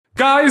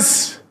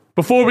Guys,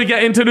 before we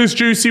get into this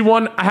juicy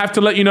one, I have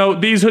to let you know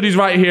these hoodies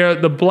right here,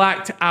 the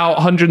blacked out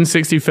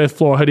 165th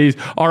floor hoodies,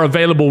 are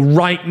available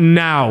right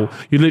now.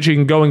 You literally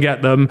can go and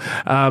get them.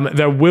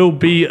 There will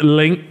be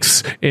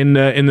links in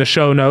the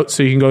show notes,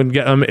 so you can go and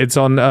get them. It's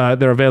on.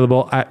 They're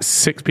available at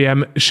 6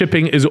 p.m.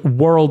 Shipping is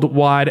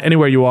worldwide.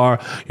 Anywhere you are,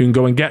 you can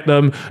go and get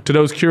them. To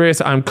those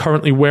curious, I'm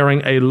currently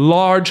wearing a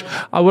large.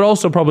 I would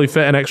also probably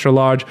fit an extra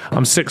large.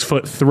 I'm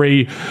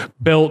 6'3",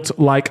 built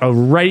like a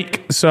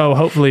rake. So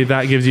hopefully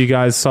that gives you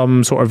guys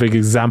some sort of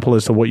example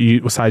as to what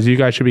size you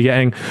guys should be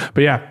getting.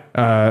 But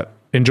yeah,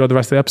 enjoy the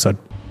rest of the episode.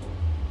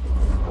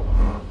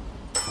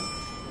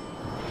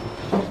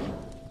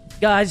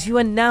 Guys, you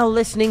are now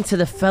listening to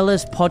the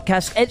Fellas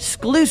Podcast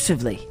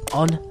exclusively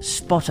on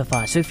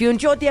Spotify. So if you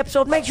enjoyed the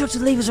episode, make sure to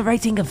leave us a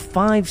rating of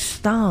 5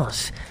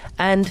 stars.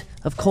 And,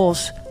 of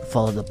course,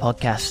 follow the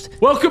podcast.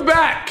 Welcome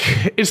back.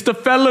 It's the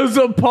Fellas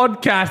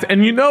Podcast.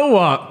 And you know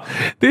what?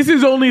 This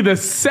is only the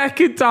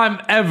second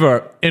time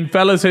ever in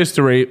Fellas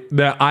history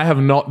that I have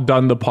not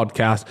done the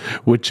podcast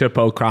with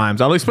Chippo Crimes.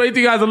 I'll explain to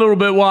you guys a little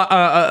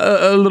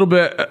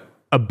bit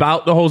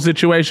about the whole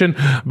situation,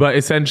 but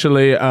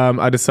essentially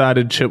I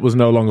decided Chip was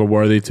no longer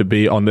worthy to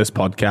be on this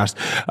podcast.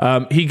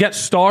 He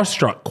gets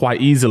starstruck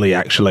quite easily,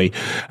 actually,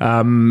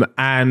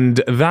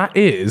 and that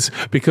is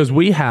because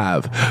we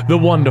have the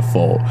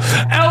wonderful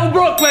Elle,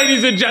 Brooke,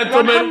 ladies and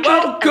gentlemen.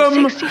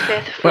 Welcome.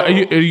 Are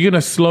you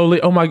gonna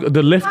slowly? Oh my god,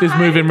 the lift is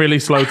moving really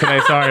slow today.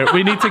 Sorry,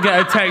 we need to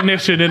get a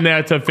technician in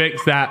there to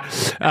fix that.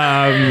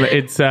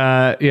 It's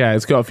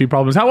got a few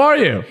problems. How are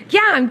you?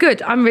 Yeah, I'm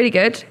good. I'm really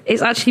good.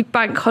 It's actually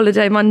Bank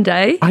Holiday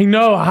Monday. I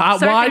know.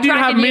 Why do you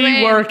have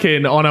me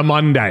working on a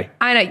Monday?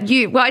 I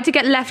know. Well, I had to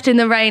get left in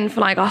the rain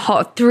for like a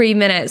hot 3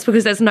 minutes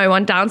because there's no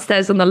one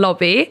downstairs in the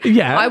lobby.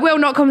 Yeah. I will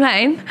not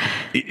complain.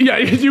 Yeah,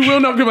 you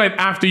will not complain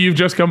after you've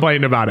just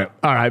complained about it.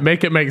 All right,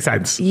 make it make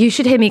sense. You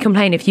should hear me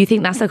complain if you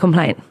think that's a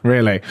complaint.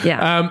 Really?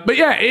 Yeah. But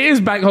yeah, it is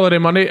Bank Holiday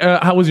Monday.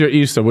 How was your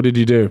Easter? What did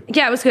you do?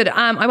 Yeah, it was good.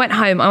 I went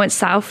home. I went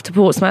south to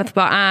Portsmouth,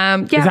 but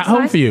yeah. Is that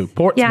home for you?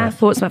 Portsmouth? Yeah,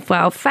 Portsmouth.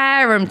 Well,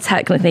 Fareham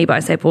technically, but I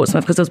say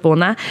Portsmouth because I was born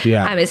there.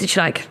 Yeah. It's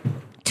literally like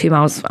 2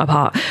 miles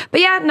apart. But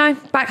yeah, no,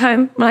 back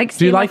home. Like,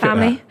 do you like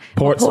family. It there?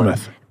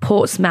 Portsmouth.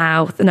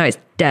 Portsmouth. No, it's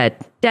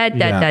dead.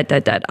 Dead.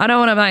 I don't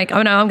want to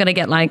I'm going to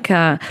get like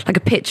a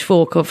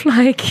pitchfork of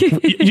like.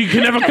 You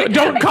can never.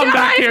 Don't come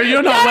back here.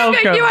 You're not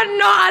welcome. You are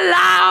not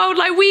allowed.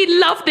 Like, we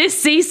love this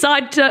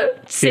seaside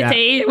city.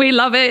 Yeah. We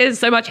love it. It's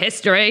so much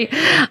history.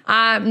 No,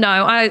 I'm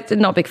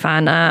not a big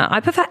fan. I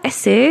prefer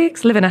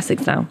Essex. Live in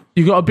Essex now.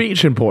 You got a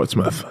beach in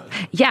Portsmouth?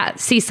 Yeah,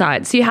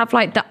 seaside. So you have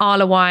like the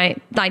Isle of Wight,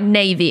 like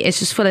Navy. It's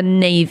just full of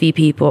Navy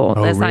people.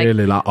 Oh,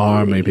 really? Like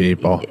army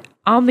people?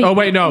 Army. Oh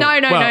wait, no. No.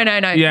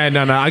 Yeah,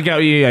 no. I get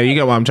you. Yeah, you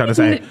get what I'm trying to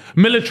say.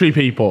 Military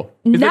people.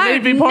 Is the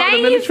Navy part of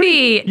the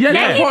military? Yeah,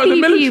 that's part of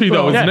the military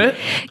though, isn't it?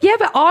 Yeah,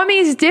 but Army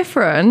is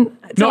different.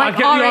 So I get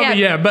the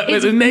Army, yeah, but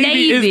the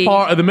Navy is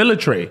part of the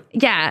military.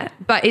 Yeah,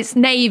 but it's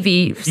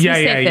Navy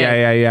specific.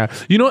 Yeah.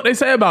 You know what they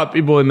say about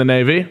people in the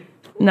Navy?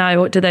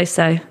 No, what do they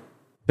say?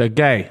 They're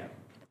gay.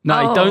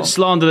 No, don't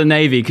slander the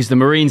Navy because the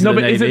Marines are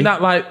the Navy. No, but isn't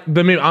that like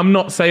I'm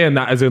not saying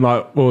that as in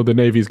like, well, the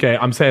Navy's gay.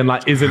 I'm saying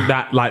like, isn't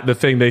that like the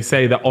thing they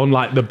say that on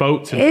like the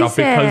boats and stuff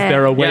because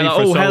they're away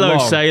for so hello,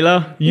 long?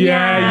 sailor.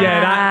 Yeah,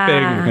 that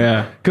thing.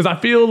 Yeah. Because I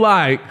feel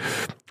like,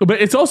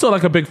 but it's also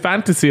like a big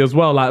fantasy as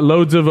well. Like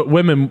loads of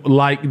women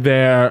like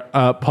their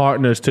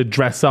partners to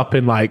dress up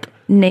in like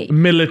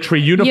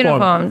military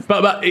uniforms.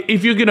 But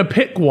if you're gonna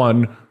pick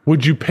one,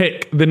 would you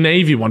pick the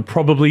Navy one?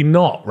 Probably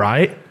not,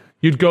 right?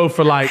 You'd go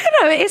for like... I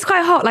don't know, it's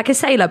quite hot, like a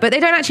sailor, but they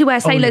don't actually wear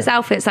sailors'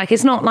 outfits. Like,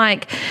 it's not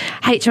like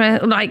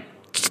HMS, like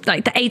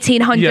the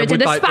 1800s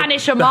and the like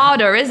Spanish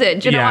Armada, is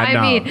it? Do you know what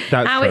I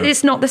mean?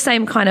 It's not the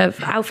same kind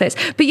of outfits.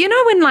 But you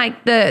know when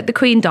like the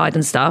Queen died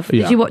and stuff?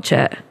 Did you watch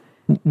it?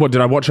 What,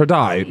 did I watch her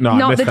die? No,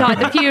 not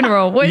the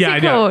funeral. What is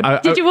it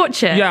called? Did you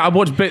watch it? Yeah, I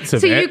watched bits of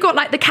it. So you've got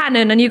like the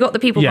cannon and you've got the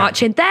people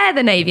marching. They're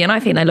the Navy, and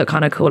I think they look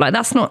kind of cool. Like,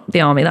 that's not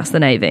the Army, that's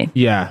the Navy.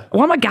 Yeah.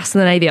 Why am I gassing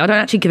the Navy? I don't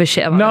actually give a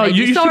shit about the Navy.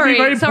 No, you should be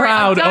very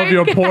proud of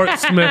your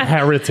Portsmouth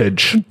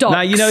heritage.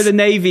 Now, you know the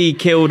Navy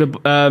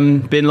killed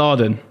Bin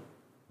Laden.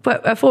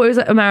 But I thought it was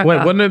America.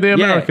 Wait, wasn't it the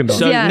American dog?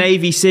 So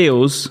Navy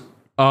SEALs...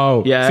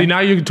 Oh, yeah. See, now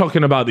you're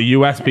talking about the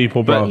US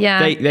people, bro.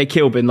 But they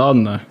killed Bin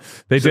Laden, though.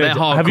 They did.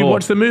 Have you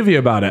watched the movie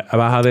about it?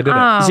 About how they did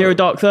it? Zero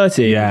Dark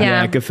 30?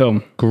 Yeah, good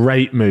film.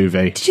 Great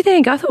movie. Did you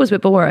think? I thought it was a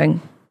bit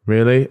boring.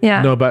 Really?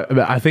 Yeah. No, but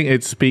I think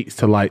it speaks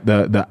to like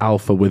the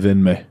alpha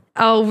within me.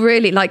 Oh,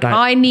 really? Like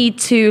I need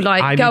to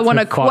go on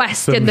a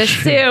quest in the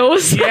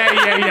SEALs. Yeah.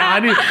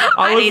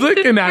 I was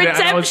looking at it.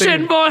 And I was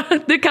thinking, for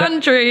the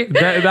country.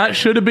 That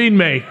should have been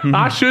me.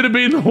 I should have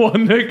been the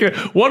one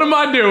what am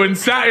I doing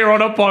sat here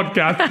on a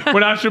podcast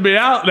when I should be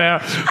out there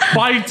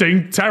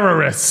fighting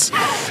terrorists?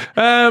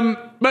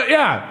 But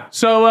yeah,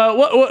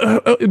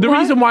 so the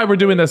reason why we're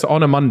doing this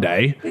on a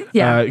Monday,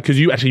 because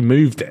you actually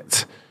moved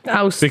it.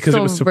 Oh, because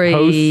it was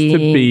supposed to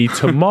be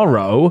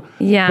tomorrow.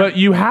 Yeah. But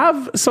you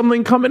have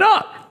something coming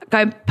up.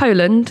 Go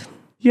Poland.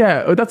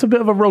 Yeah, that's a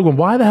bit of a rogue one.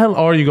 Why the hell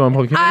are you going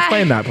Polish? Can you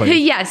explain that,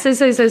 please? Yeah,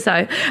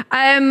 so.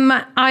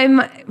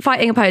 I'm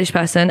fighting a Polish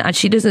person, and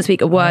she doesn't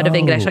speak a word of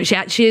English.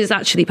 Like she is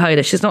actually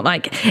Polish. She's not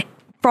like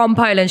from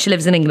Poland. She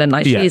lives in England.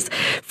 Like she's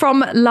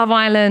from Love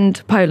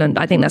Island, Poland.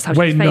 I think that's how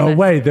she's famous. Wait, no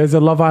way. There's a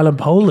Love Island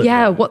Poland.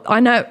 Yeah, what I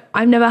know.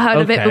 I've never heard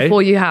of it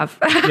before. You have.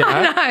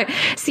 I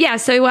know.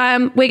 So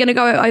we're going to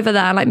go over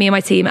there, like me and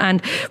my team,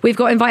 and we've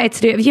got invited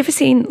to do it. Have you ever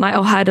seen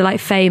or heard of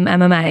Fame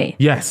MMA?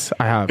 Yes,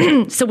 I have.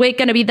 So we're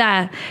going to be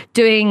there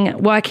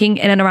working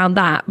in and around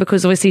that,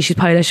 because obviously she's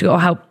Polish. We've got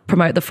to help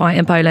promote the fight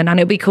in Poland, and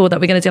it'll be cool that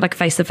we're going to do a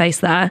face-to-face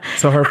there.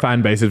 So her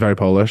fan base is very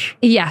Polish?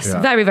 Yes,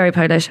 very, very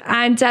Polish.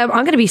 And I'm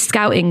going to be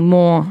scouting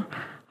more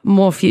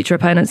future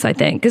opponents, I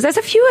think, because there's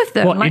a few of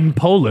them. What, in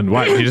Poland?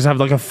 Why? Do you just have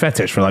a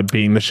fetish for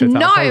being the shit out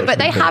of Polish No, but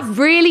they people? have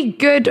really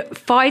good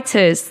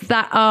fighters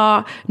that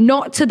are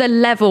not to the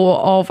level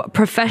of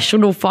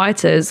professional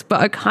fighters, but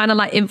are kind of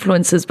like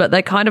influencers, but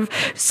they're kind of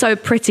so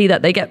pretty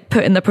that they get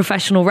put in the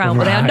professional realm,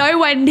 but they are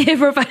nowhere near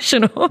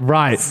professional.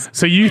 Right.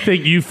 So you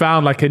think you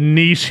found a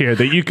niche here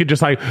that you could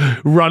just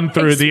run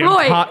through the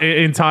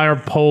entire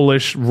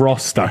Polish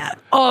roster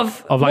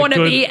of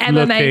wannabe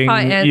MMA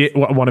fighters.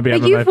 Wannabe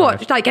MMA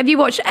fighters. Have you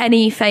watched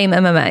any Fame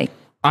MMA?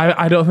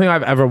 I don't think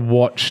I've ever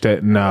watched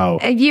it, no.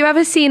 Have you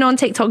ever seen on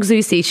TikTok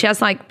Zusi? She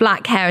has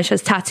black hair and she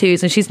has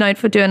tattoos, and she's known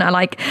for doing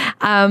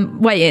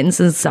weigh-ins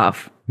and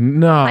stuff.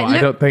 No, I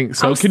don't think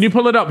so. Can you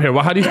pull it up here?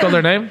 How do you spell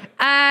their name?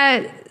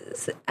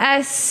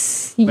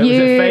 S-U... Was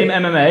it Fame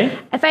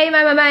MMA? Fame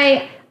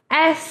MMA,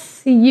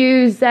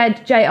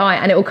 SUZJI,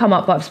 and it will come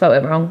up, but I've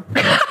spelled it wrong.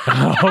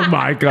 Oh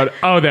my God.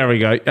 Oh, there we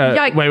go.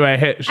 Wait,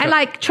 hit.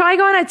 Try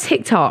going on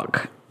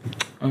TikTok.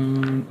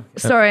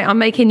 Sorry, I'm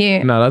making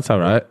you. No, that's all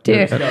right.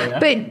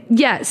 But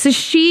yeah, so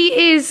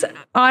she is,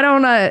 I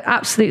don't want to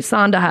absolute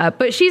slander her,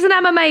 but she's an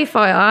MMA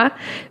fighter.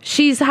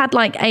 She's had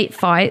 8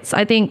 fights.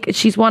 I think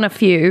she's won a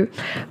few,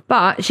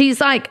 but she's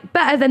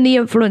better than the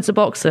influencer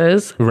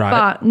boxers,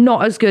 but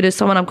not as good as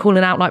someone I'm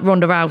calling out like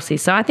Ronda Rousey.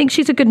 So I think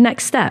she's a good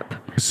next step.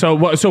 So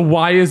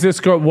why is this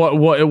girl,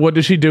 what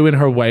does she do in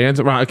her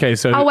weigh-ins? Right, okay,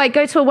 so. Oh wait,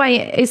 go to a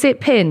weigh-in. Is it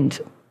pinned?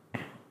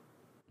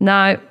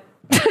 No.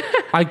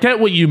 I get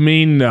what you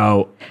mean,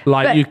 though.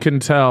 You can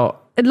tell.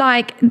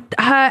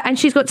 Her, and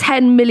she's got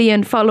 10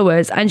 million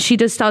followers, and she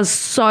just does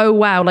so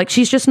well.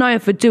 She's just known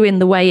for doing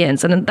the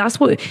weigh-ins, and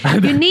that's what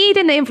you need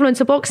in the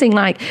influencer boxing.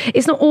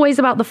 It's not always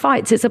about the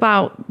fights; it's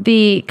about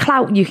the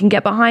clout you can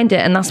get behind it,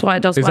 and that's why it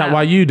does. Is that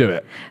why you do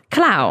it?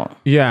 Clout.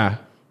 Yeah.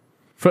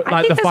 For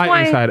the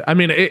fighting side. I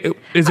mean,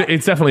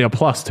 it's definitely a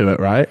plus to it,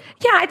 right?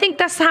 Yeah, I think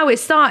that's how it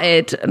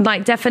started.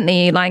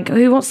 Definitely,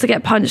 who wants to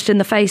get punched in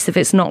the face if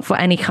it's not for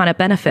any kind of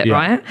benefit,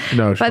 right?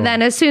 No, But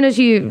then as soon as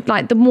you,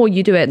 the more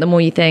you do it, the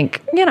more you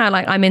think,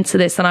 I'm into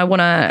this and I want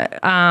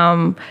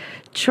to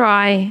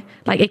try,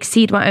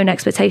 exceed my own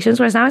expectations.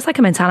 Whereas now it's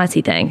a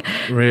mentality thing.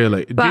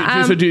 Really?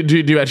 But, do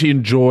you actually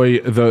enjoy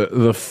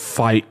the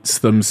fights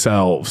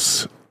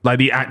themselves?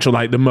 The actual,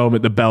 the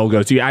moment the bell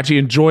goes, do you actually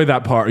enjoy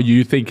that part? Or are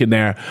you thinking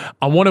there,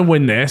 I want to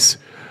win this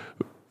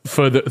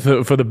for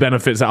the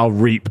benefits that I'll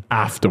reap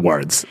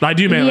afterwards?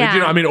 Do you mean? Do you know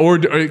what I mean? Or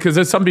because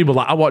there's some people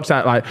I watch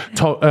that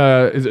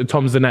is it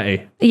Tom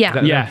Zanetti?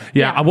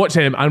 Yeah. I watch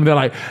him and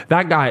they're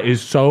that guy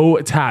is so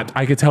tapped.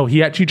 I could tell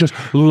he actually just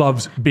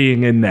loves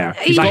being in there.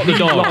 He's got the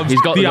dog.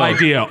 He's got the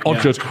idea of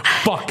just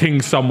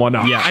fucking someone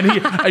up. Yeah. And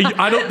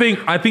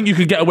I think you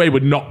could get away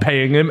with not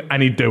paying him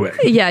and he'd do it.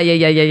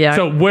 Yeah.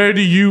 So where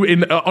do you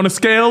on a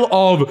scale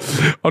of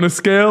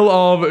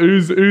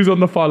who's on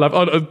the far left?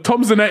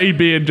 Tom Zanetti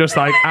being just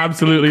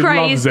absolutely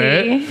loves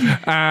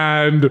it,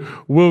 and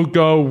we'll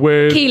go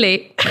with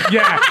Keely.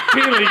 Yeah,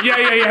 Keely.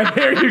 Yeah.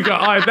 There you go.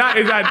 That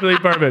is actually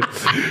perfect.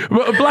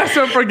 Bless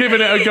her for giving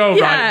it a go,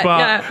 right?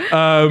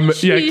 But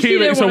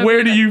Keely. So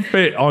where do you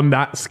fit on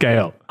that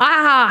scale?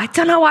 I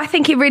don't know. I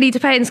think it really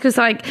depends because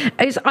I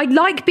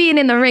like being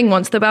in the ring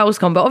once the bell's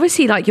gone, but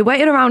obviously you're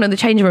waiting around in the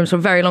changing rooms for a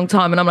very long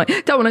time, and I'm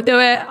don't want to do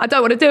it. I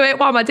don't want to do it.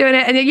 Why am I doing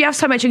it? And you have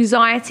so much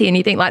anxiety, and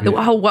you think the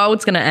whole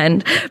world's going to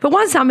end. But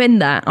once I'm in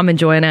there, I'm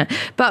enjoying it.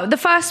 But the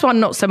first one,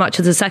 not so much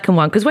as the second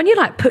one, because when you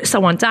put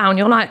someone down,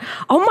 you're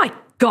oh my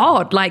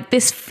God,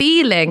 this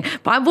feeling.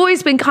 But I've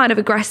always been kind of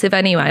aggressive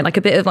anyway,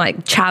 a bit of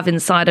chav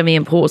inside of me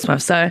in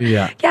Portsmouth. So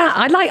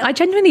I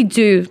genuinely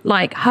do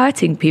like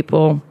hurting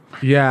people.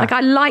 Yeah.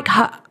 I like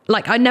her.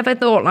 I never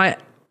thought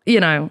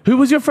Who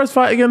was your first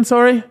fight again?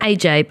 Sorry?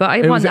 AJ, but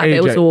I won that, but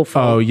it was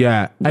awful. Oh,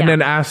 yeah. And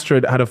then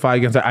Astrid had a fight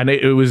against her, and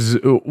it was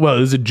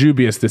a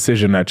dubious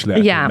decision, actually.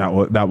 I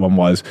think that one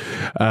was.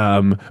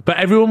 But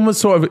everyone was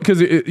sort of,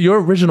 because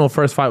your original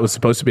first fight was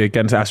supposed to be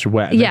against Astrid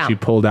Wet, and then she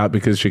pulled out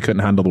because she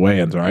couldn't handle the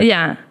weigh-ins, right?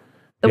 Yeah.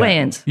 The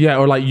weigh-ins. Yeah,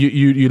 or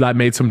you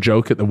made some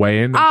joke at the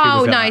weigh-in.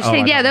 Oh, no.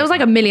 There was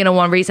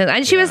 1,000,001 reasons.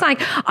 And she was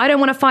I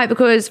don't want to fight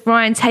because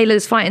Ryan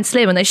Taylor's fighting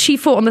Slim. And then she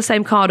fought on the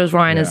same card as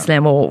Ryan and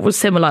Slim, or was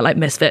similar,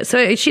 Misfit.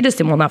 So she just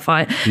didn't want that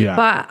fight. Yeah.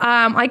 But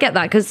I get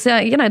that because,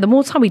 the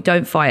more time we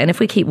don't fight, and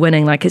if we keep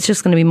winning, it's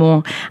just going to be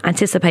more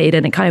anticipated,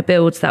 and it kind of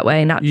builds that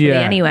way naturally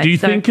anyway. Do you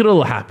think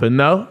it'll happen,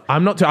 though? I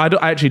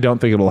actually don't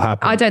think it'll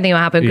happen. I don't think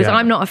it'll happen because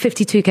I'm not a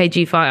 52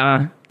 kg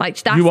fighter.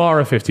 Like that's, you are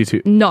a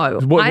 52. No.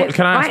 What,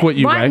 can I ask what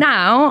you weigh? Right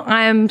now,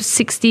 I am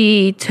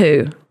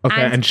 62.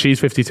 Okay, and she's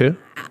 52?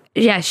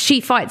 Yeah,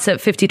 she fights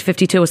at 50 to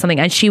 52 or something,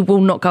 and she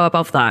will not go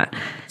above that.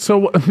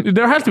 So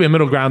there has to be a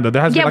middle ground, though.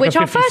 There has to be like which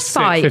our first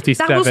fight,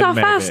 that was our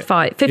first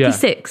fight,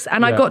 56,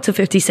 and I got to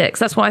 56.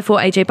 That's what I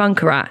fought AJ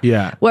Bunker at.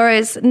 Yeah.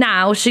 Whereas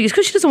now,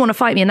 because she doesn't want to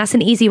fight me, and that's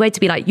an easy way to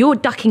be like, you're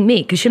ducking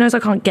me, because she knows I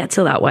can't get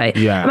to that way.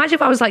 Yeah. Imagine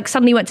if I was like,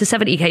 suddenly went to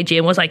 70 kg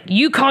and was like,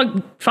 you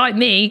can't fight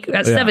me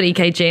at 70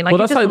 kg. Like, well,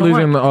 that's like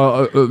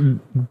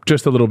losing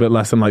just a little bit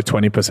less than like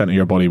 20% of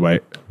your body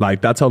weight.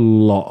 Like, that's a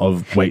lot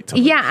of weight to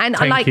lose. Yeah, and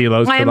 10 like,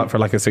 kilos for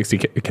like a 60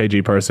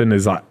 kg person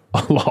is like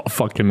a lot of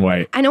fucking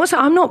weight. And also,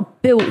 I'm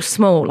not built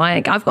small.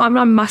 Like, I'm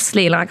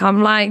muscly. Like,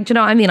 I'm like, do you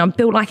know what I mean? I'm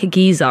built like a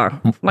geezer.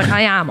 Like,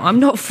 I am. I'm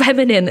not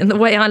feminine in the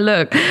way I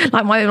look.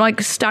 Like, my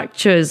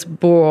stature's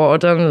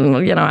broad, and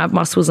I have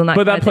muscles and that.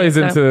 But that plays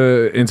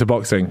into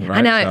boxing, right?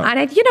 I know. So. And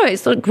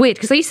it's like weird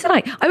because I used to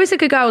I always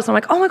look at girls and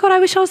I'm like, oh my God, I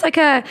wish I was like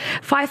a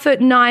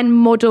 5'9"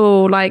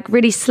 model, like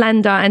really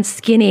slender and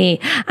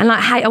skinny. And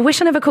like, hey, I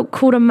wish I never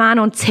called a man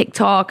on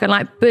TikTok and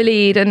like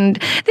bullied and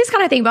this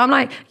kind of thing. But I'm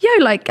like,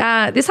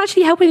 this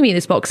actually helping me,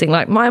 this boxing.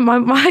 Like my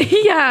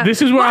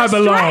this is where I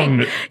belong.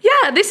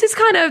 Yeah, this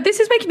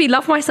is making me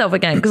love myself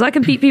again because I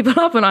can beat people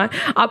up and I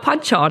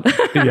punch on.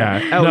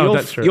 Yeah, Elle,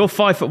 that's true. You're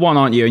 5'1",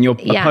 aren't you? And your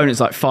opponent's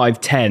like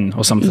 5'10"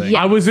 or something.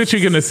 Yes. I was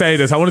literally going to say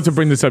this. I wanted to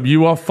bring this up.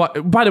 You are,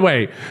 by the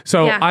way,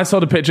 so I saw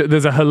the picture.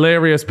 There's a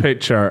hilarious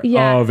picture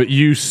of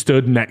you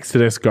stood next to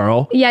this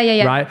girl.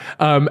 Yeah. Right?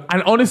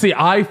 And honestly,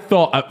 I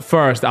thought at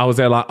first, I was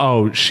there like,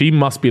 oh, she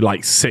must be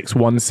like 6'1",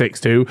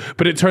 6'2",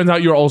 but it turns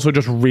out you're also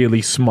just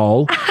really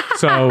small.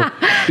 So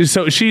is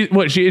she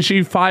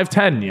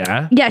 5'10",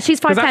 yeah? Yeah, she's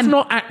 5'10". That's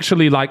not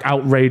actually like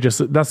outrageous.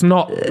 That's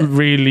not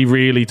really,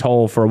 really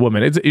tall for a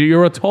woman.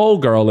 You're a tall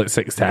girl at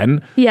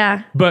 6'10".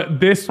 Yeah. But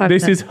this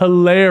is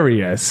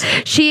hilarious.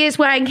 She is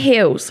wearing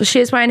heels.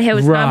 Right.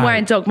 And I'm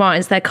wearing Doc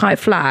Martens. They're quite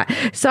flat.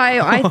 So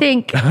I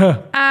think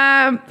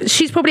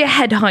she's probably a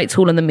head height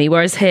taller than me,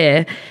 whereas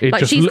here,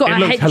 she's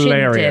got a head chin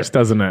hilarious, dip.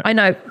 Doesn't it? I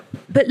know.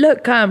 But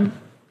look,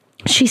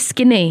 she's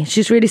skinny.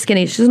 She's really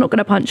skinny. She's not going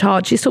to punch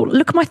hard. She's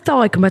look at my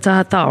thigh compared to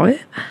her thigh.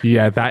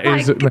 Yeah, that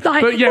is.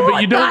 But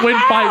you don't win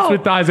fights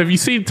with thighs. Have you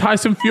seen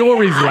Tyson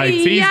Fury's legs?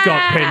 He's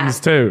got pins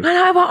too. I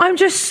know, but I'm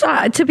just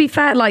to be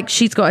fair, like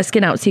she's got her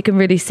skin out so you can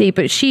really see.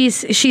 But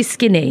she's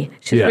skinny.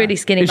 She's really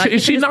skinny.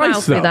 Is she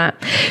nice though?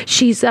 That.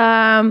 She's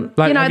have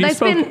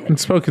you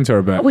spoken to her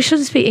a bit? We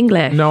shouldn't speak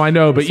English. No, I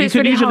know, but so you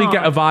can really usually hard.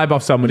 get a vibe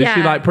off someone. Is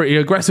she like pretty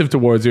aggressive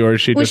towards you, or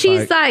is she? Well, just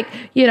she's like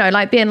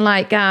being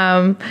like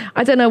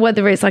I don't know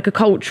whether it's like a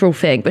cultural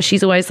thing, but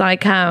she's always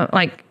like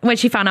when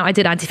she found out I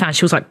did OnlyFans,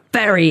 she was like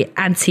very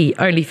anti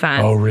OnlyFans.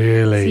 Oh,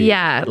 really? So,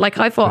 yeah, like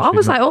I thought, I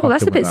was like, oh,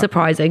 that's a bit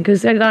surprising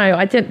because I don't know,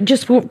 I didn't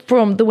just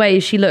from the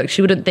way she looks,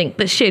 she wouldn't think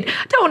that I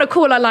don't want to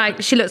call her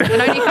like she looks like an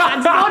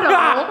OnlyFans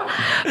model,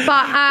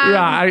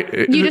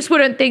 but you just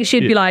wouldn't think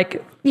she'd be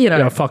like.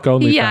 Fuck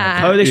OnlyFans. Yeah.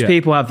 Polish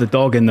people have the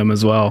dog in them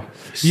as well.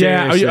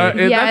 Seriously.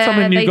 That's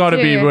something you got to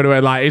be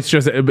like. It's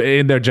just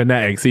in their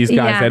genetics. These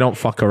guys, they don't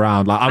fuck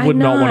around. Like I would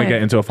not want to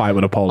get into a fight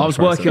with a Polish. I was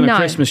working on a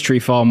Christmas tree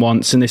farm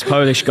once, and this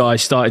Polish guy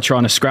started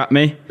trying to scrap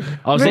me.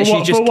 I was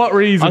for what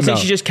reason? I was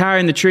literally just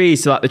carrying the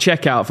trees to like the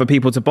checkout for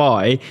people to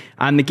buy,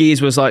 and the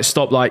geese was like,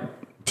 "Stop!" Like.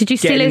 Did you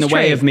steal getting in his the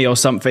way tree? of me or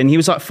something? He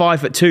was like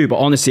 5'2", but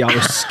honestly, I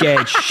was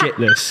scared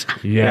shitless.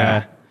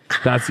 Yeah.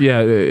 That's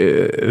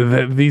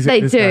these they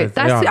do.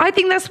 I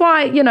think that's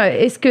why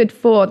it's good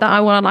for that.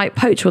 I want to like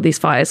poach all these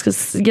fighters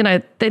because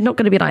they're not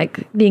going to be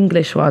like the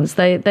English ones.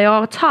 They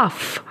are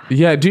tough.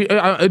 Yeah. Do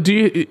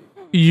you?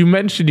 You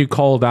mentioned you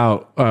called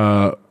out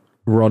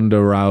Ronda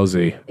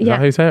Rousey. Is that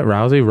how you say it?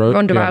 Rousey?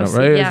 Ronda Rousey. No,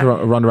 right? Yeah.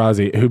 Ronda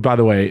Rousey, who, by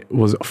the way,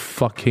 was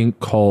fucking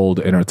cold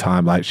in her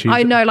time. Like she's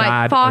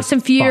Fast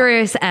and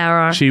Furious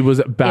era. She was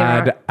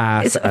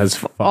badass as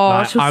fuck.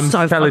 Oh, she was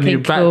so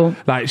fucking cool.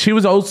 Like she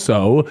was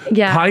also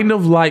kind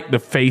of like the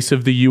face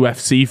of the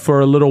UFC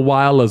for a little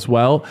while as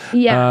well.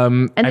 Yeah.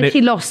 And then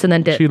she lost and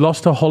then did. She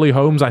lost to Holly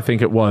Holmes, I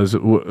think it was.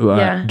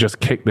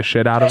 Just kicked the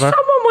shit out of her.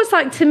 Someone was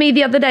like to me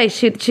the other day,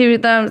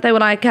 they were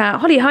like,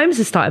 Holly Holmes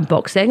is starting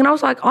boxing. And I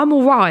was like, I'm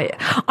all right.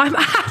 I'm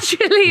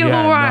actually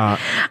all right. Nah.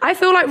 I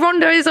feel like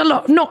Ronda is a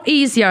lot, not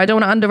easier. I don't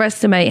want to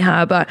underestimate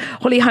her, but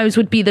Holly Holmes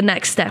would be the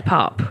next step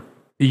up.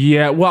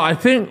 Yeah, well, I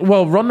think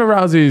Ronda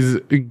Rousey's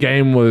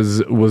game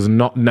was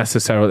not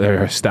necessarily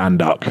her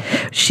stand-up.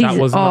 She's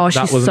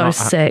so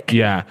sick.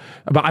 Yeah,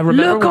 but I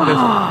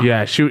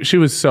remember she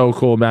was so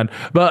cool, man.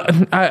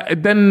 But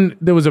then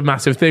there was a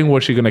massive thing.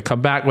 Was she going to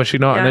come back? Was she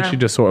not? Yeah. And then she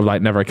just sort of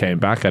like never came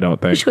back, I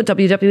don't think. She got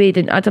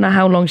WWE, I don't know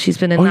how long she's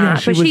been in that. Yeah,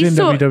 she was in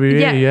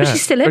WWE, yeah. But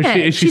she's still in it.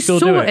 Is she still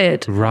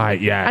sorted.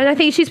 Right, yeah. And I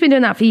think she's been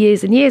doing that for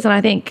years and years, and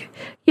I think,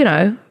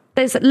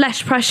 there's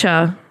less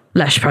pressure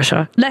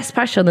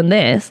than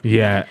this.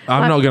 Yeah,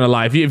 I'm not gonna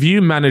lie. If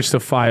you managed to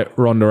fight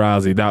Ronda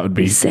Rousey, that would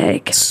be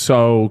sick.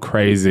 So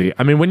crazy.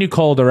 I mean, when you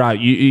called her out,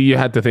 you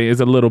had to think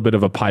it's a little bit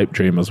of a pipe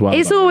dream as well.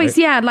 It's always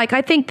right? Like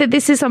I think that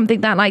this is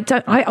something that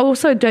I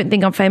also don't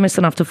think I'm famous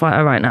enough to fight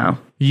her right now.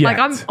 Yet. Like,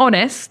 I'm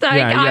honest.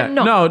 Like, I'm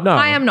not. No.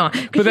 I am not.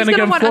 But then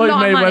again, Floyd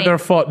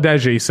Mayweather fought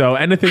Deji, so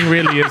anything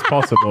really is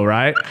possible,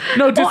 right?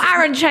 No, or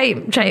Aaron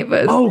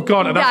Chambers. Oh,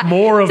 God, that's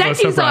more of a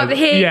surprise. Deji's over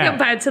here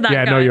compared to that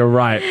guy. No, you're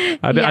right.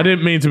 I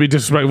didn't mean to be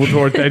disrespectful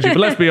towards Deji, but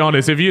let's be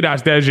honest. If you'd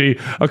asked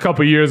Deji a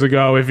couple of years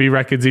ago if he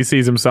reckons he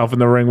sees himself in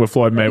the ring with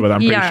Floyd Mayweather,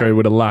 I'm pretty sure he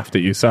would have laughed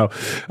at you. So,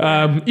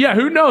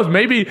 who knows?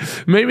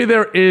 Maybe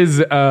there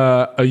is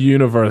a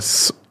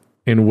universe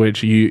in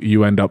which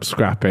you end up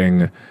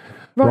scrapping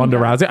Ronda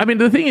Rousey. I mean,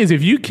 the thing is,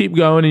 if you keep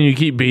going and you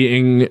keep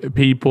beating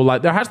people,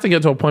 like, there has to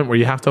get to a point where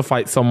you have to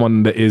fight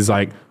someone that is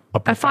like a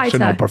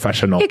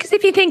professional. Yeah, because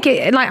if you think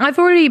it, like, I've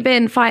already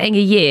been fighting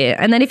a year,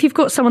 and then if you've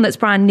got someone that's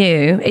brand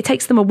new, it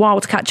takes them a while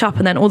to catch up,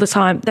 and then all the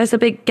time there's a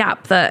big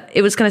gap that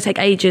it was going to take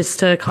ages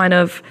to kind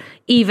of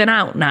even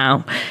out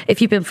now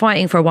if you've been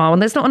fighting for a while,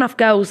 and there's not enough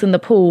girls in the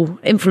pool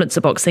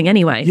influencer boxing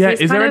anyway. Yeah,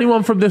 so is there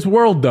anyone from this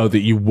world though that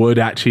you would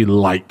actually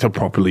like to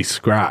properly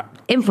scrap?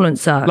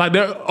 Influencer, like,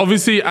 there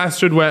obviously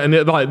Astrid Wet, and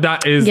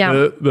that is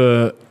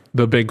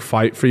the big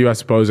fight for you, I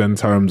suppose, in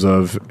terms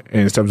of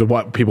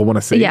what people want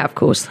to see. Yeah, of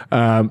course.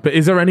 But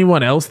is there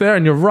anyone else there?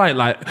 And you're right,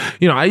 like,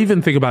 I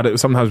even think about it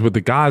sometimes with the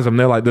guys, and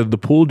they're like, the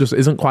pool just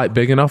isn't quite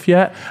big enough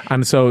yet,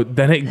 and so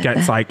then it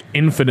gets like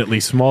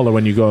infinitely smaller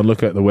when you go and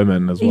look at the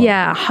women as well.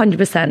 Yeah,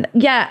 100%.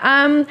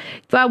 Yeah.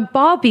 Well,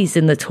 Barbie's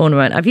in the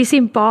tournament. Have you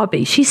seen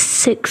Barbie? She's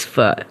 6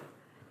 foot.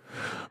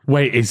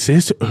 Wait,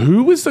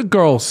 who was the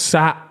girl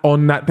sat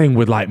on that thing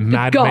with like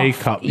mad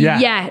makeup?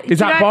 Yeah. Is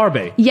that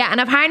Barbie? Yeah, and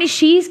apparently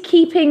she's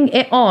keeping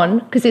it on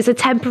because it's a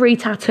temporary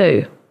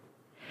tattoo.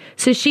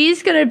 So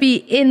she's going to be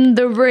in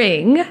the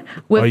ring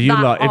with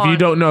that on. If you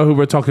don't know who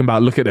we're talking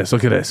about, look at this.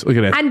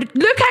 And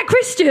look at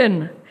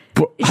Christian.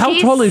 How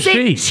tall is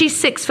she? She's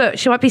 6 foot.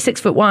 She might be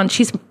 6'1".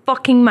 She's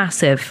fucking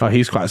massive. Oh,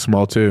 he's quite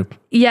small too.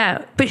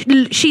 Yeah,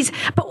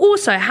 but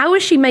also, how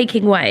is she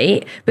making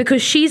weight?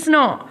 Because she's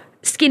not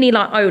skinny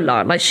like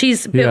Ola. Like,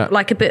 she's built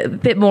like a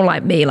bit more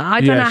like me. Like,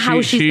 I don't know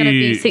how she's going to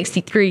be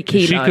 63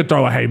 kilos. She could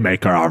throw a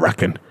haymaker, I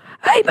reckon.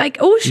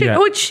 Haymaker?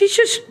 She's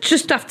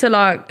just have to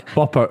like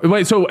pop her.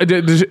 Wait, so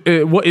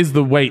what is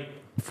the weight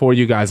for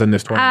you guys in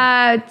this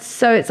tournament?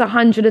 So it's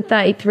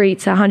 133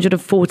 to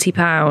 140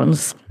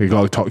 pounds. You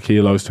got to talk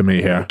kilos to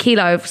me here.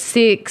 Kilo of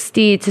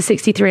 60 to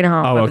 63 and a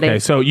half. Oh, okay.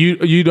 So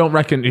you don't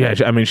reckon? Yeah,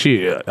 I mean,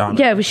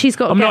 but she's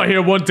got. I'm not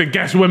here one to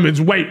guess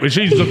women's weight, but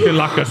she's looking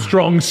like a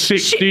strong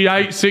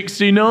 68,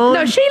 69.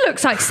 No, she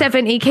looks like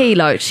 70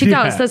 kilos. She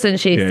does, doesn't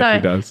she?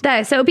 Yeah, she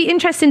does. So it'll be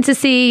interesting to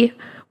see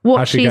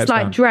what she's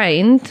like down.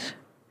 Drained.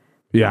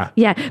 Yeah.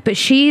 But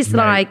she's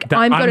I'm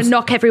going to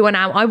knock everyone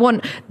out. I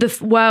want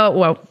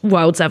the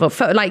world's ever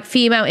like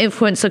female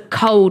influencer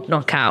cold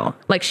knockout.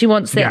 Like, she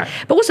wants it.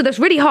 But also, that's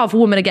really hard for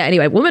women to get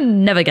anyway.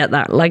 Women never get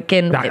that. Like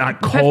in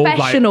cold,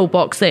 professional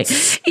boxing.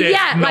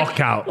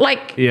 Knockout.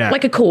 Like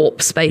a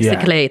corpse,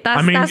 basically.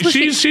 Yeah.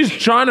 She's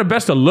trying her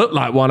best to look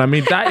like one. I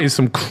mean, that is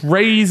some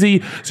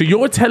crazy. So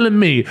you're telling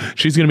me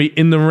she's going to be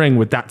in the ring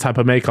with that type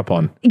of makeup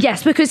on?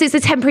 Yes, because it's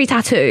a temporary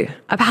tattoo.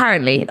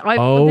 Apparently,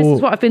 this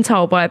is what I've been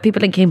told by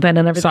people in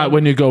Kingpin. It's like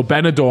when you go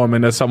Benidorm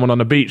and there's someone on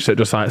the beach that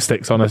just like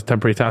sticks on a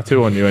temporary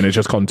tattoo on you and it's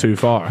just gone too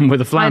far.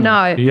 With a flannel.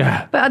 I know.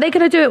 Yeah. But are they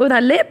going to do it with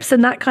their lips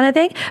and that kind of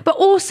thing? But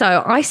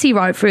also, I see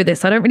right through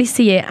this. I don't really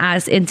see it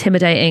as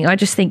intimidating. I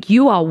just think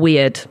you are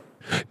weird.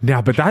 Yeah,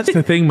 but that's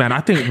the thing, man.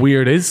 I think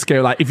weird is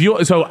scary. Like, if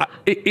you're... So,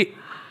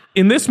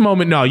 in this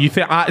moment, no, you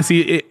think,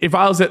 if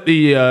I was at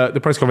the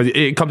press conference,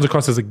 it comes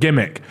across as a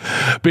gimmick.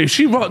 But if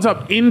she rocks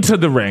up into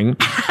the ring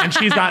and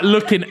she's like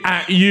looking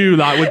at you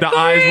like with the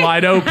eyes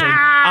wide open,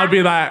 I'd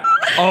be like,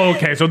 oh,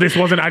 okay, so this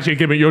wasn't actually a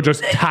gimmick. You're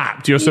just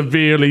tapped. You're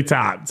severely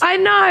tapped. I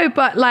know,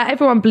 but like,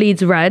 everyone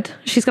bleeds red.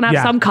 She's going to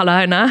have some colour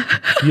in her.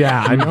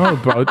 Yeah, I know,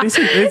 bro. This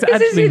is actually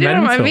mental. You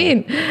know what I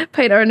mean?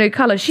 Paint her a new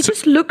colour. She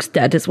just looks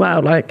dead as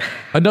well. Like,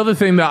 another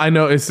thing that I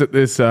noticed at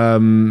this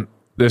event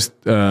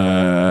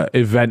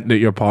that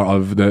you're part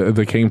of,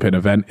 the Kingpin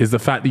event, is the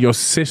fact that your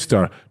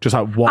sister just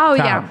like walked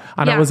out.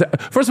 And I was,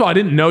 first of all, I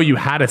didn't know you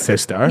had a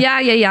sister.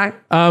 Yeah.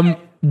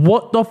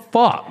 What the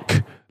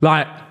fuck?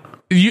 Like,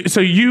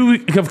 so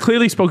you have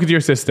clearly spoken to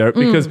your sister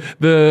because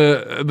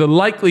the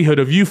likelihood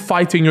of you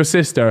fighting your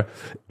sister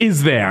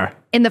is there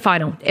in the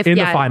final. The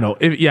final.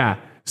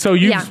 So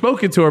you've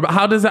spoken to her, but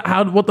how does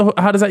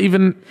that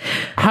even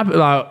happen?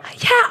 Like,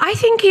 I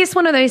think it's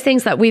one of those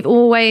things that we've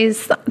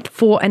always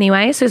fought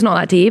anyway, so it's not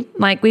that deep.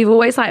 Like, we've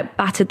always like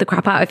battered the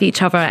crap out of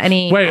each other at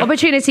any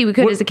opportunity we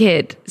could as a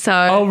kid. So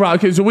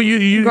okay. So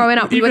you growing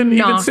up,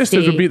 even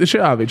sisters would beat the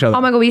shit out of each other.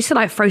 Oh my God, we used to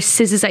like throw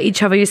scissors at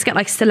each other. We used to get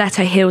like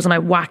stiletto heels and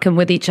like whack them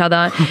with each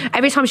other.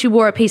 Every time she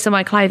wore a piece of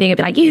my clothing, it'd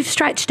be like, you've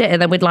stretched it, and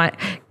then we'd like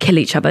kill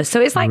each other. So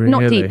it's like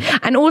not deep.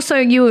 And also,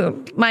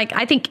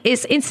 I think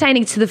it's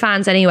entertaining to the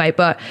fans anyway,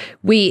 but but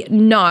we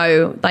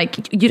know,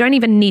 like, you don't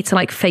even need to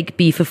like fake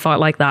beef a fight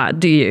like that,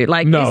 do you?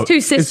 Like, no, it's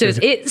two sisters,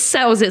 it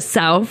sells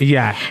itself.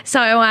 Yeah.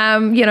 So,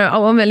 you know,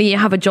 ultimately you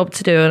have a job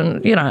to do,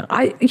 and you know,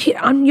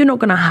 you're not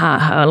gonna hurt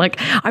her. Like,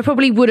 I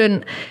probably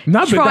wouldn't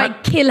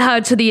kill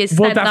her to the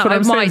extent that I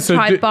might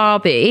try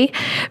Barbie,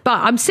 but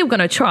I'm still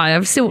gonna try.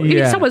 I'm still,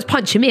 if someone's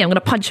punching me, I'm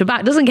gonna punch her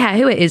back. Doesn't care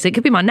who it is. It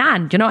could be my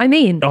nan. Do you know what I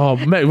mean? Oh,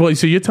 mate. Well,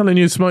 so you're telling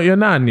you to smoke your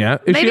nan, yeah?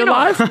 Is Maybe she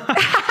alive?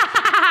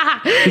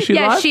 Is she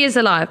alive? She is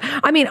alive.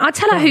 I mean, I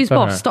tell her who's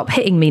boss. Stop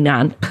hitting me,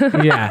 nan.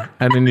 Yeah,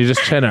 and then you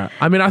just chin her.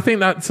 I mean, I think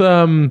that's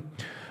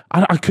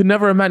I could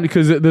never imagine,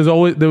 because there's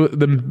always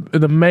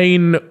the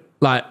main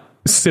like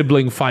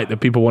sibling fight that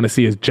people want to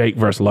see is Jake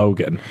versus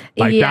Logan.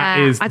 Like, that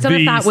is, I don't know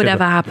if that would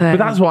ever happen. But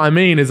that's what I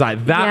mean, is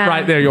like that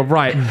right there. You're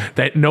right.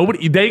 That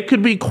they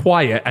could be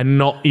quiet and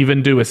not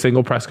even do a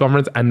single press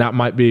conference, and that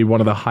might be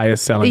one of the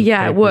highest selling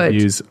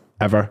pay-per-views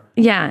ever.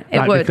 Yeah,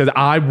 it would. Because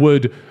I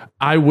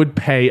would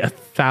pay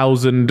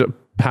 £1,000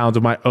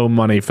 of my own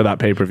money for that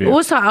pay-per-view.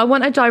 Also, I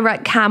want a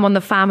direct cam on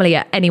the family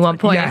at any one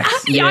point.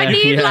 Yes. I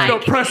need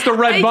like, press the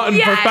red button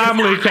for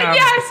family cam.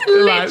 Yes,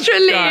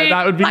 literally. Like,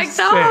 that would be like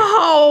sick. The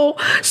whole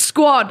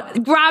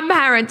squad,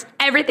 grandparents,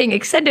 everything,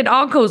 extended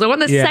uncles. I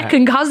want the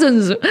second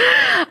cousins.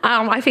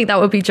 I think that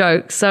would be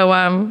jokes. So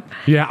I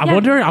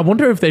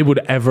wonder if they would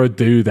ever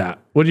do that.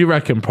 What do you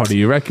reckon, Proddy?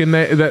 You reckon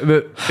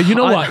you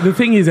know what? The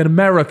thing is, in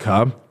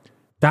America,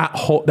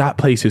 that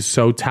place is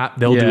so tapped.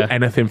 They'll do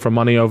anything for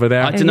money over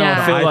there. I don't know.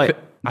 I feel like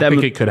I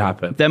think it could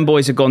happen. Them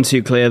boys have gone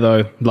too clear,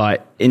 though.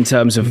 Like, in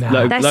terms of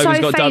Logan's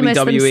got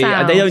WWE,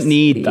 themselves. they don't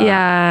need that.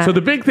 Yeah. So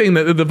the big thing,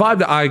 the vibe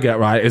that I get,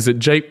 right, is that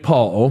Jake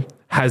Paul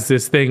has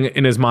this thing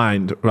in his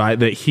mind, right,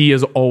 that he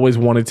has always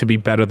wanted to be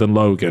better than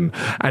Logan.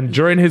 And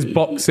during his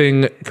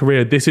boxing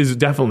career, this is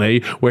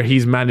definitely where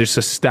he's managed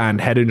to stand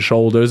head and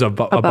shoulders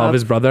above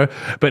his brother.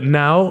 But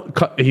now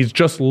he's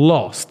just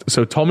lost.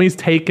 So Tommy's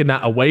taken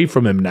that away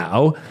from him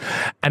now.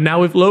 And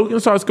now if Logan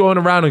starts going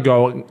around and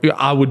going,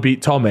 I would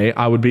beat Tommy,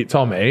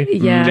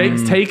 yeah.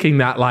 Jake's taking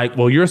that like,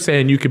 well, you're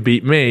saying you could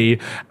beat me.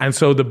 And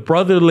so the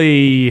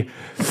brotherly,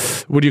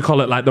 what do you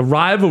call it, like the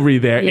rivalry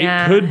there,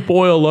 it could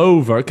boil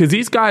over, because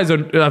these guys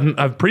have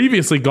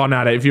previously gone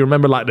at it. If you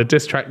remember, like the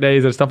diss track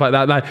days and stuff like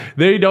that, like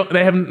they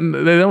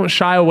don't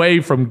shy away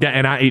from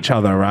getting at each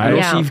other, right?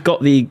 Also, you've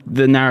got the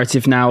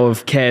narrative now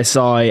of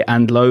KSI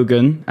and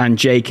Logan, and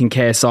Jake and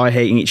KSI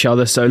hating each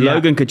other. So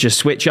Logan could just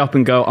switch up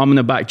and go, I'm going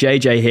to back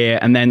JJ here,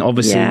 and then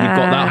obviously you've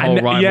got that whole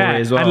rivalry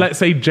as well. And let's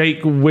say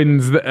Jake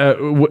wins,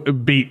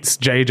 beats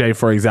JJ,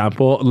 for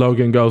example.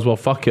 Logan goes, well,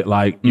 fuck it,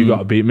 like you got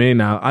to beat me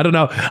now. I don't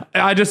know.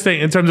 I just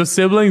think in terms of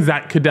siblings,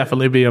 that could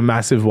definitely be a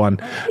massive one.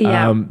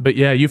 Yeah. But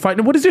yeah, you fight.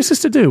 What does your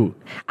sister do?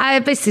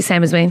 Basically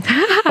same as me.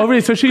 Oh,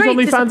 really? So she's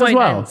OnlyFans as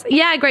well?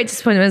 Yeah, great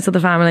disappointments of the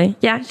family.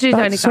 Yeah, she's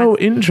OnlyFans. That's so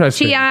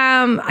interesting.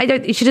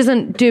 She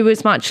doesn't do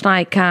as much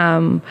like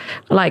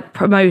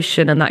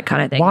promotion and that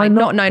kind of thing. Why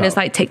not known as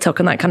like TikTok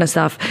and that kind of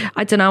stuff.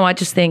 I don't know. I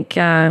just think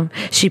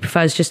she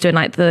prefers just doing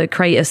like the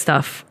creator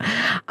stuff.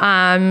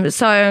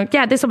 So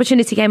yeah, this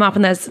opportunity came up,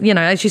 and there's, you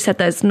know, as you said,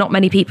 there's not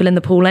many people in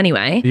the pool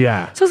anyway.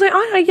 Yeah. So I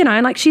was like,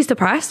 like she's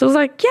depressed. I was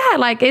like, yeah,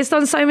 like it's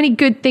done so many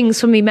good things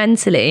for me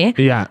mentally.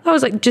 Yeah. I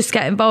was like, just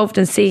get involved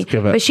and see.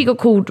 But she got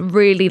called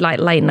really like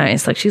late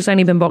notice. Like she's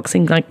only been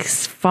boxing like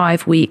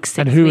 5 weeks.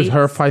 And who was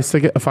her fight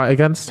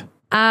against?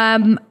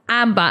 Amber.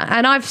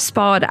 And I've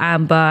sparred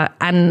Amber,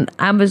 and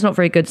Amber's not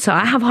very good. So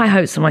I have high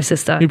hopes for my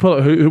sister. You pull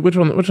it, which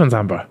one's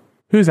Amber?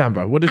 Who's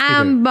Amber? What does she do?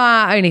 Amber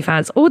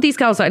OnlyFans. All these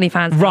girls are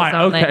OnlyFans. Right,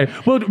 okay.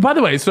 Well, by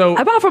the way, so...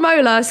 Apart from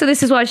Ola, so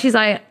this is why she's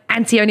like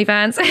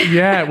anti-OnlyFans.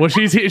 Yeah, well,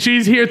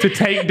 she's here to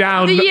take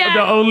down the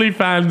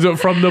OnlyFans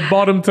from the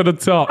bottom to the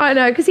top. I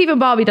know, because even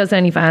Barbie does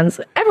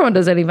OnlyFans. Everyone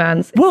does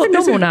OnlyFans. Well, it's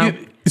normal now.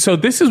 So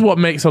this is what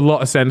makes a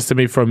lot of sense to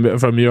me from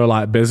your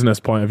like business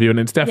point of view, and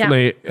it's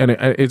definitely and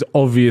it's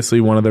obviously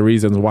one of the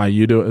reasons why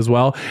you do it as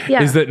well.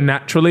 Yeah. Is that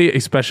naturally,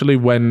 especially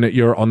when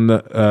you're on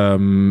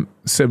the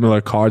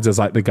similar cards as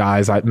like the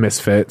guys like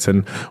Misfits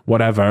and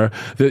whatever,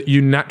 that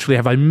you naturally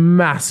have a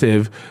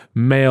massive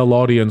male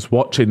audience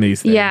watching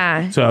these things.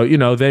 Yeah. So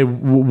they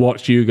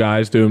watch you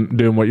guys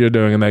doing what you're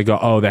doing, and they go,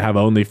 oh, they have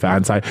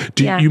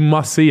OnlyFans. You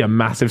must see a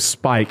massive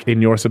spike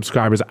in your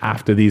subscribers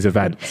after these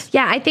events.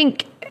 Yeah, I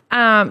think.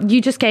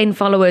 You just gain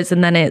followers,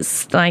 and then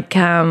it's like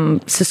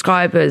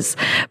subscribers.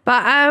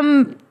 But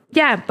I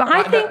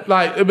think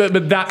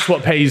but that's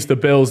what pays the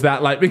bills.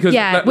 That because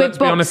let's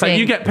be honest, like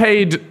you get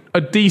paid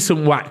a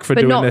decent whack for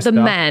doing this stuff.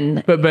 But not the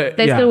men. But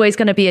there's always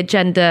going to be a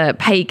gender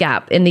pay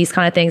gap in these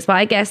kind of things. But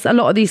I guess a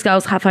lot of these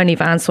girls have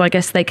OnlyFans, so I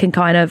guess they can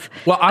kind of.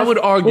 Well, I would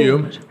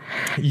argue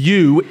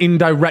you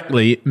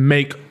indirectly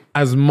make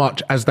as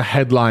much as the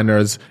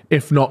headliners,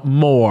 if not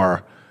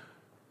more.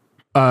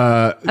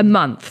 A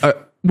month.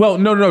 Well,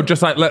 no,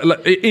 just like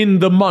in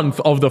the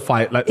month of the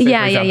fight, let's say,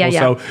 for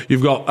example. So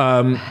you've got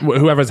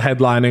whoever's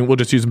headlining, we'll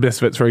just use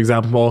Misfits, for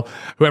example.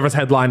 Whoever's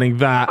headlining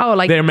that,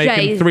 they're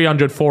making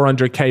 300,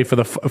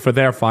 400K for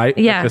their fight.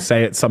 Yeah. Let's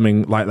say it's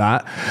something like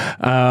that.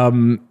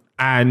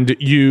 And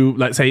you,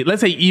 let's say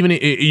even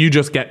you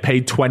just get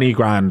paid 20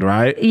 grand,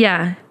 right?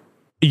 Yeah.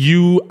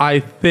 I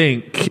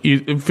think,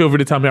 you feel free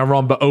to tell me I'm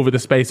wrong, but over the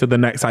space of the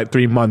next like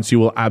 3 months, you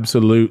will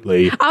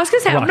absolutely. I was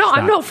going to say,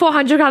 I'm not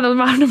 400 grand a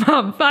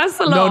month. That's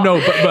a lot. No,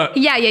 but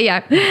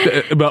yeah.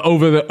 But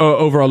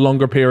over a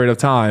longer period of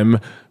time,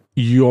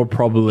 you're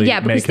probably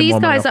because these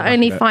guys are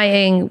only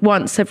fighting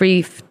once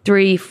every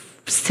 3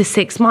 to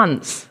 6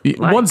 months.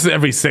 Once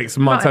every 6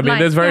 months. I mean,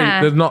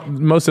 there's not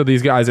most of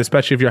these guys,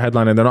 especially if you're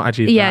headlining, they're not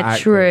actually that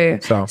active. True.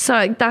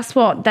 So that's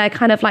what their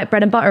kind of like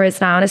bread and butter is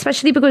now, and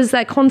especially because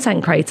they're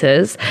content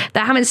creators,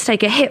 they're having to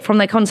take a hit from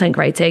their content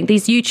creating,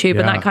 these YouTube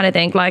and that kind of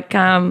thing. Like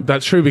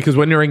that's true, because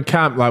when you're in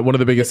camp, like one of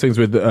the biggest things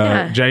with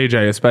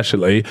JJ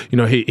especially,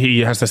 he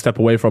has to step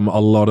away from a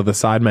lot of the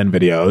Sidemen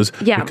videos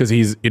because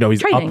he's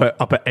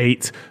up at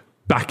 8,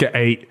 back at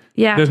 8.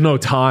 Yeah. There's no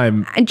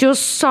time. And you're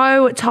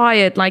so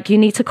tired. Like, you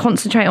need to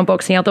concentrate on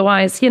boxing.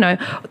 Otherwise,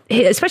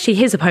 especially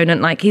his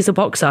opponent, like, he's a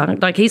boxer.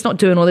 Like, he's not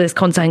doing all this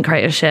content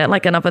creator shit,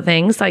 like, and other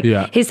things. Like,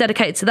 he's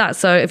dedicated to that.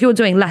 So if you're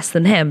doing less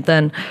than him,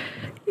 then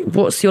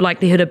what's your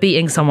likelihood of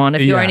beating someone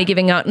if you're only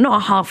giving out,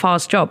 not a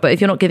half-assed job, but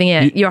if you're not giving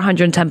it, you're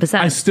 110%.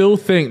 I still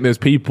think there's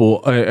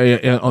people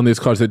on these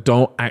cards that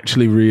don't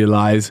actually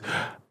realize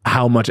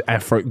how much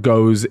effort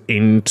goes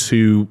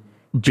into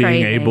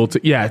being able to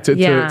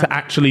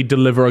actually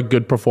deliver a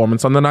good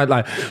performance on the night.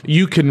 Like,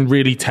 you can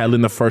really tell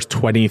in the first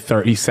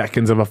 20-30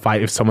 seconds of a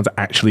fight if someone's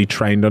actually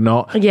trained or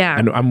not.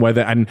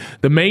 And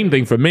the main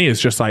thing for me is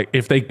just like,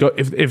 if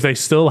they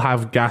still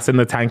have gas in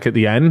the tank at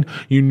the end,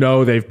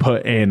 they've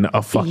put in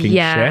a fucking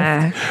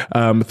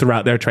shift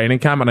throughout their training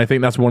camp. And I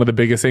think that's one of the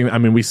biggest things. I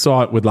mean, we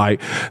saw it with like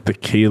the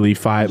Keeley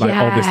fight, like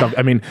all this stuff.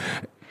 I mean,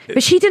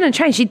 but she didn't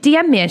train. She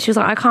DM'd me and she was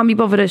like, I can't be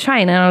bothered to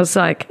train. And I was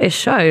like, it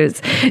shows.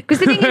 Because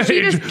the thing is,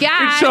 you just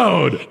gas.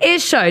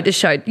 It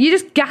showed. You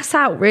just gas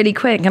out really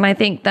quick. And I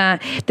think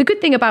that the good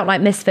thing about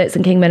like Misfits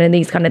and Kingpin and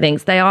these kind of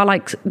things, they are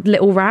like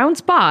little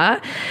rounds.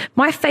 But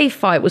my Faith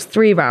fight was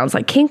 3 rounds.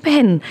 Like,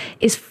 Kingpin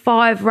is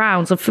 5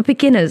 rounds. And for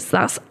beginners,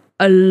 that's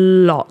a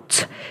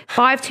lot.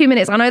 2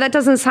 minutes. I know that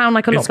doesn't sound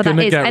like a lot, but that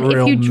is. And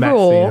if you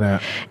draw,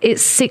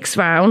 it's 6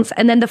 rounds.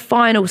 And then the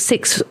final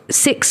six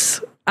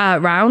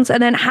rounds,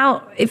 and then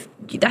if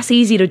that's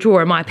easy to draw,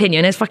 in my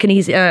opinion, it's fucking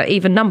easy,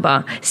 even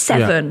number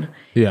 7.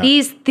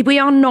 We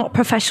are not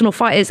professional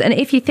fighters, and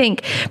if you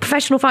think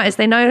professional fighters,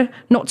 they know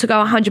not to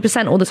go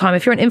 100% all the time.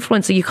 If you're an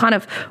influencer, you kind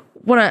of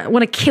want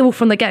to kill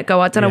from the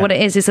get-go. I don't know what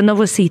it is. It's a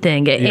novelty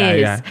thing. It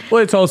is.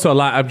 Well, it's also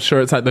like, I'm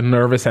sure it's like the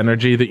nervous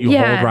energy that you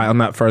hold right on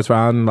that first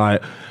round,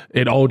 like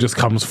it all just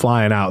comes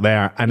flying out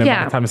there, and then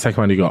by the time the second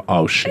round you go,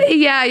 oh shit,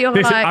 you're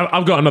like,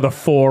 I've got another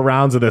 4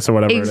 rounds of this or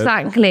whatever.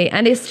 Exactly.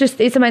 And it's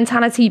a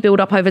mentality you build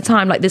up over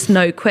time, like this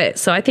no quit.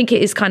 So I think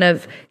it is kind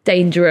of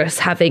dangerous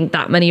having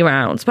that many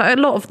rounds, but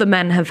a lot of the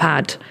men have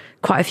had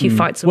quite a few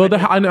fights already.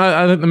 Well,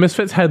 I think the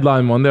Misfits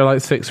headline one, they're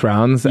like 6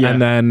 rounds,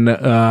 and then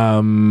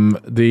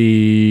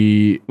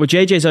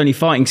JJ's only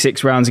fighting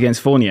 6 rounds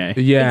against Fournier.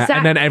 Exactly.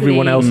 And then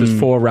everyone else is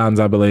 4 rounds,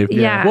 I believe.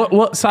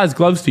 What size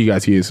gloves do you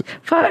guys use?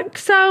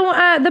 So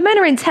the men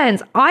are in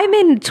 10s. I'm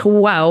in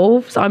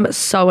 12s. I'm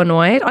so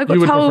annoyed. I got you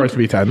would told prefer to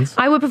be 10s?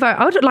 I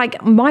would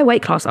like my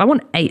weight class. I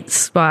want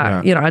 8s,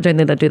 but I don't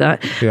think they'd do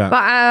that.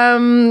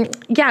 But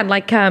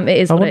it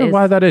is. I wonder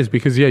why that is,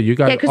 because you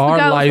guys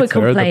are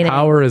lighter. The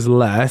power is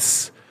less.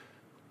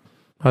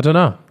 I don't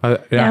know.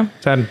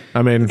 10.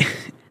 I mean,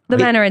 the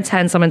men are in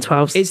 10s, I'm in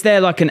 12s. Is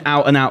there like an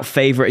out and out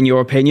favourite in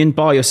your opinion?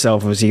 By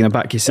yourself, obviously, you're going to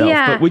back yourself.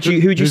 Yeah. But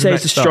who would you say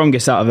is the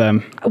strongest out of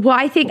them? Well,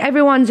 I think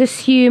everyone's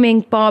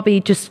assuming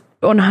Barbie just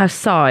on her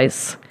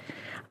size.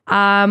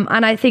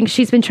 And I think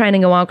she's been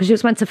training a while, because she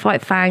was meant to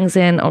fight Fangs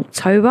in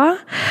October.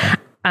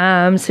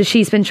 So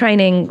she's been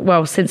training,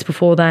 since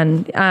before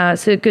then.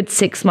 So a good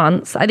 6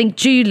 months. I think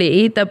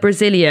Julie, the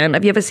Brazilian,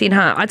 have you ever seen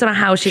her? I don't know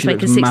how she's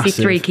making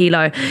 63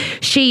 kilo.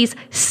 She's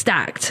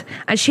stacked.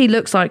 And she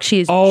looks like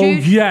she is the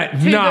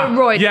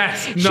roid.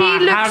 Yes. She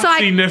looks like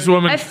seen this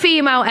woman. A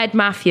female Ed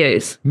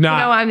Matthews. You know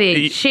what I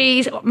mean?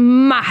 She's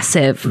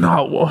massive.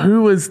 No,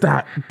 who was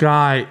that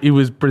guy? He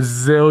was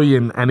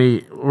Brazilian and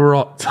he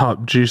rocked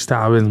up, juiced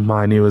out of his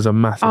mind. He was a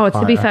massive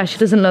fighter. To be fair, she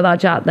doesn't look that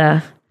jacked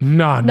there.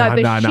 No.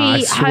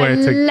 I swear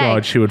to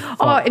God, she would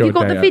fuck have you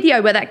got the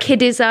video where that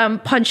kid is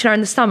punching her in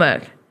the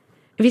stomach?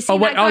 Have you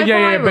seen that go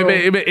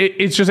viral? But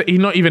it's just, he's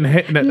not even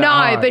hitting it.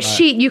 No, but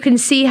you can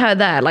see her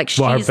there. Like,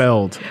 she's... her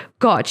build.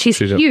 God, she's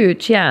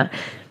huge,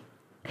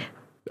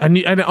 And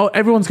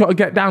everyone's got to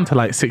get down to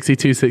like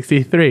 62,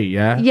 63,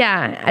 yeah?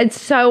 Yeah, and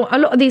so a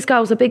lot of these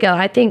girls are bigger.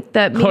 I think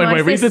that...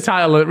 read the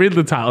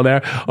title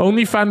there.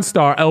 OnlyFans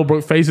star Elle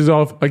Brooke faces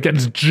off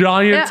against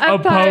giant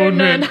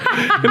opponent.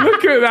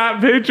 Look at that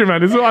picture,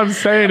 man. This is what I'm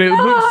saying. It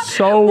looks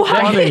so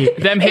funny.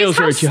 Them heels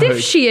are a joke. How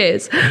stiff she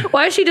is.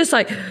 Why is she just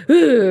like...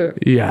 Ugh.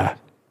 Yeah.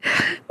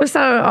 So,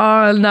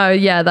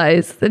 that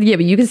is... Yeah,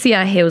 but you can see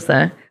our heels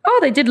there. Oh,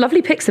 they did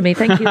lovely pics of me.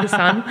 Thank you, The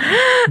Sun.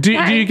 do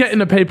you get in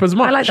the papers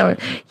much? I like that one.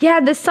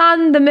 Yeah, The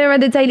Sun, The Mirror,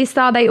 The Daily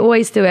Star, they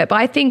always do it. But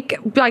I think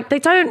they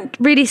don't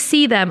really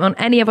see them on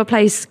any other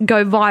place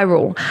go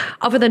viral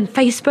other than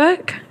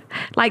Facebook.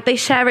 Like they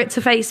share it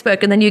to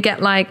Facebook, and then you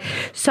get like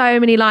so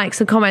many likes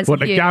and comments. What,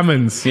 the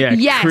gammons? Yeah,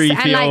 yes, creepy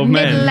and like old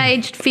men.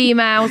 middle-aged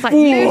females, like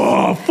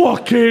Whoa,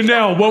 fucking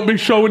hell! Won't be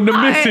showing the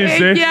missus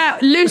this. yeah,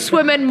 loose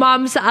women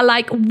mums that are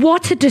like,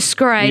 what a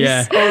disgrace.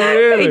 Yeah. Oh,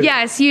 really?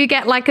 Yes, you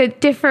get like a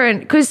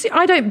different, because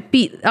I don't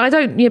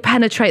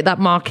penetrate that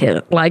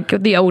market like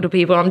the older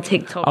people on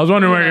TikTok. I was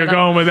wondering where you're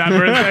going with that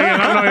for a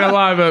second. I'm not gonna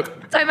lie,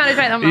 but Don't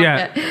penetrate that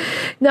market. Yeah.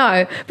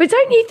 No, but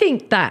don't you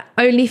think that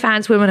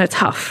OnlyFans women are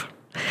tough?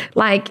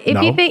 Like if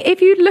No.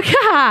 if you look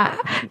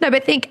at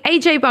but think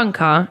AJ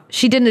Bunker,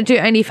 she didn't do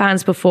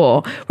OnlyFans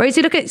before. Whereas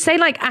you look at say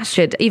like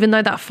Astrid, even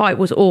though that fight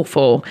was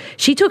awful,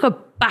 she took a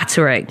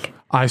battering.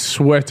 I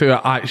swear to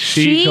God,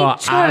 she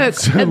got took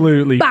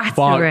absolutely a fucked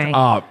battering.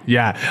 up.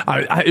 Yeah,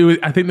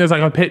 I think there's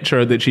like a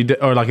picture that she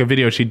did, or like a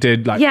video she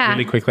did, like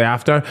really quickly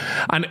after.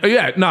 And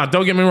yeah, no,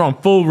 don't get me wrong,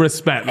 full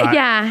respect. Like,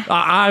 Yeah.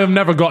 I have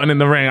never gotten in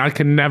the ring. I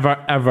can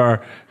never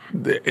ever,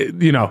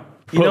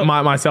 put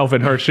myself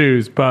in her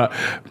shoes. But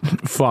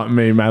fuck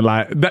me, man.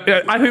 Like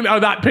I think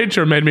that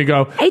picture made me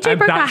go. AJ and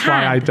broke her that's why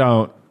hand. I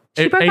don't.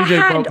 She broke her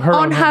hand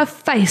on her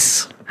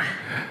face.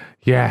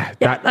 Yeah,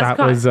 that that's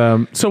was.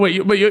 So wait,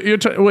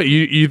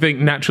 you think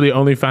naturally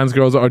OnlyFans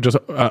girls are just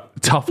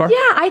tougher?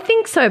 Yeah, I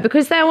think so,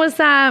 because there was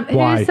Why?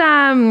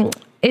 who's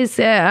is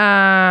it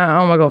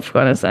oh my god,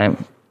 forgotten his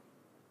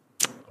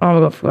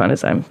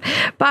name.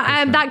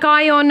 But that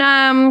guy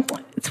on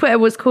Twitter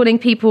was calling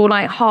people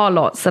like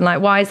harlots, and like,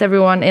 why is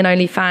everyone in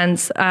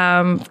OnlyFans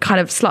kind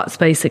of sluts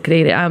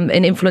basically in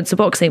influencer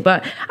boxing?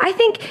 But I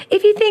think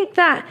if you think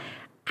that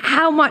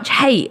how much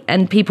hate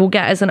and people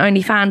get as an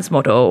OnlyFans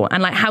model,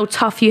 and like how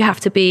tough you have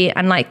to be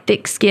and like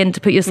thick skin to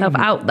put yourself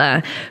out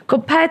there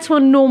compared to a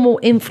normal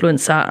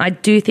influencer, I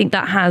do think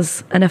that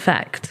has an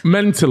effect.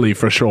 Mentally,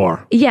 for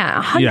sure.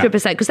 Yeah, 100%,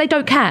 because they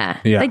don't care.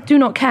 Yeah. They do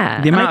not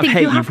care. The amount And I of think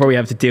hate you have probably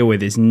have to deal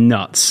with is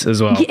nuts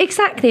as well.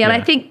 exactly. And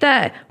I think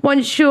that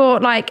once you're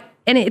like,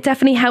 and it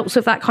definitely helps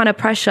with that kind of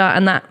pressure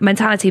and that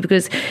mentality,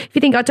 because if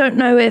you think, I don't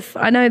know if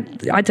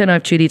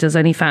Julie does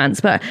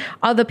OnlyFans, but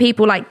other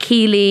people like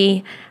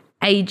Keely,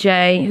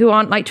 AJ, who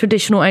aren't like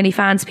traditional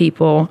OnlyFans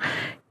people,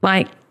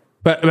 like.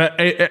 But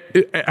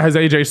has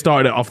AJ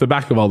started it off the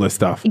back of all this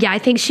stuff? Yeah, I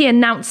think she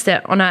announced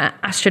it on her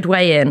Astrid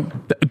weigh-in.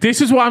 This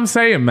is what I'm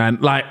saying, man.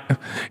 Like,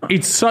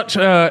 it's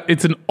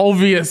it's an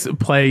obvious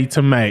play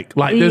to make.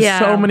 Like, there's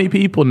so many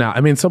people now.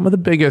 I mean, some of the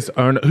biggest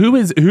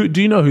who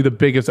do you know who the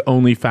biggest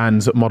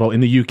OnlyFans model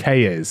in the UK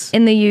is?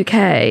 In the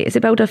UK, is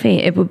it Belle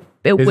Delphine? It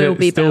will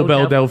be still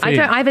Belle Delphine?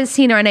 I haven't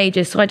seen her in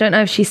ages, so I don't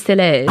know if she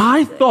still is.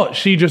 I thought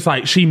she just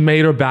she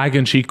made her bag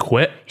and she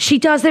quit. She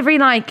does every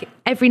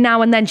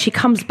now and then. She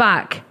comes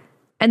back.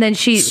 And then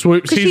she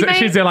swoops.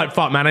 She's there like,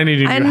 fuck, man, I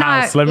need a new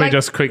house. Let me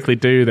just quickly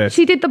do this.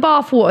 She did the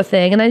bathwater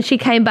thing, and then she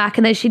came back,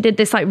 and then she did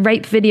this like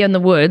rape video in the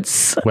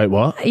woods. Wait,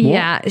 what?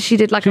 Yeah, she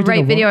did like a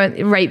rape video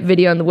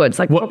in the woods,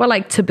 like proper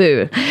like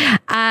taboo.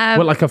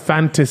 What, like a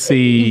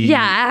fantasy?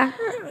 Yeah.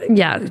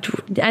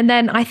 And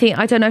then I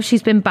don't know if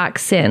she's been back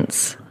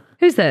since.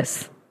 Who's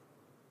this?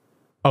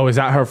 Oh, is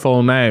that her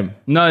full name?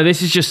 No,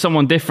 this is just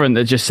someone different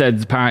that just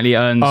said apparently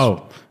earns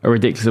a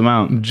ridiculous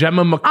amount.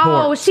 Gemma McCourt.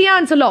 Oh, she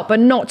earns a lot, but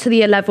not to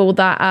the level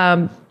that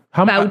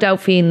Belle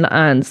Delphine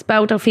earns.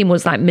 Belle Delphine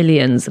was like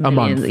millions and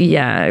millions. A month.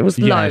 Yeah, it was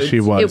loads.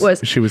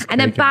 She was.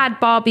 And then Bad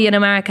Barbie in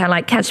America,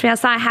 like Catch Me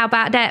Outside, how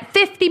about that?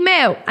 50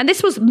 mil. And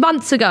this was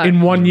months ago.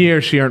 In 1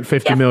 year, she earned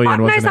 50 million, fuck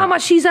wasn't knows it? how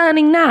much she's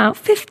earning now.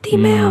 50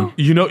 mil.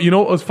 You know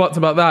what was fucked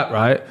about that,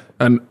 right?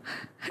 And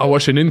I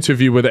watched an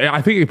interview with her.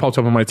 I think it popped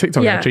up on my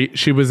TikTok actually.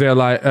 She was there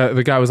like,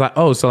 the guy was like,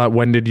 oh, so like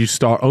when did you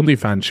start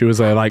OnlyFans? She was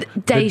there like,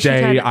 the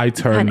day I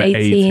turned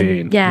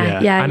 18.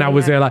 Yeah. And I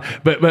was there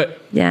like, but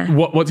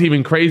what's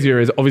even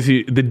crazier is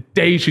obviously the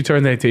day she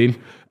turned 18,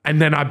 and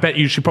then I bet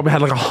you she probably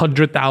had like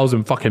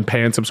 100,000 fucking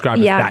paying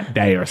subscribers that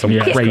day or some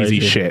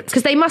crazy shit.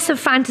 Because they must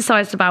have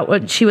fantasized about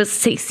when she was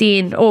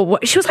 16 or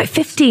she was like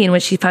 15 when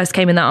she first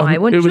came in that eye.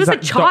 When she was a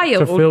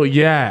child. Dr. Phil,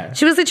 yeah.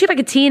 She was literally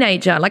like a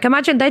teenager. Like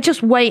imagine they're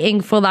just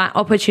waiting for that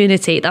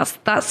opportunity. That's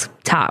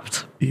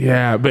tapped.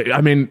 Yeah, but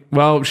I mean,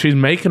 well, she's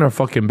making her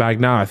fucking bag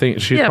now. I think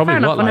she's probably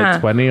got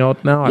like 20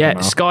 odd now. I don't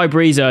know. Sky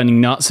Bree's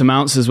earning nuts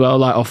amounts as well,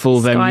 like off all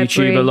of them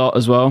YouTube a lot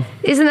as well.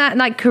 Isn't that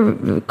like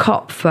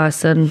cop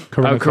person?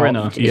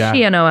 Corinna. Yeah.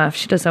 She an OF.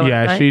 She does OF.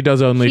 Yeah, right? she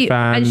does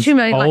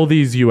OnlyFans. All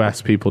these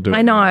US people do it.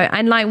 I know.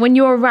 And like when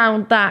you're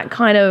around that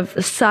kind of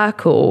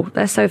circle,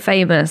 they're so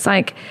famous.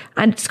 Like,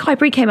 and Sky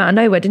Bree came out of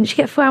nowhere. Didn't she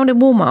get found in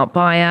Walmart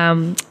by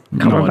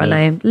can't remember her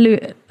name.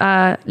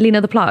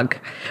 Lena the Plug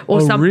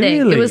or something.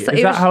 Really? Is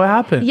that how it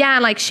happened? Yeah,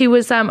 like she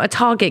was a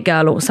Target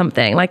girl or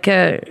something. Like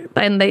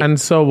and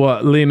so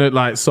what? Lena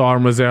like saw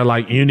and was there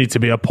like, you need to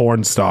be a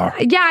porn star.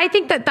 Yeah, I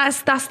think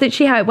that's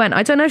literally how it went.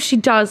 I don't know if she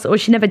does or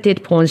she never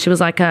did porn. She was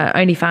like a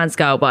OnlyFans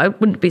girl, but I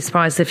wouldn't be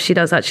surprised if she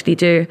does actually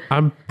do.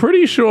 I'm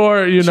pretty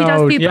sure she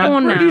does do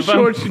porn now. Pretty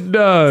sure she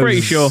does.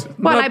 Pretty sure.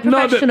 Well, like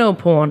professional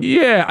porn.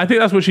 Yeah, I think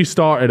that's what she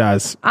started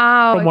as.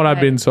 From what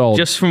I've been told.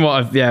 Just from what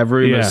I've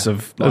rumors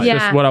of. That's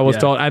just what I was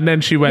told. And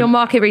then she your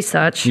market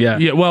research.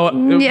 Yeah. Well,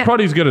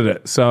 Proddy's good at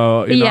it,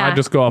 so I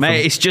just go off.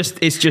 Mate, it's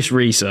just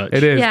research.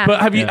 It is. Yeah.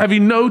 But have you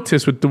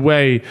noticed with the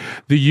way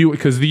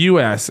because the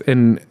US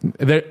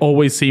they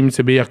always seem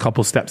to be a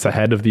couple steps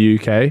ahead of the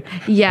UK.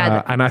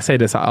 Yeah. And I say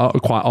this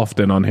quite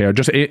often on here,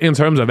 just in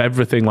terms of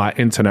everything like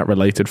internet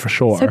related for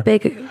sure. So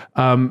big.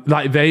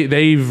 Like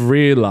they've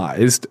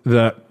realized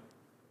that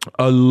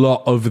a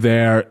lot of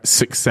their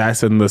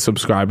success and the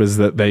subscribers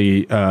that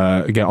they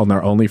get on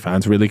their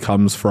OnlyFans really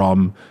comes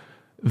from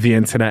the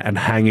internet and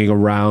hanging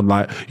around,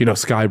 like,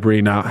 Sky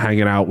Breen out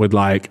hanging out with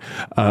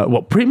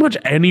pretty much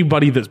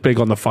anybody that's big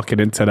on the fucking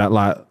internet,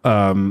 like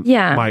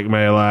Mike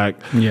Malek,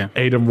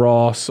 Adam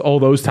Ross, all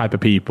those type of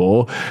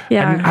people.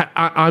 Yeah.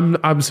 And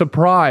I'm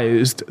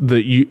surprised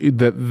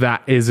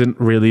that isn't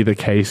really the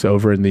case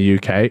over in the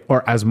UK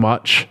or as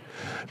much.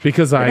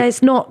 Because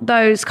there's not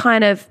those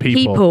kind of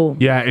people.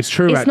 Yeah, it's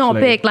true. It's not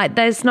big. Like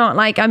there's not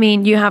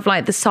you have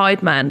like the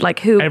sideman,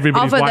 like who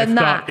everybody's other than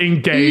that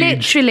engaged.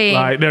 Literally,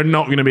 like they're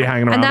not going to be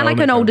hanging around. And they're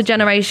like an older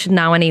generation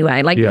now,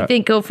 anyway. Like you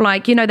think of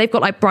they've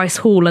got like Bryce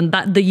Hall and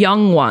the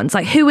young ones.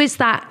 Like who is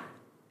that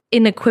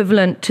in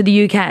equivalent to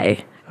the UK?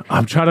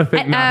 I'm trying to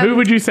think now. Who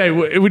would you say?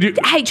 Would you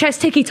HS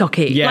Tiki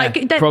Toki? Yeah,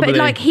 but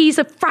like he's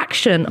a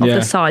fraction of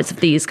the size of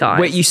these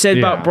guys. Wait, you said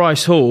about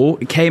Bryce Hall?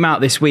 It came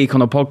out this week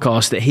on a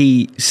podcast that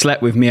he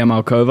slept with Mia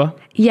Malkova.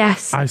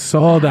 Yes, I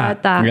saw that. I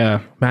heard that.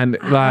 Yeah, man.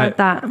 I heard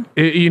that.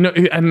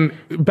 And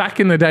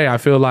back in the day, I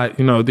feel like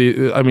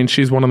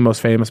she's one of the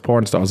most famous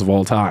porn stars of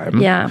all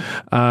time. Yeah.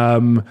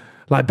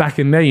 Like back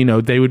in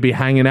there, they would be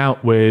hanging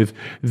out with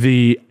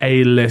the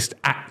A-list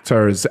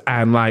actors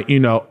and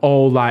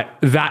all like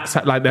that's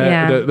like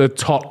the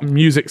top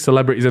music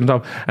celebrities and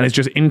stuff. And it's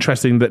just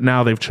interesting that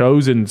now they've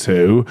chosen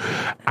to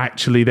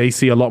actually, they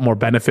see a lot more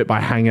benefit by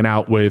hanging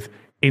out with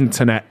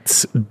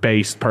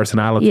internet-based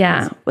personalities.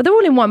 Yeah. Well, they're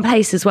all in one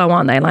place as well,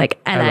 aren't they?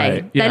 Like LA.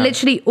 They're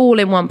literally all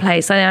in one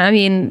place. I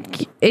mean,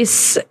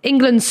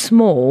 England's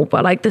small,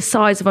 but like the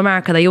size of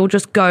America, they all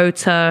just go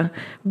to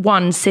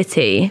one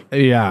city.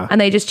 Yeah. And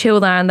they just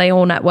chill there and they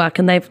all network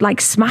and they've like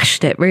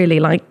smashed it, really.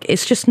 Like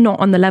it's just not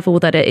on the level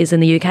that it is in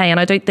the UK. And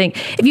I don't think,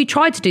 if you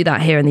tried to do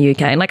that here in the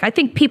UK, and like I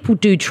think people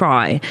do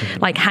try,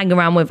 like hang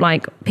around with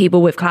like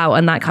people with clout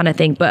and that kind of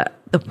thing, but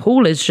the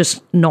pool is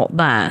just not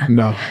there.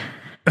 No.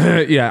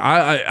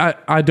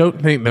 I don't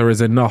think there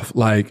is enough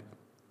like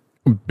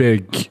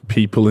big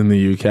people in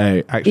the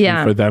UK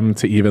actually for them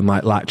to even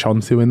like latch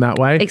onto in that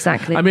way.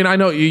 Exactly. I mean, I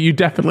know you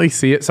definitely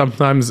see it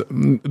sometimes.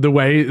 The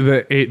way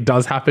that it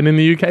does happen in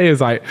the UK is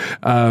like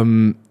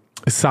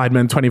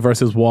Sidemen 20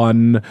 versus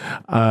 1.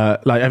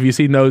 Like, have you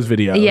seen those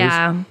videos?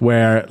 Yeah.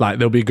 Where like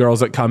there'll be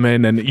girls that come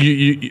in, and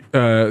you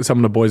some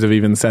of the boys have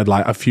even said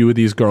like a few of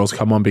these girls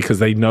come on because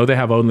they know they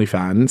have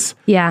OnlyFans.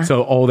 Yeah.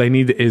 So all they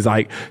need is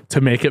like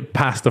to make it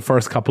past the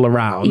first couple of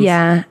rounds.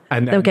 Yeah.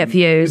 And they'll get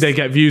views. They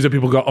get views, and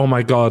people go, "Oh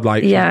my god!"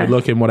 Like, she's good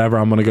looking, whatever.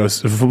 I'm gonna go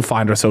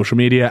find her social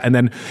media, and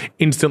then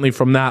instantly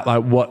from that,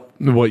 like what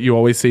you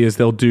always see is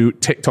they'll do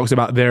TikToks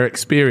about their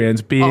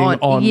experience being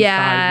on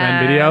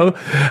Sidemen video,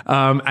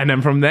 and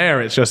then from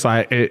there it's just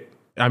like it.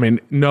 I mean,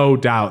 no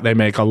doubt they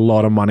make a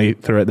lot of money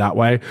through it that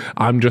way.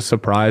 I'm just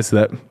surprised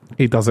that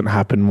it doesn't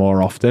happen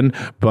more often,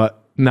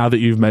 but now that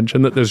you've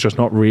mentioned that there's just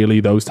not really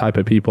those type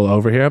of people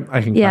over here,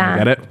 I can kind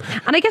of get it.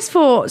 And I guess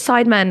for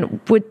Sidemen,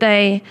 would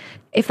they,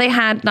 if they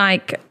had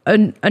like a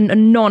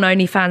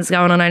non-OnlyFans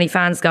girl and an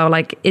OnlyFans girl,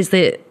 like is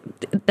it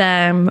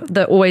them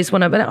that always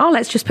want to,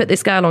 let's just put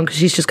this girl on because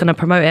she's just going to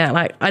promote it?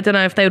 Like, I don't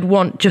know if they would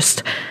want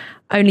just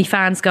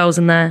OnlyFans girls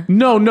in there.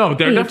 No,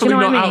 they're definitely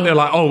not out there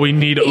like, we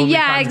need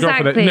OnlyFans girl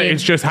for that. It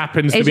just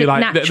happens to be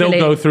like, they'll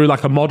go through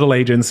like a model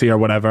agency or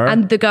whatever.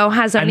 And the girl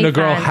has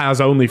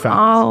OnlyFans.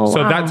 Oh,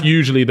 so that's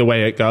usually the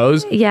way it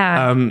goes.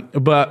 Yeah.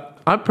 But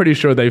I'm pretty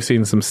sure they've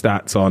seen some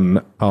stats on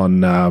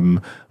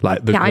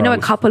like the girls. I know a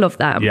couple of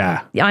them.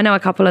 Yeah, I know a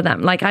couple of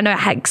them. Like I know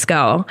Hex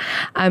Girl.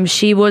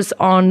 She was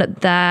on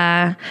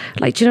their,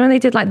 like, do you know when they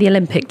did like the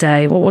Olympic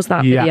Day? What was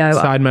that video?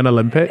 Sidemen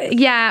Olympic.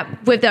 Yeah,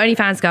 with the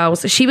OnlyFans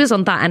girls. She was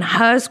on that, and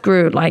hers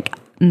grew like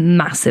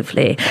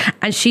massively,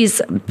 and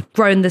she's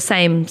grown the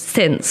same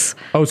since.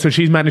 Oh, so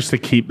she's managed to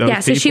keep those. Yeah,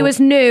 so she was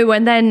new,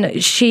 and then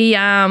she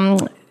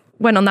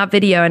went on that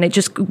video and it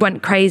just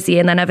went crazy,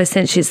 and then ever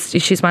since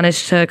she's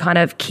managed to kind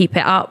of keep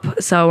it up,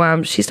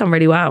 so she's done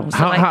really well. So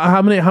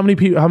how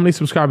many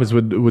subscribers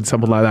would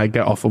someone like that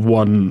get off of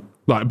one,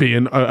 like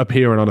being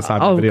appearing on a side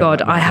video? Oh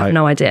god, I have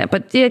no idea,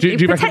 but do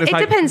you reckon it's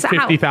like depends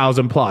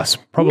 50,000 plus?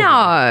 Probably.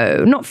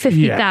 No, not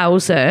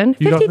 50,000.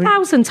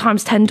 50,000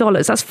 times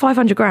 $10, that's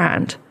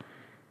 500,000.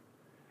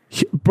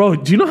 Bro,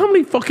 do you know how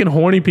many fucking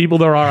horny people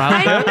there are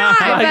out there?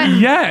 I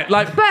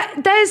know. But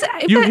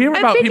You hear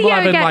about people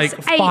having like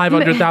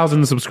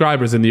 500,000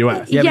 subscribers in the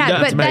US.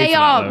 Yeah, but they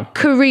are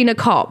Karina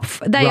Kopf.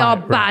 They are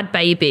Bad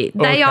Baby.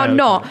 They are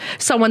not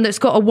someone that's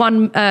got a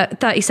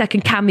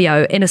 30-second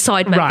cameo in a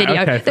Sidemen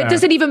video that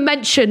doesn't even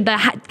mention their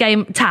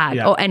game tag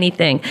or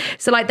anything.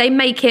 So like they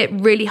make it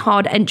really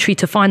hard entry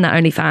to find that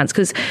OnlyFans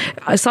because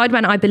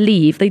Sidemen, I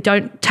believe, they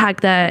don't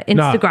tag their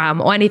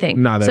Instagram or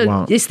anything. No, they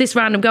won't. It's this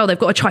random girl they've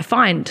got to try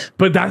find.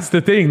 But that's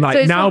the thing.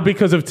 Like now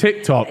because of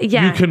TikTok,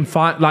 you can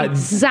find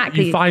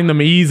you find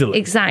them easily.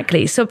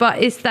 Exactly. So but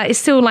it's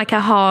still like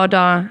a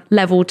harder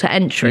level to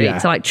entry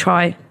to like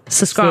try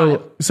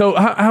subscribe. So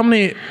how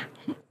many?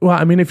 Well,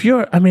 I mean,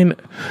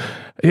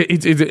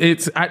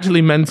 it's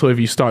actually mental if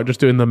you start just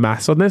doing the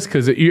maths on this.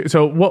 Because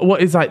so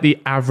what is like the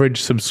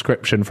average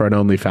subscription for an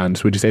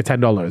OnlyFans? Would you say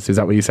 $10? Is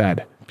that what you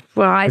said?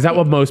 Well, is that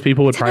what most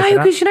people would price it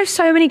at? Because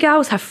so many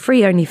girls have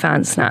free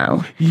OnlyFans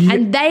now,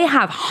 and they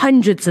have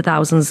hundreds of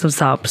thousands of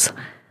subs.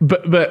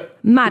 But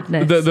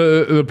madness.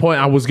 The point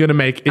I was going to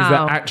make is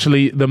that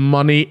actually the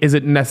money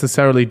isn't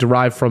necessarily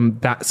derived from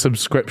that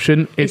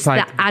subscription. It's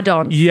like the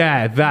add-ons.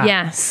 Yeah, that.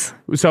 Yes.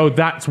 So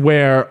that's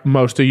where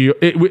most of you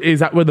is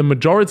that where the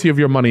majority of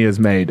your money is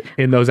made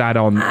in those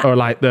add-ons or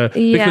like because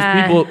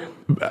people.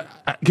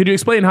 Could you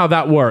explain how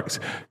that works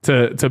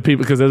to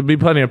people? Because there'll be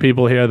plenty of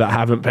people here that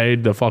haven't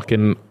paid the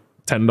fucking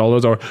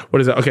 $10 or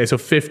what is it? Okay, so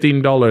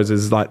 $15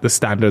 is like the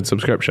standard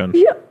subscription.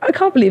 Yeah, I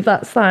can't believe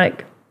that's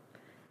like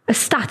a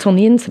stat on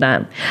the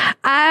internet.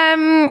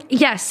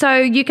 So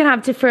you can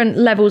have different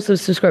levels of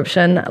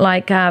subscription.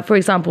 Like, for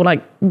example,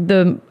 like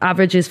the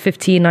average is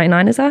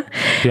 $15.99, is that?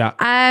 Yeah.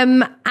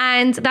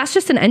 And that's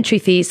just an entry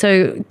fee.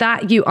 So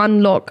that you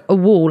unlock a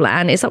wall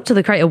and it's up to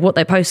the creator what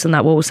they post on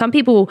that wall. Some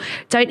people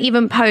don't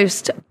even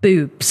post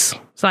boobs.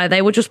 So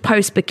they will just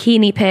post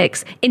bikini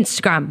pics,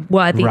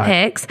 Instagram-worthy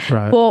pics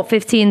for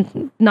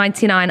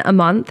 $15.99 a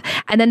month.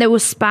 And then they will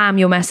spam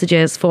your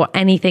messages for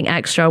anything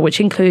extra, which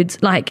includes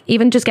like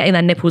even just getting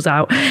their nipples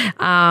out.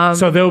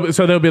 So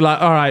they'll be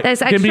like, all right,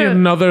 give me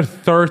another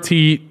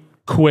 30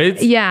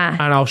 quid. Yeah.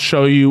 And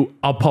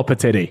I'll pop a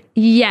titty.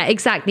 Yeah,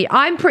 exactly.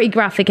 I'm pretty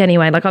graphic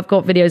anyway. Like I've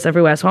got videos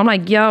everywhere. So I'm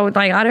like,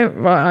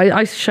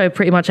 I show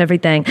pretty much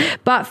everything.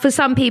 But for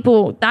some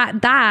people,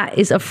 that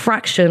is a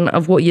fraction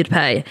of what you'd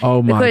pay.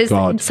 Oh my God.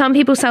 Because some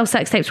people sell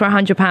sex tapes for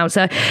 £100.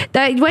 So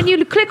when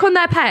you click on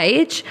their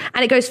page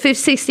and it goes for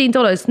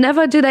 $16,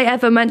 never do they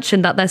ever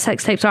mention that their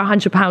sex tapes are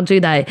 £100, do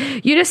they?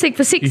 You just think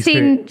for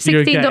 $16,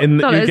 you're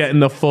getting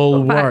the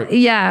full work.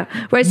 Yeah.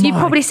 Whereas you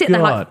probably sit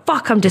there like,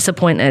 fuck, I'm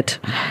disappointed.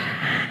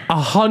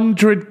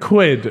 100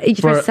 quid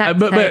for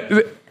but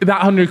that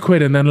 100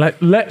 quid, and then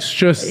let's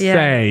just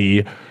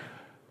say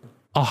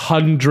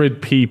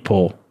 100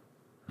 people.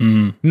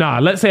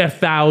 Let's say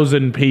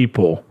 1,000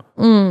 people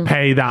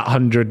pay that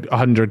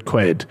 100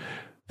 quid.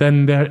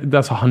 Then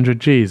that's 100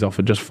 G's off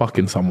of just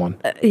fucking someone.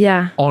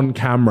 On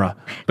camera.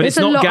 But it's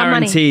not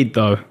guaranteed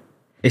though.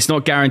 It's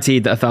not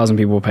guaranteed that 1,000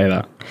 people will pay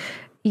that.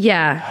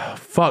 Yeah.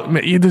 Fuck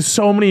me. There's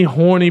so many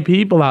horny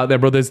people out there,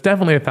 bro. There's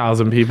definitely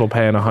 1,000 people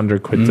paying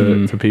 100 quid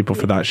to people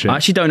for that shit. I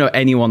actually don't know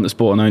anyone that's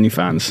bought an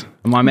OnlyFans.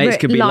 My mates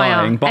could be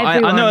lying, but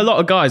I know a lot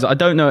of guys. I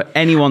don't know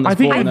anyone that's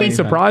bought an OnlyFans. I'd be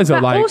surprised.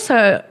 But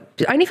also,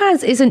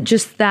 OnlyFans isn't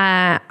just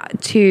there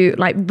to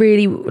like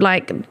really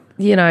like,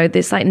 you know,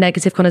 this like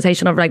negative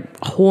connotation of like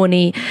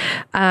horny,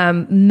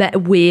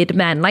 weird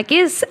men. Like,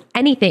 is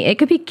anything? It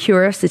could be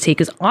curiosity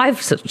because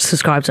I've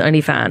subscribed to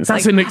OnlyFans.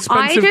 That's an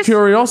expensive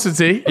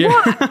curiosity.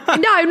 What?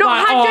 No,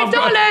 not $100.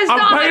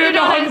 I'm paying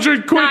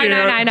 100 quid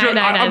here.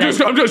 No.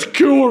 I'm just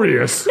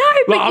curious. No,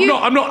 but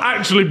I'm not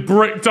actually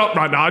bricked up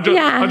right now.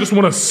 I just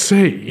want to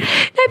see.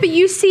 No, but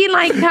you see,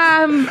 like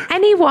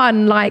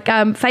anyone like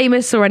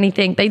famous or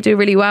anything, they do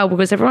really well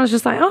because everyone's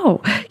just like,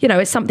 oh, you know,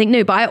 it's something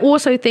new. But I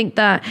also think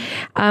that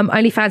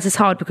OnlyFans is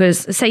hard because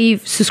say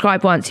you've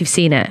subscribed once, you've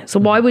seen it. So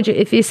why would you,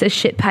 if it's a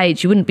shit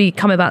page, you wouldn't be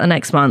coming back the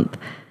next month.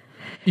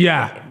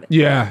 Yeah.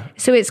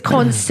 So it's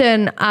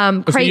constant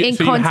creating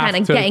content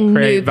and getting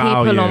new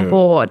people on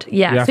board.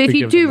 Yeah. So if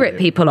you do rip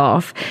people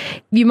off,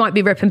 you might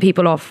be ripping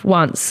people off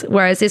once,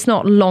 whereas it's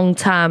not long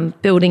term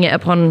building it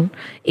upon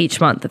each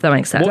month, if that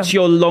makes sense. What's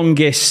your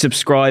longest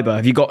subscriber?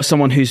 Have you got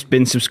someone who's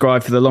been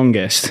subscribed for the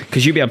longest?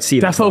 Because you'd be able to see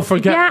that.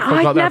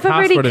 I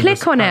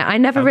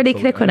never really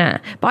click on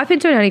it. But I've been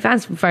doing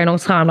OnlyFans for a very long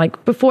time.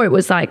 Like before it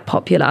was like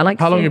popular. Like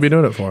how long have you been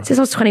doing it for? Since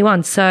I was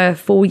 21, so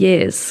 4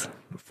 years.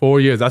 4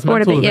 years. That's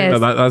mental.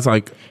 That's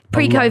like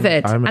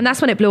pre-COVID, and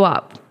that's when it blew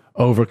up.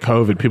 Over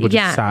COVID, people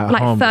just sat at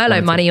like home. Furlough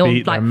money or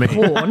like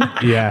porn.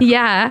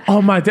 Yeah. Oh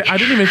my! I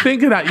didn't even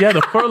think of that. Yeah,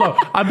 the furlough.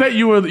 I bet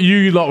you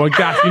lot were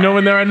gassed. You know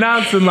when they're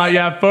announcing like,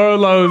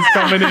 furloughs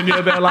coming in.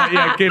 They're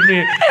like, give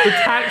me the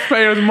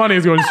taxpayers' money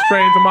is going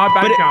straight into my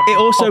bank account. It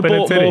also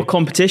brought more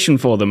competition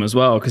for them as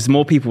well because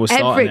more people were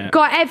starting it.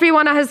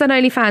 Everyone has an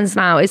OnlyFans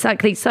now.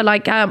 Exactly. So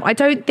like, I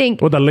don't think.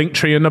 Well, the link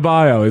tree in the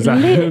bio is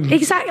that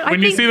exactly.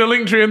 When you see the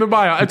link tree in the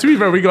bio, to be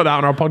fair, we got that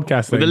on our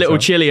podcast. With the little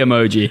chili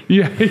emoji.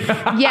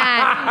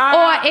 Yeah.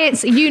 Or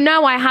it's,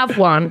 I have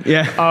one.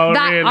 Yeah. Oh,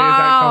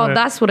 really?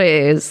 That's what it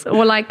is.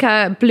 Or like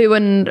a blue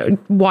and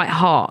white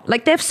heart.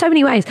 Like they have so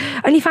many ways.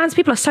 OnlyFans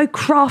people are so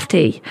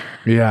crafty.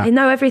 Yeah. They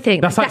know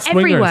everything. That's like they're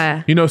swingers.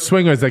 everywhere. You know,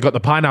 swingers, they got the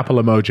pineapple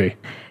emoji.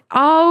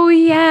 Oh,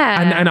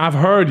 yeah. And I've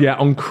heard,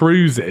 on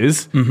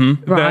cruises,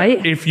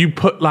 right, if you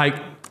put like,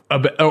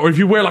 or if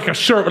you wear like a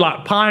shirt with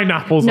like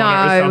pineapples on it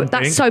or something. No,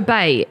 that's so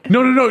bait.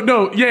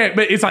 No. Yeah,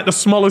 but it's like the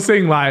smallest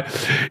thing. Like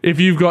if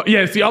you've got,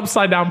 it's the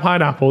upside down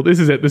pineapple.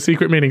 This is it, the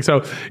secret meaning.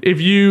 So if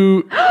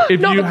you Not you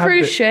the have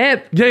cruise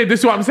ship. Yeah,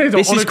 this is what I'm saying. So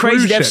This is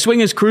crazy. They have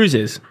swingers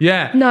cruises.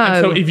 Yeah. No.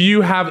 And so if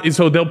you have,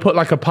 so they'll put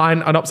like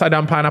an upside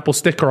down pineapple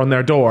sticker on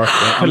their door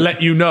to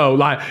let you know,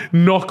 like,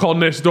 knock on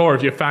this door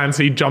if you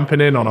fancy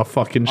jumping in on a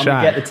fucking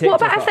shack.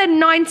 What about if they're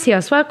 90? I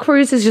swear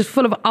cruise is just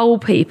full of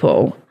old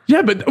people.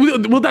 Yeah, but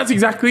well, that's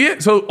exactly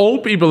it. So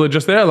old people are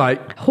just there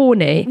like...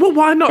 Horny. Well,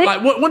 why not?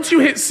 Like, once you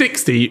hit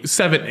 60,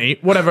 70,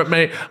 whatever it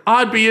may...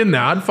 I'd be in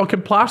there. I'd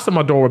fucking plaster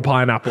my door with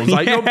pineapples.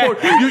 Like,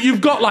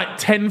 you've got like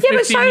 10,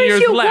 15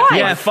 years left. Wife.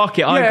 Yeah, fuck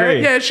it. I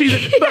agree. Yeah,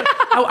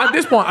 but at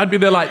this point, I'd be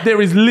there like,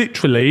 there is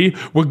literally...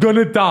 We're going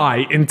to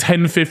die in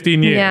 10,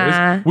 15 years.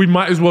 Yeah. We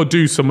might as well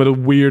do some of the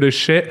weirdest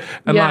shit.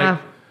 And like,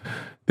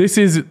 this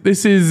is...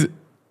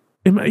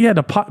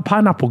 the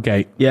pineapple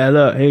gate. Yeah,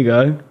 look, here you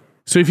go.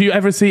 So if you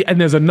ever see, and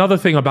there's another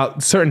thing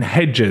about certain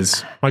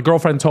hedges. My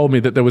girlfriend told me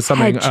that there was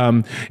something,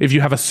 if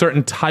you have a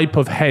certain type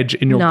of hedge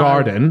in your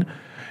garden,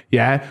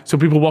 so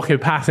people walking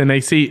past and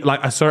they see like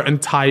a certain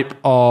type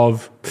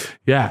of,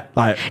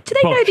 like. Do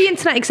they know the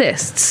internet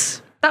exists?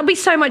 That'd be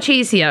so much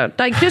easier.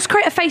 Like, just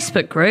create a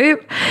Facebook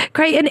group,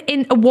 create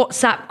a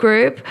WhatsApp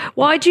group.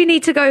 Why do you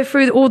need to go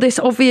through all this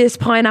obvious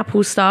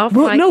pineapple stuff?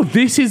 Well, no,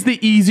 this is the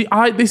easy.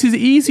 This is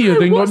easier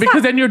than going,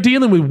 because then you're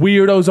dealing with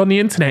weirdos on the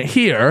internet.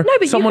 Here, no,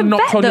 but someone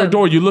knocks on your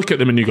door, you look at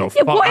them and you go,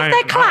 "Fuck, what if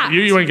they're clapped?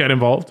 You ain't getting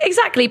involved."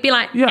 Exactly. Be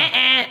like, You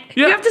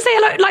have to say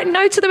hello, like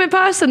no to them in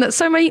person. That's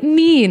so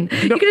mean.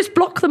 You can just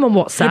block them on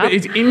WhatsApp. Yeah, but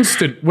it's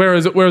instant.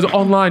 Whereas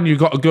online, you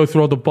got to go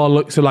through all the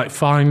bollocks of like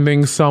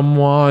finding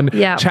someone,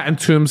 chatting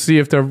to them, see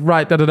if they're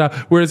right,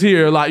 Whereas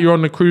here, like, you're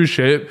on the cruise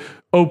ship,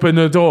 open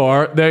the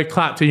door, they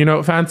clap to you,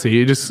 know, fancy,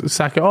 you just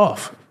sack it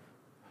off.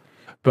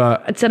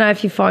 But I don't know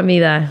if you find me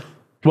there.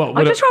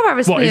 I'd just rather have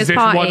a swingers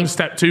party. Is this one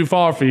step too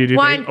far for you, do you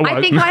think? I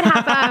think I'd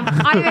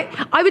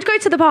have, I would go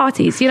to the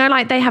parties, you know,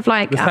 like they have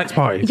like... The sex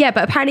parties? Yeah,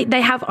 but apparently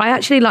they have, I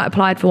actually like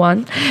applied for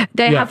one.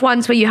 They have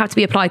ones where you have to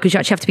be applied because you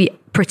actually have to be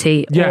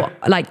pretty or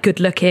like good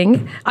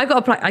looking. I got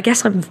applied. I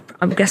guess I'm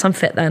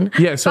fit then.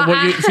 Yeah. So,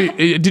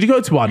 did you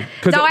go to one?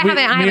 No, I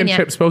haven't. Me and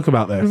Chip spoke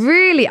about this.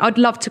 Really, I'd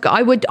love to go.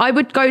 I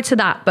would go to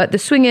that, but the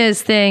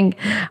swingers thing,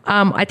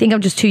 I think I'm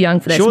just too young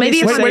for this.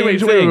 Maybe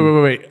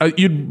wait.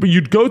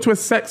 You'd go to a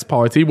sex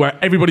party where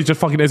everybody's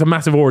just fucking. There's a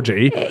massive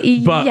orgy.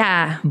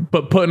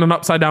 But putting an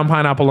upside down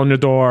pineapple on your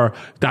door,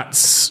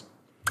 that's.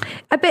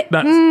 That's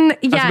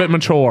a bit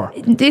mature.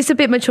 It's a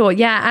bit mature,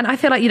 and I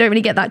feel like you don't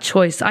really get that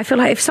choice. I feel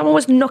like if someone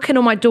was knocking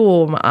on my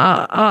door, no.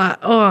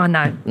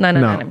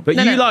 But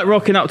like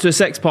rocking up to a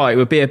sex party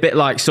would be a bit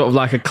like sort of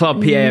like a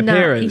club PA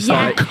appearance.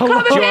 Like, do you know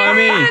what I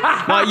mean?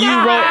 Like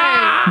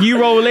you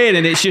roll in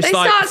and it's just they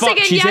like start fuck,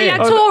 singing she's in.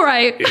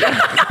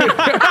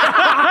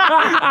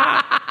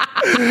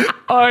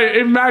 I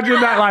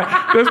imagine that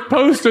like there's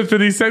posters for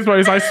these sex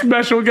parties, like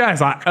special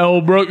guests, like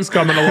Elle Brooke's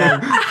coming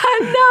along.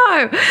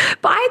 No,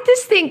 but I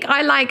just think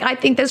I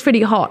think that's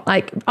pretty hot.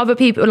 Like other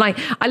people, like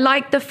I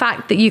like the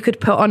fact that you could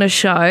put on a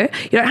show.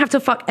 You don't have to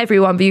fuck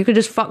everyone, but you could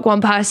just fuck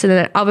one person,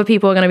 and other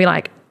people are going to be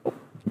like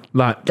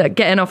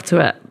getting off to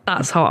it.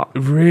 That's hot.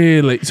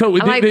 Really? So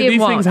these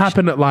watched. things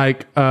happen at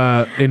like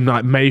in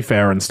like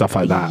Mayfair and stuff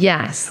like that.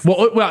 Yes.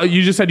 Well,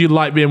 you just said you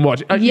like being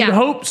watched. You'd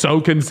hope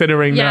so,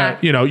 considering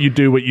that you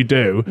do what you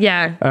do.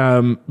 Yeah.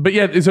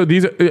 But so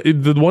these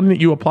the one that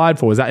you applied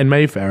for, was that in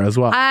Mayfair as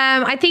well?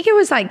 I think it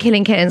was like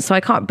Killing Kittens, so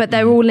I can't. But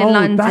they're all in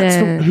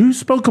London. Who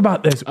spoke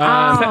about this?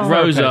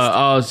 Rosa,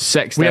 our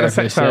sex therapist. We had a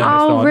sex therapist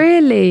on.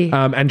 Really?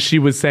 And she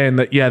was saying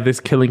that this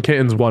Killing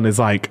Kittens one is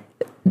like.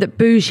 The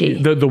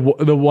bougie.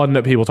 The one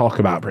that people talk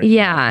about.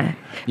 Yeah.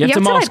 You have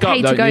to mask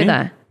like, pay up, to go you?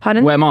 there.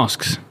 Pardon? Wear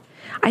masks.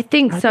 I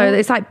think so.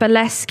 It's like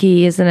burlesque,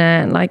 isn't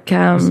it? Like,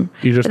 but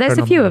there's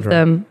a few of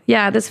them.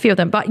 Yeah, there's a few of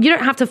them. But you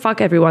don't have to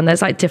fuck everyone.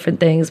 There's like different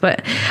things.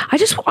 But I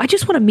just want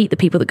to meet the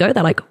people that go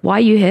there. Like, why are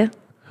you here?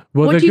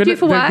 Well, what do you do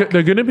for work?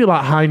 They're going to be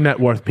like high net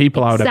worth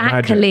people, I would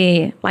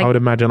imagine. Like, I would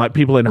imagine, like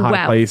people in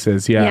high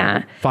places.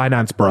 Yeah.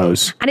 Finance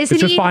bros. And it's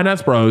just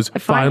finance bros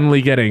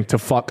finally getting to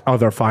fuck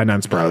other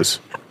finance bros.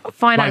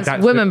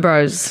 Finance women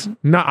bros.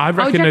 No, I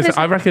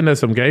reckon there's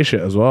some gay shit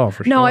as well,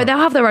 for sure. No, they'll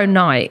have their own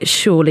night.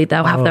 Surely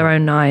they'll have their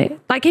own night.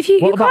 Like if you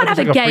can't have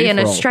a gay and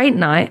a straight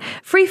night,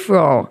 free for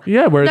all.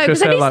 Yeah, where it's because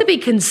just there needs to be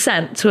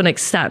consent to an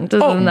extent,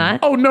 doesn't there?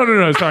 Oh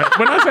no, sorry.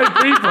 When I say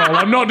free for all,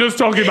 I'm not just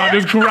talking about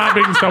just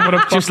grabbing someone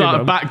and fucking just like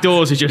them. back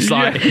doors are just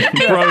like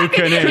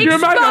broken in. Can you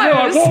imagine? They're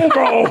like, whoa,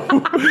 bro,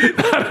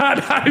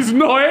 that is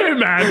not it,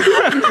 man.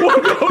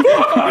 What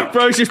the fuck?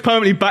 Bro's just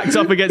permanently backed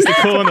up against the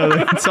corner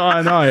the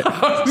entire night.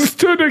 I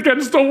stood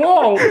against the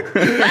wall.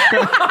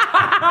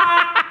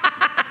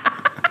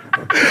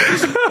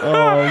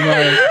 Oh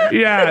man.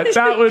 Yeah,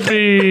 that would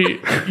be.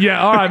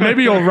 Yeah, all right.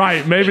 Maybe you're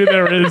right. Maybe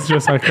there is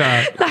just like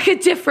a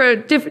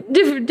different.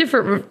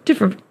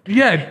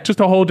 Yeah, just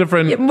a whole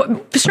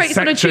different. Straights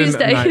on a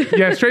Tuesday.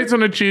 Yeah, straights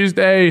on a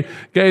Tuesday,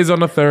 gays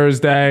on a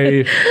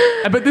Thursday.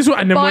 But this one,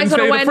 and then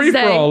Wednesday the free for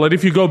all. And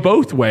if you go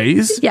both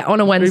ways, yeah, on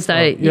a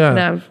Wednesday, you can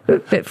have a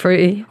bit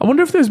fruity. I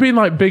wonder if there's been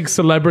like big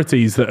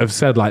celebrities that have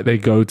said like they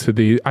go to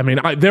the. I mean,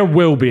 there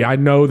will be. I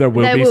know there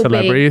will be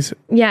celebrities.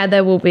 Yeah,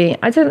 there will be.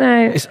 I don't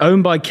know. It's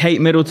owned by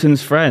Kate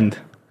Middleton's friend.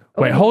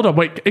 Wait, hold on.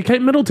 Wait,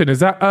 Kate Middleton, is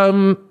that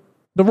the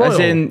royal? As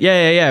in,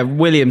 yeah,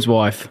 William's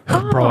wife.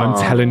 Bro, I'm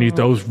telling you,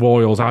 those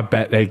royals, I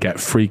bet they get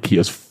freaky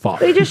as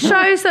fuck. It just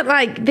shows that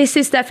like this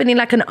is definitely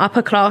like an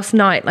upper class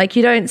night. Like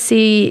you don't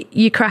see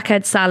you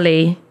crackhead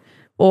Sally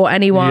or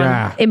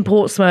anyone in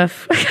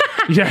Portsmouth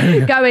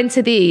go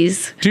into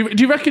these. Do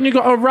you reckon you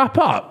got to wrap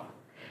up?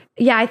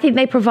 Yeah, I think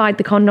they provide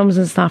the condoms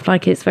and stuff.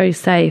 Like it's very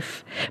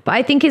safe, but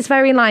I think it's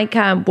very like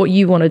what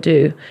you want to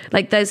do.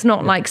 Like there's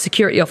not like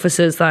security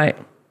officers like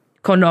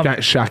condom. Get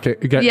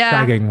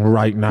shagging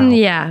right now.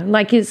 Yeah,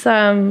 like it's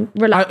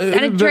relaxed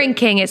and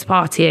drinking, it's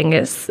partying,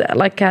 it's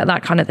like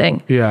that kind of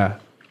thing. Yeah.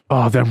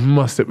 Oh, there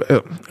must have.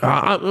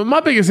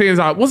 My biggest thing is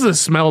like, what's the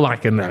smell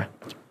like in there?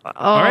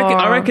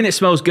 I reckon it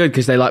smells good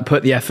because they like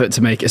put the effort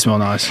to make it smell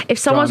nice. If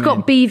someone's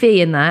got BV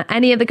in there,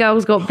 any of the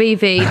girls got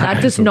BV,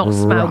 that does not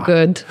smell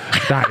good.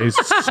 That is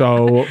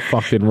so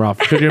fucking rough.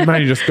 Could you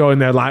imagine just going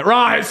there like,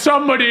 right,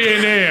 somebody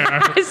in here.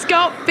 It's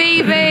got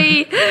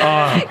BV.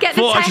 Get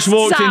the tests I just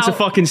walked out. into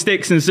fucking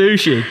sticks and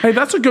sushi. Hey,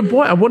 that's a good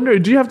point. I wonder,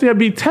 do you have to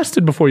be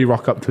tested before you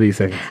rock up to these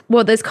things?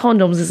 Well, there's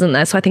condoms, isn't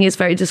there? So I think it's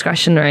very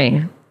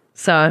discretionary.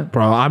 So,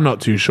 bro, I'm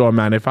not too sure,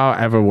 man. If I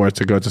ever were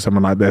to go to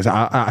someone like this,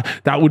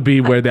 that would be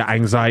where the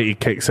anxiety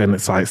kicks in.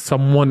 It's like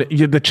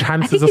the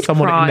chances of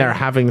someone in there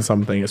having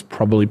something is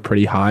probably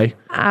pretty high.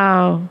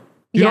 Oh,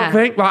 you don't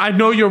think? Like, I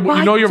know you're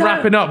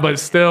wrapping up, but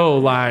still,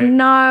 like,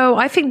 no.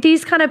 I think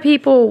these kind of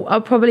people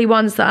are probably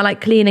ones that are like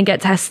clean and get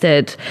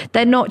tested.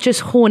 They're not just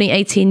horny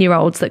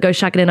 18-year-olds that go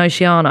shagging in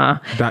Oceania.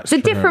 It's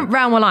a different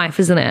realm of life,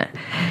 isn't it?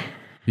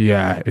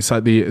 Yeah, it's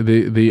like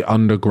the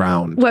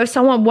underground. Well, if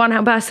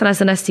one person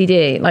has an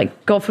STD,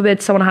 like God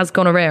forbid someone has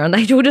gonorrhea, and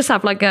they all just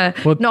have like a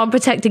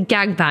non-protected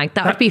gangbang,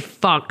 that would be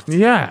fucked.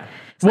 Yeah.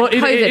 It's well, like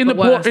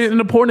COVID, in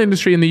the porn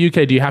industry in the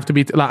UK, do you have to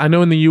be like? I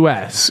know in the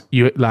US,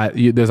 there's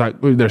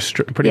pretty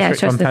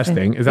strict on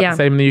testing. Is that the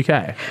same in the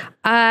UK?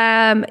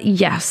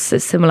 Yes,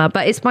 it's similar,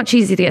 but it's much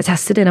easier to get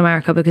tested in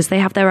America because they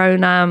have their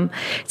own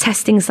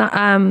testing.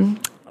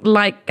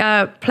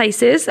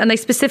 Places, and they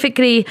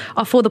specifically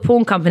are for the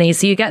porn companies.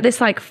 So you get this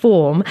like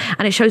form,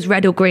 and it shows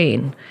red or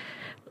green,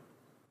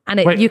 and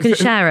you can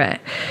share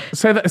it.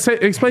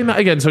 Explain that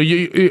again. So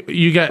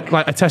you get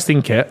like a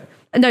testing kit.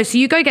 No, so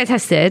you go get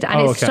tested,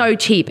 and it's so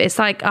cheap. It's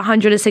like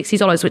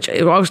 $160, which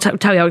I'll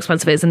tell you how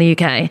expensive it is in the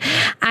UK.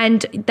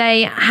 And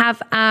they have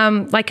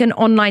like an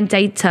online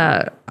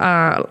data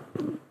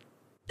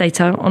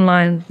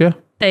online. Yeah.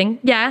 Thing,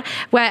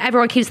 where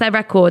everyone keeps their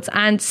records,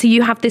 and so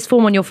you have this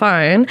form on your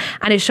phone,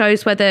 and it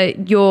shows whether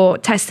you're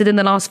tested in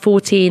the last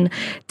 14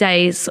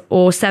 days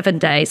or 7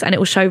 days, and it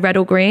will show red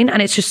or green,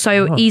 and it's just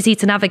so easy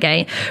to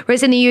navigate.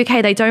 Whereas in the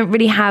UK, they don't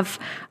really have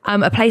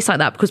a place like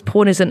that because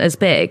porn isn't as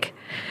big.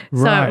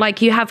 Right. So,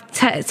 like, you have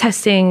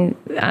testing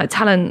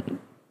talent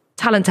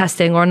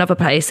testing or another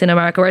place in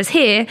America, whereas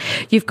here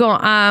you've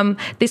got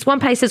this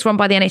one place that's run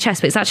by the NHS,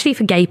 but it's actually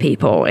for gay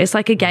people. It's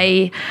like a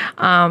gay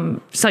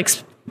it's like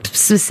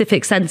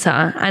specific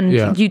center, and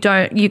you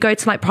go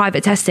to like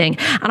private testing,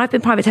 and I've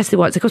been private tested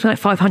once. It cost me like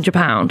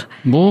 £500.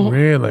 More?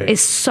 Really?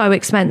 It's so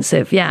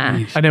expensive.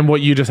 Yeah. And then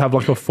you just have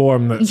like a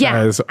form that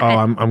says,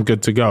 I'm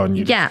good to go, and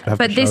you have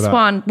but to show this that.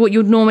 one, what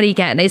you'd normally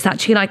get is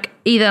actually like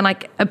either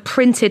like a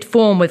printed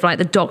form with like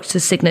the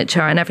doctor's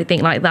signature and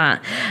everything like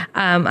that,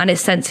 and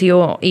it's sent to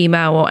your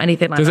email or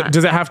anything like that.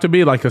 Does it have to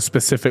be like a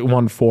specific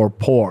one for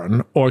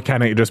porn, or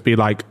can it just be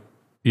like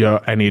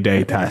your any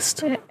day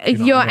test?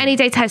 Any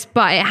day test,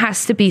 but it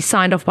has to be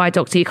signed off by a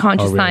doctor. You can't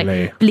just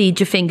like bleed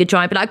your finger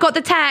dry and be like, I got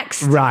the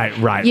text.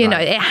 Right. You know,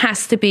 it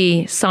has to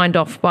be signed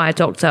off by a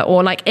doctor,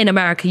 or like in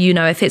America,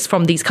 if it's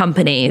from these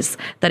companies,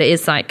 that it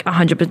is like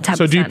 110%.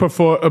 So do you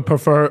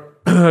prefer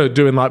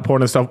doing like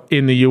porn and stuff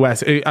in the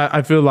US?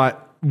 I feel like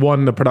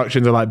the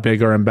productions are like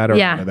bigger and better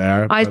over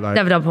there. I've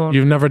never done porn.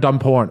 You've never done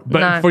porn,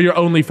 but for your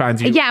OnlyFans,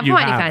 you have,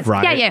 OnlyFans.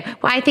 Right? Yeah.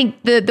 Well, I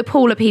think the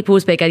pool of people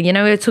is bigger. We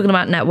were talking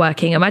about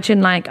networking.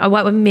 Imagine like I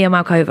work with Mia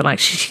Malkova, like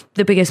she's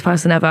the biggest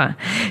person ever.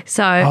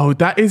 So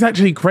that is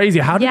actually crazy.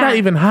 How did that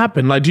even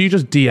happen? Like, do you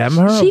just DM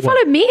her? She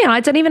followed me, and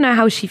I don't even know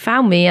how she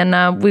found me.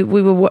 And we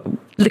were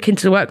looking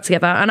to work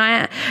together.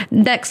 And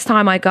next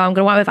time I go, I'm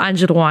going to work with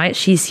Angela White.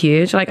 She's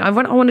huge. Like I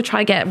want to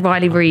try get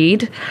Riley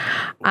Reid.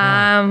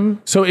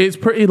 So it's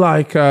pretty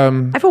like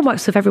everyone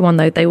works with everyone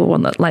though. They all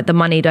want like the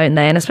money, don't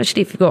they? And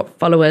especially if you've got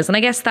followers. And I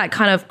guess that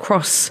kind of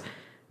cross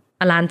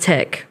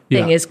Atlantic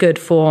thing is good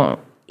for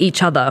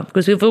each other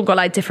because we've all got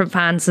like different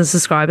fans and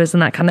subscribers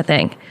and that kind of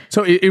thing.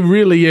 So it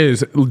really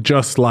is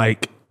just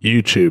like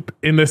YouTube,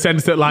 in the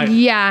sense that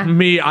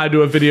I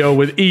do a video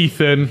with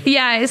Ethan.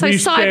 Yeah, it's like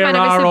share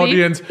our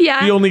audience.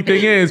 Yeah. The only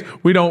thing is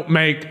we don't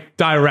make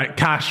direct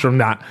cash from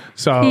that.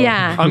 So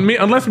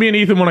unless me and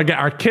Ethan want to get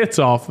our kits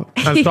off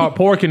and start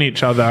porking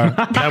each other,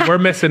 then we're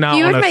missing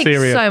out on a serious. You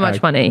would make so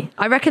much money.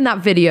 I reckon that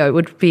video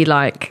would be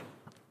like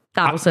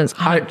thousands,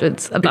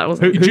 hundreds of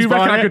thousands. Do you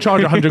reckon I could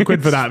charge 100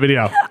 quid for that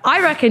video?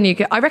 I reckon you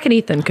could. I reckon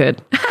Ethan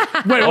could.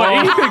 Wait,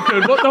 what? Ethan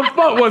could? What the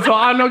fuck was that?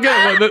 I'm not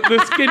getting it.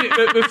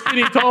 The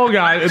skinny tall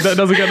guy that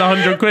doesn't get the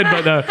 100 quid,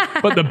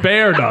 but the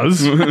bear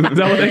does. Is that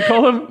what they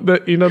call him?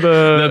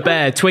 The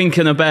bear, twink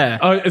and a bear.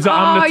 Oh, is that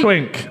I'm the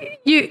twink?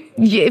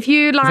 If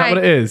you like, is that what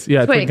it is?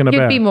 Yeah, twink and a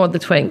bear. You'd be more the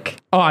twink.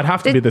 Oh, I'd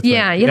have to be the twink.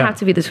 Yeah, you'd have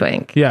to be the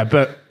twink. Yeah,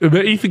 but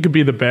Ethan could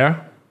be the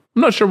bear.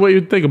 I'm not sure what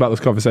you'd think about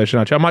this conversation,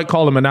 actually. I might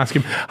call him and ask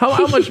him,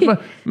 how much... do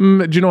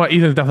you know what?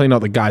 Ethan's definitely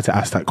not the guy to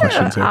ask that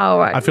question to. Oh,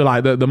 right. I feel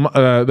like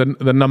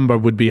the number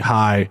would be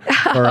high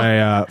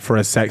for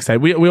a sex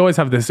tape. We always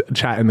have this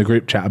chat in the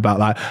group chat about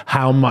like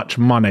how much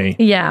money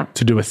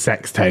to do a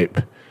sex tape.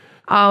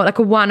 Oh, like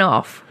a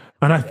one-off.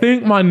 And I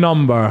think my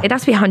number... It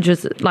has to be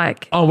hundreds,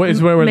 like... Oh, we're in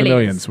the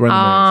millions. We're in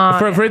the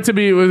millions. For it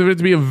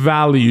to be of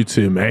value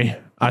to me...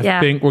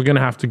 I think we're going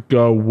to have to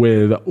go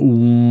with,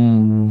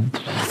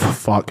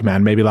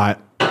 maybe like,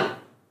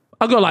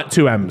 I'll go like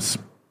 2 M's.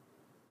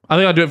 I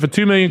think I'll do it for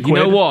 2 million quid.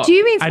 You know what? Do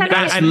you mean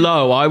that's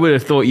low? I would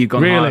have thought you'd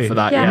gone higher for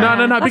that. Yeah.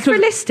 No, that's because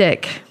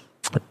realistic.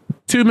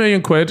 2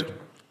 million quid.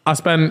 I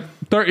spend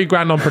 30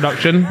 grand on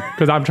production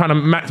because I'm trying to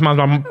maximize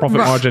my profit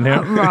margin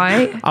here.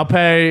 Right. I'll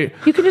pay...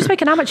 You can just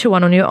make an amateur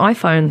one on your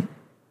iPhone.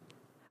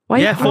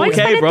 Why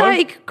 4K, bro.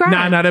 30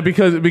 grand? No,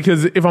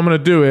 because if I'm going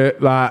to do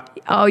it, like...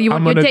 Oh, you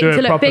want your dick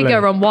to look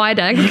bigger on wide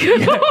angle?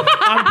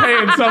 I'm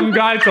paying some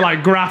guy to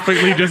like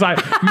graphically just like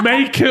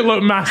make it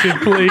look massive,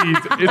 please.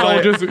 It's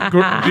all just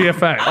the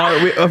effect.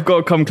 I've got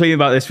to come clean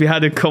about this. We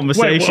had a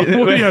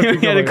conversation. We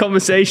had a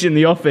conversation in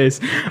the office,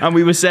 and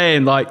we were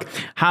saying like,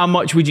 how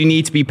much would you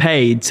need to be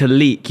paid to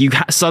leak? You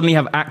suddenly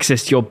have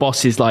access to your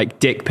boss's like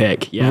dick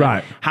pic. Yeah.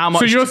 Right. How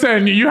much? So you're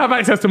saying you have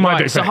access to my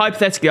dick pic? So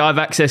hypothetically, I have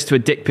access to a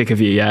dick pic of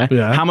you.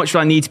 Yeah. How much do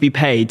I need to be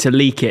paid to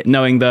leak it,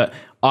 knowing that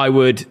I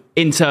would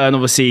in turn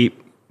obviously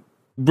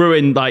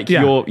ruin like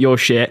your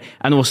shit,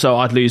 and also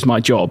I'd lose my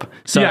job.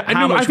 So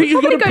I think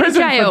you go to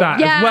prison for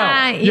that as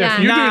well.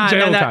 Yeah, you're doing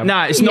jail time.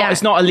 No, it's not.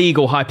 It's not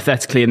illegal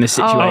hypothetically in this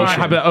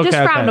situation. Just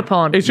frowned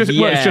upon. It's just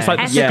it's just like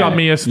the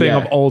scummiest thing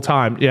of all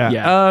time.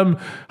 Yeah.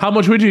 How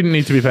much would you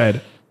need to be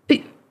paid?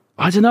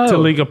 I don't know. To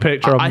leak a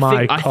picture of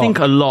my cock. I think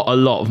a lot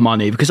of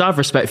money, because I have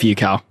respect for you,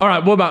 Cal. All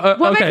right. What about?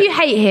 What if you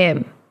hate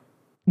him?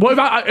 What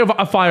if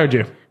I fired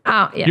you?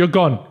 Oh, yeah. You're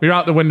gone. You're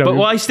out the window. But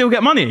will I still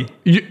get money?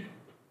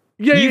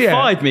 You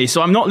fired me,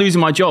 so I'm not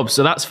losing my job,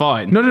 so that's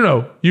fine.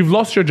 No. You've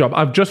lost your job.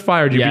 I've just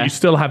fired you, but you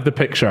still have the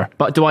picture.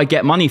 But do I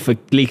get money for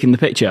leaking the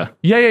picture?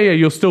 Yeah.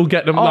 You'll still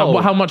get them.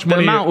 Like, how much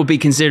money? The amount would be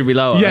considerably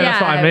lower. Yeah,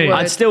 that's what I mean.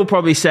 I'd still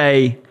probably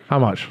say... How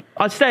much?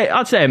 I'd say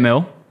 $1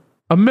 million.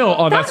 $1 million?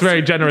 Oh, that's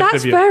very generous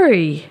of you. That's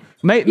very...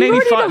 Maybe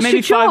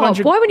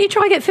 500. Why wouldn't you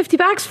try and get 50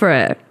 bags for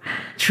it?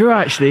 True,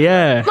 actually,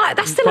 yeah. Like,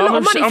 that's still a lot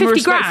of money, 50 grand. I'm a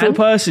respectful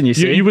person, you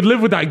see. You would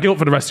live with that guilt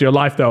for the rest of your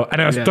life, though. And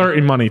it was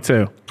dirty money,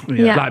 too.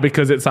 Yeah. Like,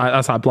 because that's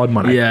like blood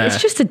money. Yeah.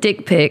 It's just a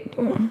dick pic.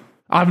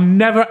 I've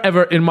never,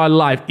 ever in my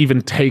life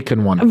even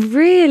taken one.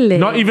 Really?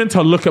 Not even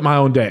to look at my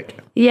own dick.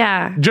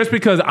 Yeah. Just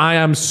because I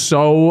am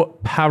so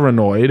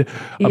paranoid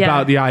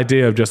about the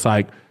idea of just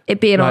like... It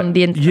being like, on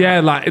the internet. Yeah,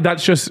 like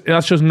that's just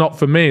not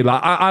for me.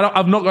 Like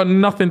I've not got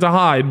nothing to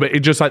hide, but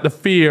it's just like the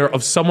fear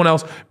of someone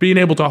else being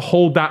able to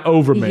hold that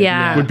over me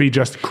would be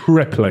just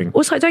crippling.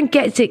 Also, I don't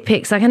get dick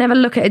pics. Like I never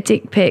look at a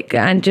dick pic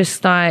and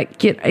just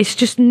like, it's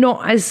just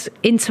not as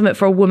intimate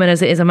for a woman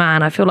as it is a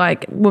man. I feel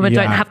like women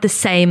don't have the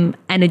same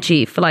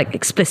energy for like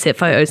explicit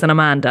photos than a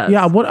man does.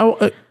 Yeah,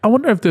 I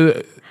wonder if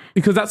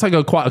because that's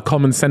like quite a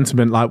common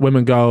sentiment. Like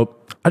women go,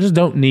 I just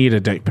don't need a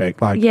dick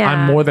pic. Like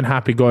I'm more than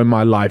happy going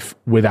my life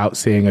without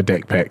seeing a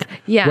dick pic.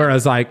 Yeah.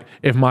 Whereas like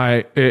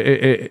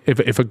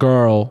if a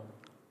girl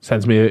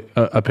sends me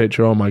a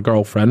picture, or my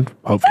girlfriend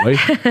hopefully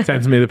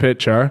sends me the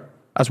picture,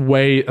 that's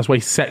way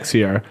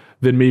sexier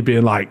than me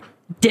being like,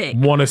 dick.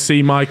 Want to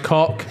see my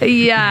cock?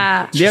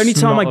 Yeah. The only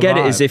time I get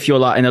it is if you're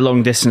like in a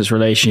long distance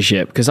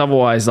relationship, because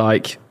otherwise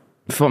like.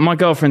 My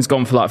girlfriend's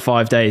gone for like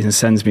 5 days and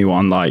sends me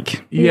one.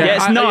 Like,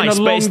 it's nice,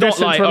 but it's not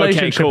like,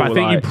 okay, cool. I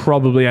think you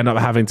probably end up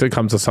having to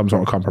come to some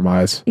sort of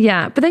compromise.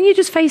 Yeah, but then you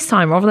just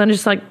FaceTime rather than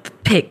just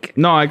like pic.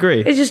 No, I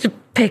agree. It's just a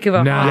pic of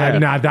a heart.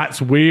 Nah,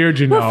 that's weird,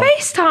 you know. Well,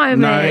 FaceTime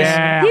is.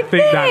 Yeah, I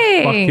think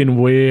that's fucking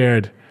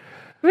weird.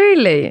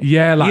 Really?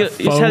 Yeah, like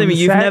you're telling me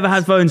you've never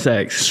had phone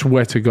sex?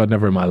 Swear to God,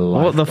 never in my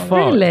life. What the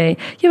fuck? Really?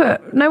 Yeah,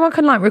 but no one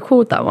can like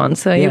record that one,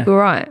 so you'll be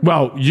right.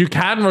 Well, you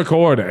can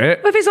record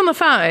it. Well, if it's on the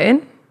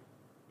phone...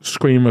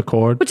 Screen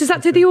record. But does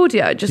that do the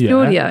audio? Just the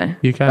audio?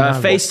 You can.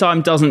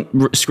 FaceTime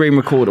doesn't screen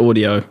record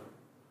audio.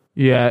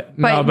 Yeah.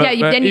 But,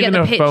 then you get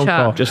the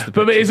picture.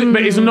 But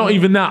isn't not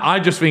even that. I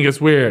just think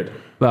it's weird.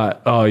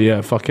 Like, oh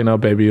yeah, fucking hell,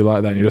 baby, you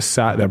like that? And you just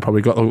sat there,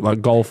 probably got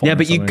like golf on. Yeah,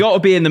 but you got to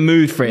be in the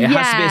mood for it. It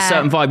has to be a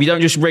certain vibe. You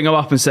don't just ring them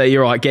up and say,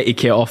 "You're right, get your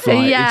kit off." Like,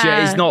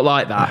 it's not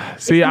like that.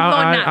 See,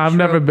 I've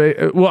never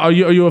been. Well, are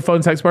you a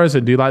phone text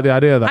person? Do you like the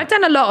idea of that? I've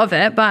done a lot of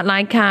it, but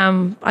like, I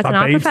don't know.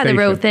 I prefer the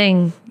real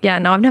thing. Yeah,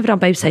 no, I've never done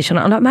babe station.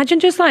 Imagine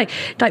just like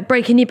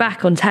breaking your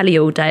back on telly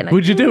all day. Like,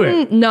 would you do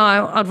it?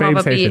 No, I'd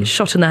rather be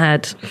shot in the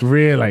head.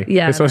 Really?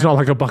 Yeah. So it's not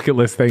like a bucket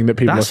list thing that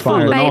people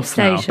aspire. That's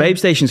fallen off now. Babe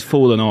station's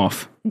fallen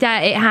off.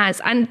 Yeah, it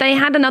has. And they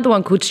had another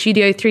one called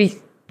Studio 3,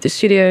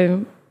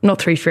 not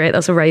 338,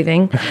 that's a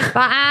raving.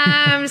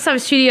 But some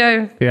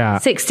Studio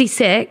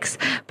 66,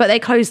 but they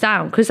closed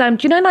down because do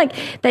you know, like,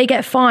 they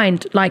get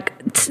fined like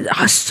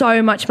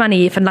so much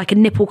money if like a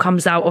nipple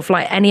comes out of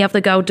like any other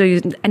girl do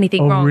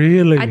anything wrong.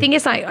 Really? I think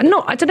it's like I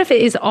don't know if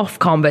it is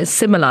Ofcom, but it's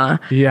similar.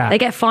 Yeah, they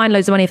get fined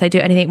loads of money if they do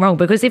anything wrong,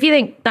 because if you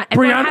think that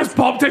Brianna's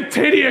popped a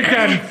titty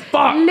again,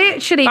 fuck,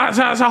 literally, that's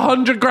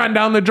 $100,000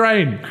 down the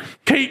drain.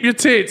 Keep your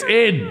tits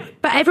in.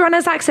 But everyone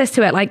has access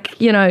to it. Like,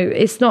 you know,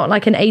 it's not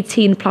like an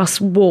 18 plus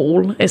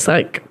wall. It's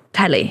like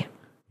telly.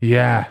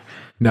 Yeah.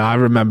 No, I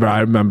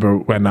remember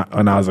when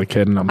I was a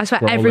kid, and I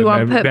swear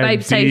everyone put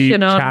Babe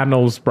Station on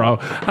channels, bro.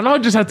 And I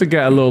just had to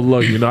get a little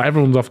look. You know,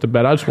 everyone's off to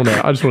bed. I just want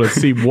to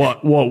see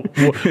what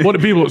the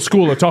people at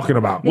school are talking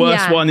about.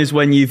 Worst one is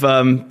when you've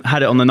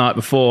had it on the night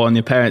before and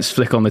your parents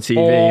flick on the TV.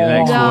 The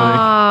next morning.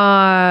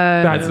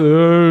 That's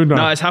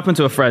no, it's happened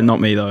to a friend,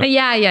 not me though.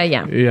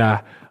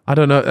 Yeah. I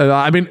don't know.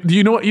 I mean, do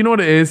you know what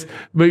it is?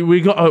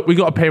 We got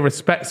to pay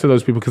respects to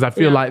those people, because I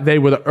feel like they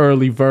were the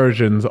early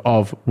versions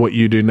of what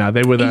you do now.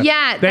 They were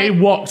they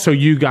walked so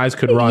you guys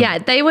could run. Yeah,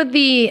 they were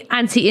the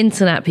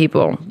anti-internet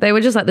people. They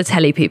were just like the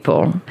telly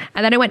people,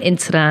 and then it went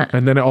internet,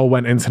 and then it all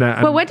went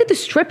internet. Well, where did the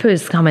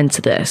strippers come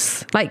into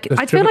this? Like,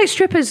 I feel like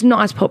strippers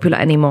not as popular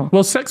anymore.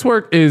 Well, sex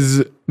work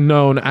is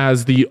known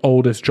as the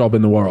oldest job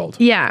in the world.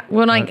 Yeah,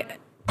 well, like.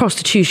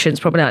 Prostitution's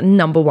probably like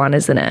number one,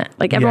 isn't it?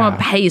 Like, everyone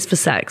pays for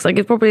sex. Like,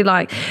 it's probably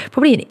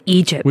in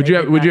Egypt. Would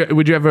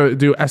you ever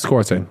do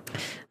escorting?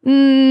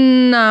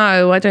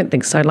 No, I don't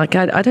think so. Like,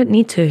 I don't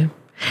need to.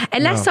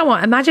 Unless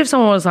imagine if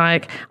someone was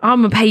like,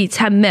 I'm gonna pay you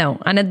 10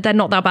 mil, and they're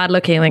not that bad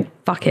looking. Like,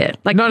 fuck it.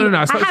 Like, no.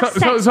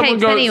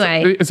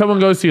 Someone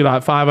goes to you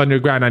like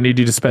 $500,000. I need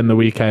you to spend the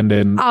weekend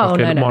in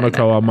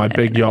Monaco on my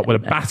big yacht with a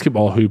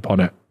basketball hoop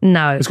on it.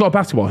 No, it's got a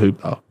basketball hoop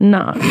though. No.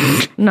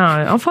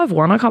 I'm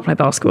 5'1". I can't play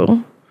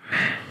basketball.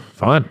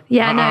 Fine.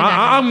 Yeah, no.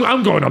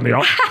 I'm going on the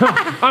yacht.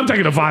 I'm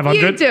taking a 500.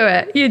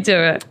 You do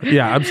it.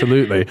 Yeah,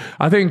 absolutely.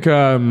 I think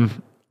I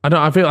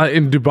feel like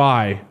in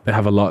Dubai they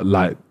have a lot,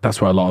 like, that's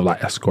where a lot of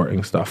like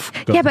escorting stuff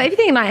goes. Yeah, but if you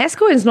think, like,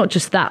 escorting is not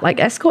just that. Like,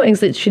 escorting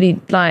is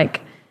literally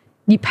like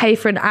you pay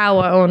for an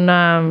hour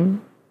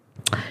on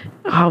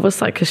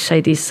what's like a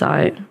shady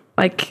site,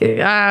 like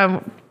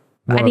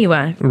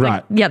anywhere. Right.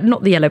 Like, yeah,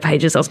 not the Yellow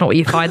Pages. That's not where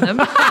you find them.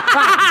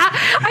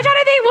 I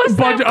don't think what's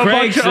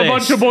a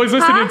bunch of boys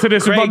listening to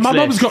this. My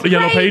mum's got the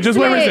Yellow Pages.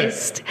 Where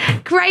is it?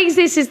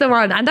 Craigslist is the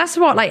one, and that's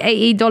what, like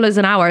 $80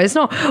 an hour. It's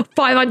not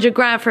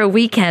 $500,000 for a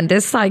weekend.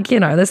 It's like, you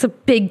know, there's a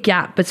big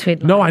gap between.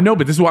 No, I know,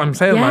 but this is what I'm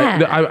saying. Yeah.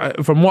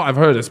 Like, from what I've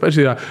heard,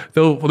 especially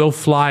they'll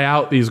fly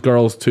out these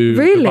girls to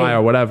Dubai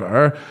or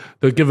whatever.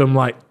 They'll give them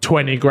like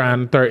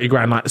 $20,000,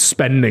 $30,000 like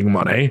spending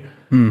money.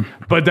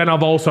 But then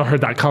I've also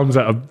heard that comes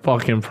at a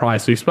fucking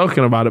price. We've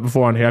spoken about it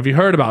before on here. Have you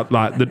heard about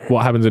like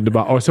what happens in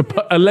Dubai? Or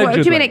allegedly? What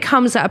do you mean it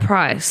comes at a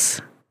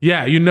price?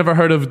 Yeah, you never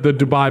heard of the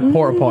Dubai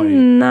porta potty?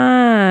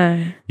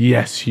 No.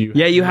 Yes, you.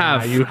 Yeah, you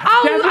have. You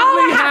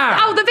definitely have.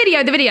 Oh, the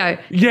video.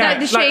 Yeah,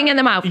 the shitting in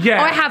the mouth.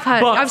 Yeah, I have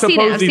heard. But I've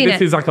seen it. This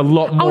is like a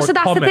lot more. Oh, so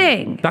that's common. the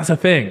thing. That's a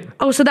thing.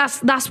 Oh, so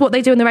that's what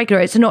they do in the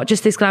regular. It's not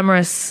just this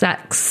glamorous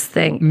sex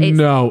thing. It's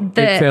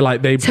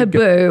they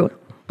taboo.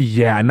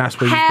 Yeah, and that's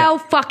where hell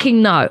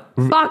fucking no.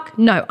 Fuck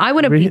no. I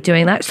wouldn't be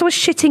doing that. Someone's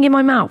shitting in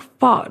my mouth.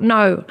 Fuck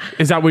no.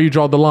 Is that where you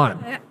draw the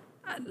line?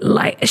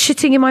 Like,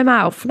 shitting in my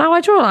mouth. No, I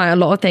draw like a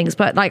lot of things,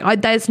 but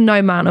like there's no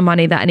amount of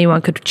money that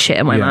anyone could shit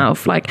in my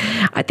mouth. Like,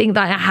 I think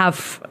that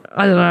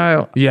I don't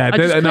know. Yeah, I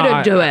just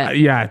couldn't do it.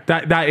 Yeah,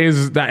 that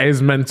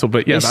is mental.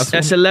 But yeah,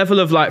 that's a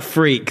level of like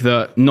freak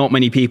that not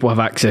many people have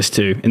access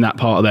to in that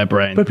part of their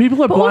brain. But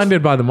people are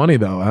blinded by the money,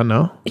 though. I don't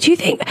know. Do you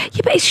think?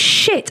 Yeah, but it's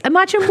shit.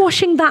 Imagine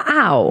washing that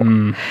out,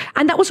 and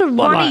that was a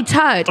runny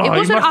turd. It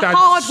wasn't a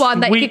hard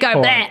one that you could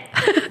go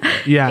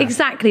bleh. Yeah,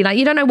 exactly. Like,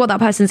 you don't know what that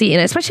person's eating,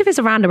 especially if it's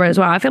a randomer as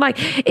well. I feel like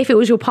if it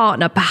was your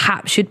partner,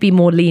 perhaps you'd be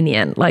more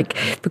lenient, like,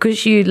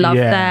 because you love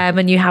them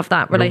and you have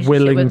that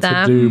relationship with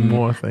them. To do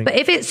more things. But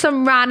if it's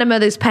some randomer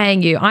that's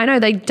paying you, I know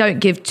they don't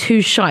give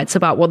two shites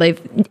about what they've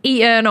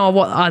eaten or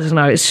what, I don't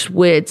know, it's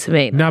weird to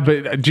me. No,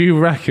 but do you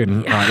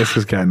reckon, this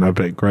is getting a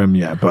bit grim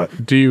yet,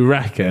 but do you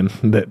reckon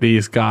that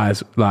these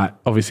guys, like,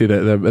 obviously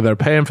they're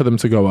paying for them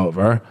to go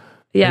over,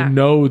 they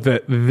know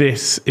that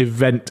this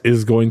event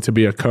is going to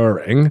be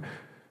occurring,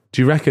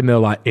 do you reckon they'll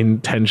like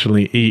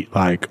intentionally eat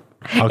like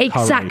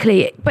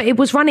exactly curry? But it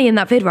was running in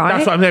that vid, right?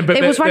 That's what I'm saying. But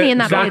it was running in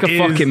that vid. It's like a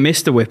fucking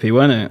Mr. Whippy,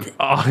 wasn't it?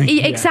 Oh,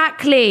 yeah.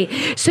 Exactly.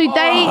 So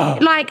they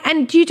like,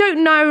 and you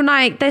don't know,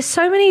 like, there's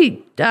so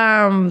many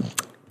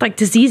like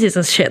diseases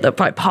and shit that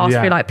like pass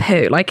through like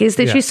poo. Like it's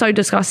literally so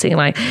disgusting.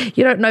 Like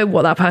you don't know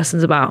what that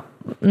person's about.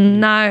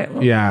 No.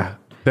 Yeah.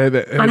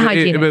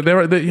 Unhygienic.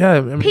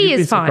 Pee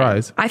is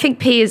fine. I think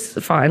pee is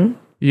fine.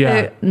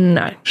 Yeah.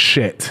 No.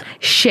 Shit.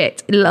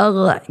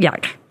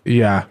 Yuck.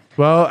 Yeah.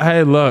 Well,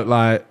 hey, look,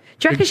 like...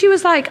 Do you reckon she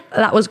was like,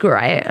 that was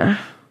great?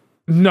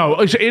 No,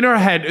 in her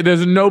head,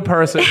 there's no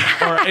person,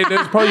 or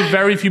there's probably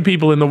very few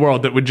people in the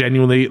world that would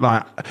genuinely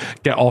like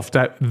get off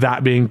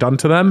that being done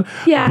to them.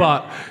 Yeah.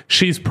 But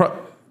she's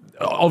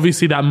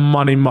obviously that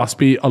money must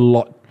be a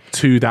lot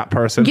to that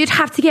person. You'd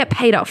have to get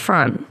paid up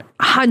front.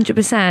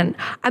 100%.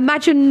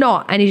 Imagine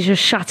not, and you're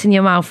just shutting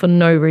your mouth for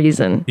no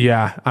reason.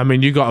 Yeah. I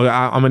mean, I'm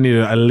going to need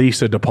at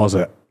least a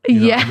deposit. You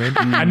know what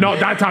I mean? And not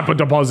that type of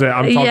deposit.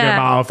 I'm talking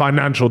about a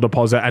financial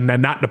deposit, and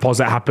then that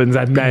deposit happens,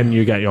 and then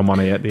you get your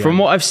money at the end. From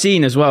what I've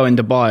seen as well in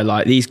Dubai,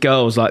 like these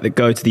girls like that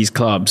go to these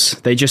clubs,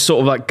 they just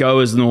sort of like go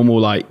as normal,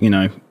 like, you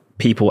know,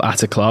 people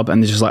at a club,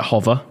 and they just like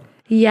hover.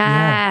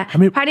 Yeah. I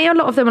mean, apparently a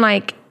lot of them are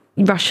like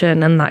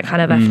Russian and that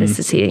kind of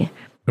ethnicity.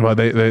 Well,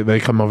 they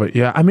come over.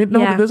 Yeah, I mean,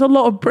 but there's a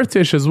lot of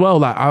British as well.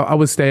 Like I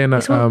was staying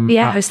at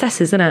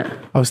hostesses, isn't it?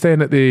 I was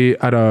staying at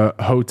a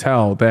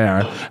hotel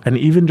there, and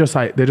even just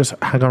like they just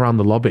hang around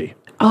the lobby.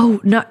 Oh,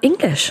 no,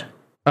 English.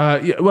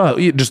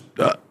 Just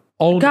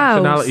all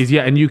nationalities.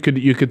 Yeah, and you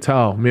could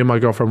tell. Me and my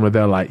girlfriend were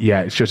there. Like,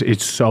 yeah,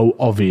 it's so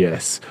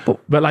obvious.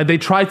 But like they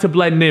try to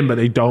blend in, but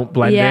they don't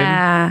blend in.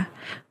 Yeah.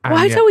 What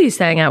hotel were you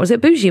staying at? Was it a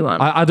bougie one?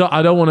 I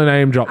don't want to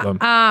name drop them.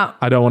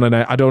 I don't want to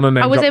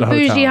name. Was it a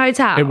bougie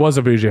hotel? It was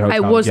a bougie hotel.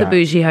 It was a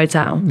bougie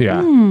hotel.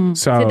 Yeah.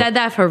 So they're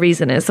there for a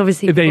reason. It's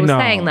obviously people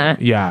staying there.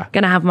 Yeah.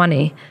 Gonna have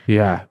money.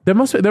 Yeah. There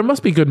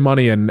must be good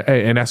money in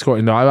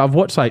escorting though. I've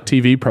watched like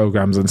TV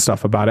programs and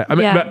stuff about it. I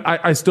mean, but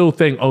I still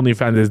think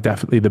OnlyFans is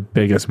definitely the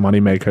biggest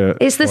money maker.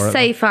 It's the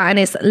safer and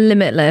it's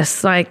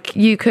limitless. Like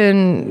you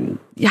can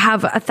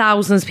have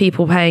thousands of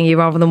people paying you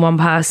rather than one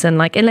person.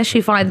 Like unless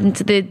you find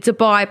the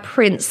Dubai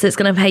prince that's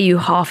going to pay you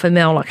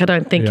 $500,000, like I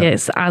don't think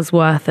it's as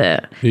worth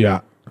it.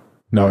 Yeah,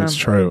 no, it's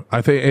true.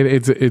 I think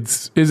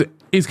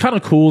it's kind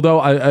of cool though.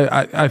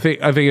 I think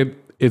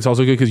it's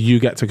also good because you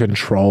get to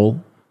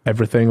control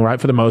everything,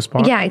 right? For the most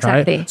part. Yeah,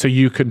 exactly. Right? So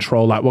you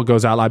control like what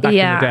goes out. Like back in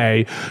the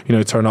day, you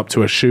know, turn up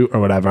to a shoot or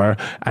whatever,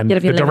 and the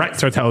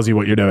director tells you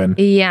what you're doing.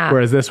 Yeah.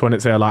 Whereas this one,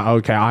 it's like,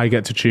 okay, I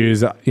get to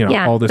choose, you know,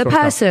 all this the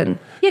person.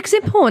 Stuff. Yeah, because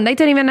in porn, they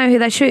don't even know who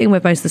they're shooting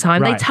with most of the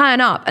time. Right. They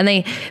turn up and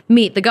they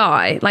meet the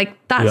guy. Like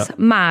that's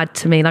mad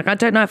to me. Like I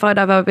don't know if I'd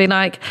ever be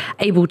like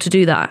able to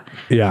do that.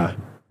 Yeah.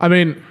 I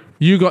mean,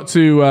 you got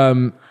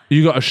to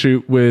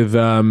shoot with.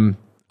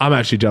 I'm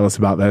actually jealous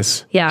about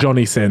this. Yeah.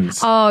 Johnny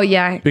Sins. Oh,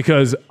 yeah.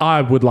 Because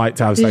I would like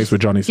to have sex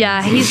with Johnny Sins.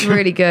 Yeah, he's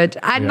really good.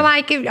 And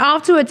like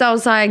afterwards, I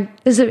was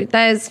like,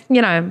 there's,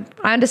 you know,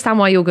 I understand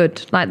why you're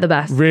good, like the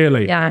best.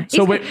 Really? Yeah.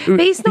 So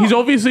he's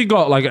obviously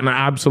got like an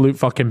absolute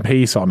fucking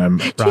piece on him,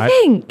 right? Do you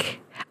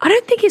think? I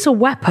don't think it's a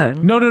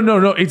weapon. No.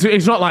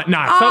 It's not like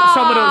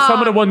some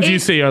of the ones you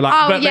see are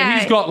like, but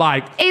he's got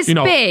like, it's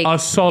big. A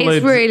solid.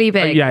 It's really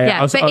big.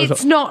 Yeah. But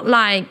it's not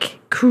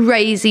like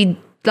crazy.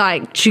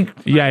 Like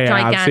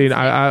gigantic.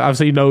 I've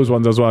seen those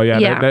ones as well.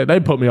 Yeah. They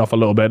put me off a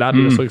little bit. That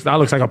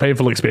looks like a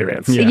painful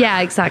experience.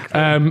 Yeah, exactly.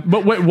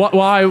 But wait,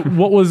 why?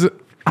 What was?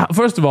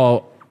 First of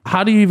all,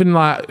 how do you even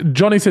like?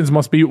 Johnny Sins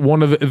must be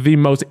one of the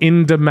most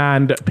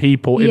in-demand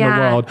people in the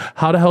world.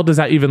 How the hell does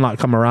that even like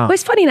come around? Well,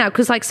 it's funny now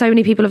because like so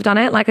many people have done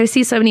it. Like I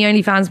see so many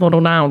OnlyFans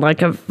model now. Like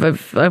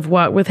have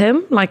worked with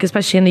him. Like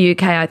especially in the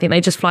UK, I think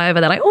they just fly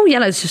over. They're like, oh yeah,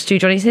 let's just do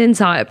Johnny Sins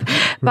type.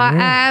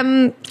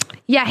 But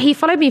yeah, he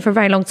followed me for a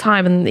very long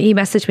time and he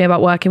messaged me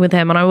about working with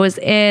him and I was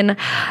in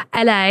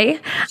LA.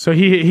 So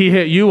he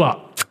hit you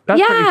up?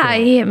 That's cool.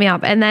 He hit me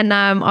up. And then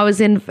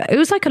it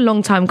was like a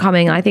long time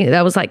coming. I think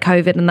there was like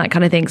COVID and that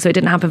kind of thing. So it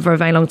didn't happen for a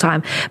very long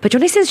time. But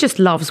Johnny Sins just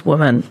loves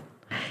women.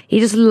 He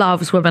just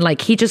loves women.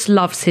 Like he just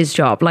loves his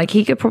job. Like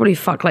he could probably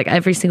fuck like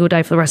every single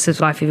day for the rest of his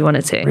life if he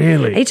wanted to.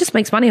 Really? He just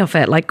makes money off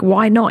it. Like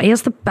why not? He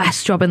has the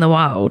best job in the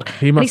world.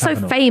 And he's so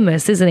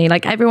famous, isn't he?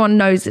 Like everyone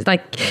knows it.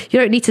 Like you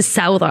don't need to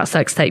sell that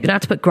sex tape. You don't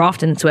have to put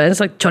graft into it. It's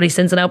like Johnny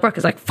Sins and Elle Brooke.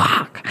 It's like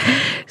fuck.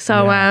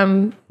 So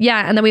and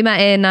then we met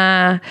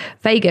in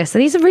Vegas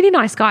and he's a really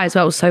nice guy as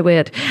well. It was so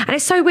weird. And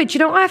it's so weird. You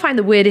know what I find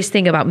the weirdest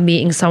thing about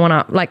meeting someone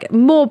up? Like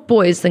more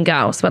boys than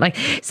girls. But like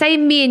say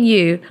me and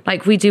you,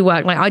 like we do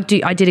work. Like I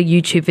did a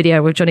YouTube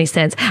video with Johnny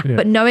Sins,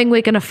 but knowing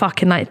we're gonna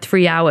fuck in like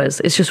 3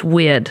 hours is just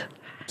weird.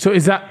 So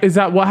is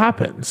that what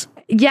happens?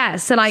 Yeah.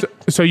 So like,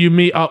 so you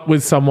meet up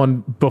with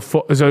someone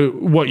before? So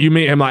what, you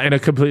meet him like in a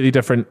completely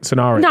different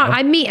scenario? No,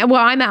 I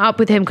met up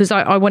with him because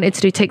I wanted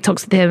to do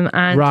TikToks with him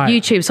and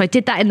YouTube. So I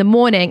did that in the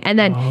morning, and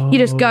then you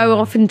just go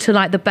off into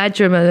like the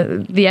bedroom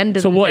at the end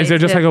of. So the what day is there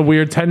just like a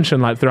weird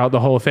tension like throughout the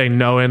whole thing,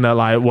 knowing that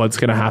like what's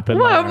gonna happen?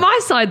 Well, on my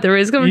side there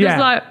is. I'm just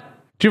like.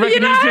 Do you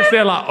reckon he's just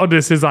there like, oh,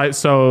 this is like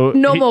so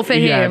normal for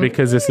him? Yeah,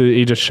 because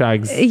he just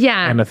shags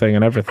anything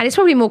and everything. And it's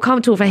probably more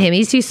comfortable for him.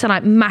 He's used to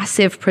like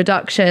massive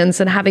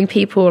productions and having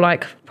people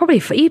like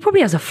he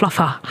probably has a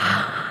fluffer.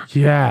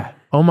 Yeah.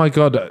 Oh my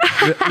God. A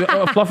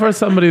fluffer is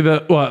somebody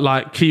that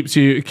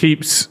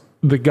keeps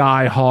the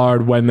guy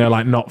hard when they're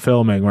like not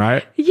filming,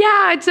 right? Yeah,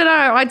 I don't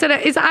know.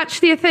 Is it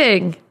actually a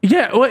thing?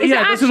 Yeah, well,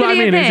 this is what I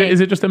mean.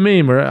 Is it just a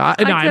meme? Or no,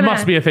 it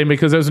must be a thing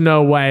because there's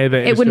no way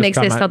that it wouldn't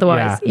exist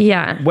otherwise.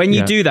 Yeah. When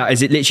you do that,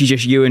 is it literally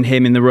just you and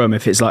him in the room?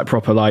 If it's like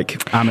proper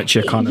like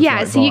amateur kind of so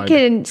vibe? You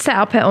can set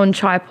up it on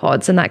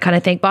tripods and that kind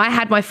of thing. But I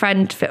had my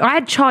friend, I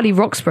had Charlie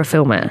Roxburgh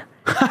film it.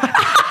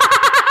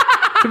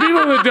 For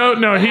people that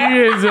don't know,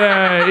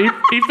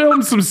 he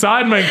filmed some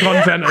Sidemen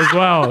content as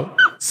well.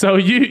 So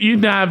you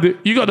got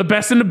the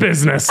best in the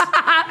business.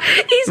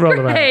 He's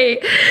great.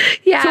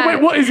 Yeah. So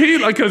wait, what is he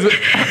like? Because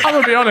I'm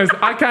gonna be honest,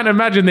 I can't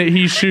imagine that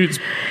he shoots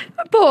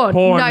porn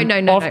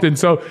no, often.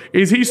 So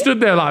is he stood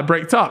there like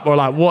bricked up or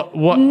like what?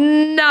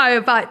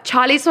 No, but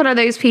Charlie's one of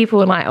those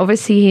people, and like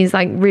obviously he's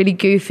like really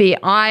goofy.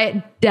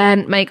 I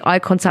daren't make eye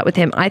contact with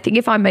him. I think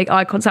if I make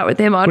eye contact with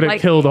him, I'd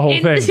like kill the whole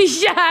thing.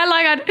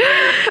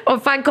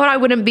 Thank God I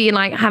wouldn't be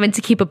like having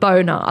to keep a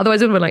boner.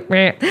 Otherwise it would be like,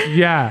 meh.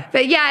 Yeah.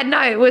 But yeah,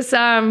 no, it was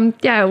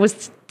it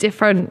was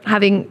different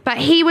but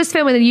he was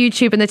filming the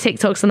YouTube and the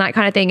TikToks and that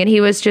kind of thing, and he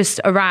was just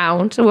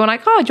around. We were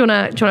like, oh, do you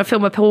want to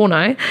film a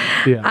porno?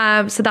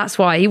 Yeah. So that's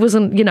why he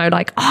wasn't,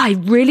 like, oh, I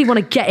really want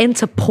to get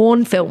into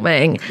porn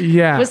filming.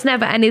 Yeah. It was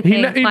never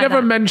anything. He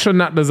never mentioned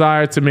that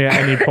desire to me at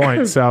any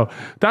point. So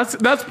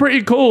that's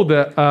pretty cool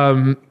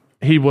that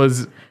he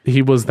was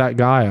that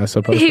guy, I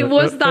suppose. He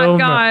was that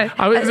guy.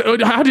 How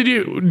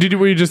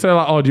were you just say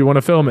like, oh, do you want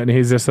to film it? And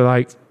he's just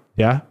like,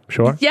 yeah,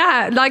 sure.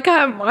 Yeah, like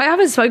I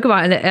haven't spoke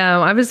about it.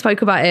 I haven't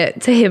spoke about it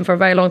to him for a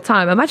very long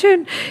time.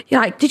 Imagine, you're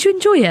like, did you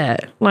enjoy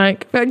it?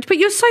 Like, but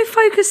you're so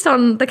focused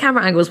on the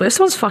camera angles. But if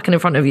someone's fucking in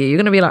front of you, you're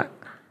gonna be like.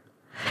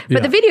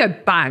 But the video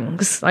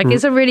bangs. Like,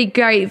 it's a really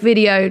great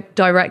video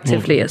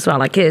directively as well.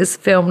 Like, it's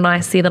filmed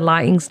nicely. The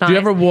lighting's nice. Do you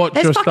ever watch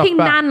your stuff back? There's fucking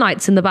nan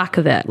lights in the back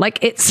of it.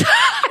 Like, it's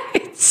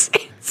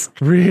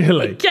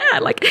really? Yeah,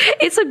 like,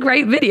 it's a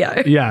great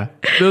video. Yeah.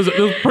 There's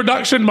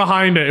production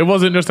behind it. It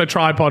wasn't just a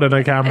tripod and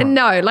a camera.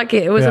 No, like,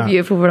 it was a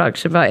beautiful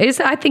production. But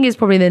I think it's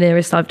probably the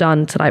nearest I've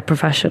done to, like,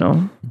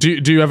 professional. Do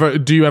you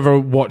ever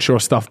watch your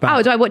stuff back?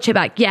 Oh, do I watch it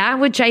back? Yeah,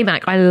 with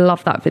J-Mac. I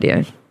love that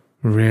video.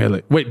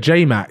 Really? Wait,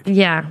 J-Mac?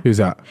 Yeah. Who's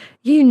that?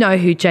 You know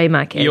who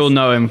J-Mac is. You'll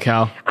know him,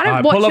 Cal. I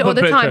don't watch it all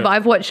the time, but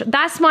I've watched.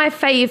 That's my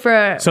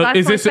favorite. So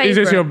is this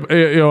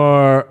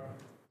your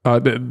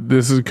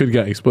this could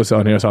get explicit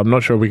on here, so I'm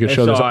not sure we can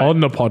show this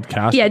on the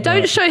podcast. Yeah,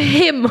 don't show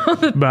him.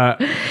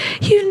 But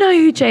you know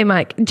who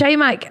J-Mac.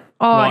 J-Mac.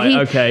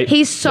 Oh,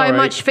 he's so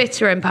much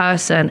fitter in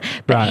person.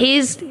 But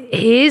his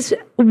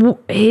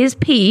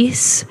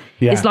piece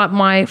is like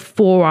my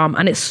forearm,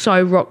 and it's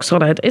so rock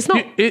solid. It's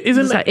not.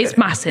 It's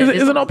massive.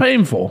 Is it not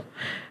painful?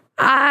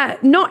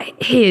 Not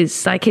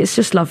his. Like, it's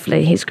just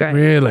lovely. He's great.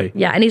 Really?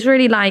 Yeah, and he's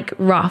really like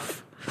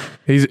rough.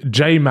 He's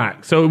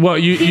J-Mac. So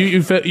what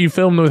you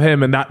filmed with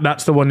him, and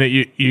that's the one that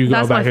you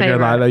go back and you're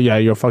like, yeah,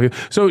 you're fucking.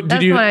 So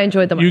that's why I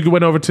enjoyed the most. You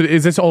went over to.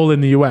 Is this all in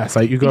the US?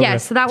 Like you go. Yeah.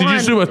 So that did one.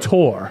 Did you do a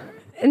tour?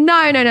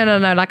 No.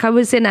 Like, I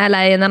was in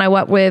LA, and then I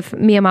worked with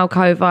Mia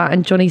Malkova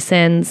and Johnny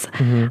Sins.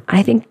 Mm-hmm.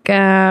 I think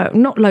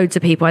not loads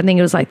of people. I think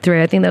it was like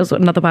 3. I think there was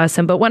another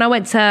person. But when I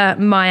went to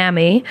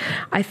Miami,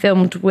 I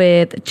filmed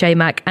with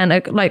J-Mac and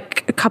a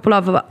couple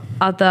of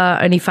other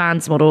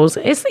OnlyFans models.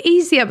 It's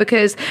easier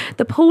because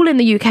the pool in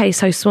the UK is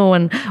so small,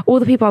 and all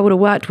the people I would have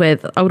worked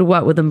with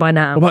them by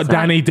now. What about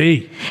Danny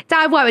D?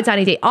 I've worked with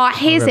Danny D. Oh,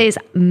 his is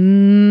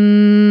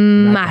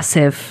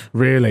massive.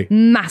 Really?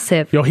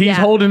 Massive. Yo, he's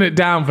holding it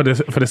down for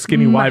the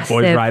skinny white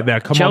boys right there.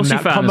 Come Chelsea on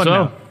now. fan Come as on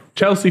well. now.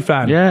 Chelsea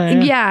fan.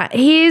 Yeah,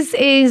 his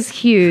is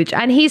huge,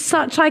 and he's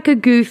such like a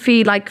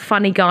goofy, like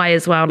funny guy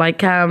as well.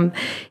 Like,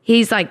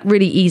 he's like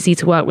really easy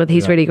to work with.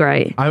 He's really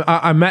great.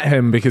 I met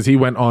him because he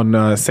went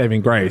on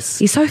Saving Grace.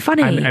 He's so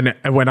funny. And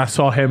when I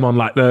saw him on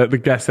like the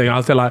guest thing, I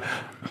was there like,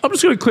 I'm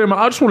just going to clear him out.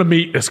 I just want to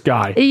meet this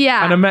guy.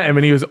 Yeah. And I met him,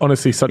 and he was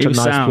honestly such a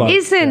nice bloke.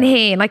 Isn't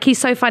he? Like, he's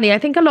so funny. I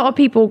think a lot of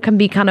people can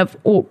be kind of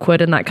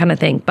awkward and that kind of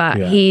thing, but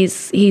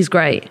he's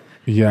great.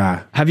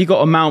 Yeah. Have you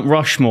got a Mount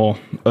Rushmore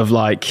of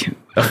like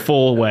a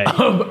 4-way?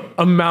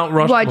 A Mount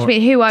Rushmore. What do you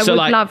mean? Who I would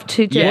love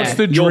to do? Yeah. What's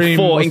the dream?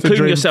 You're 4,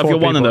 including yourself. You're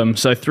one of people? them.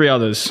 So 3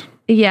 others.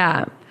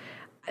 Yeah.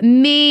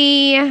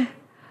 Me,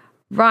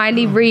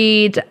 Riley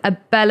Reid,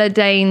 Abella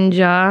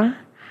Danger,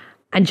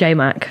 and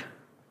J-Mac.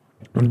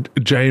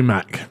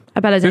 J-Mac.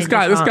 This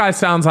guy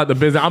sounds like the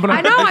business. I'm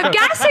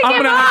gassing him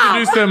I'm gonna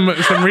have to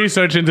do some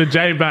research into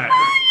J-Mac.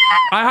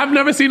 I have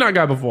never seen that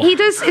guy before. He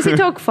does. Is it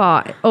Dog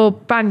Fart or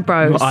Bang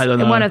Bros? I don't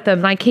know. One of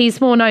them. Like, he's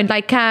more known.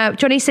 Like,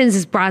 Johnny Sins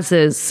is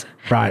Brazzers,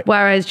 right?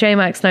 Whereas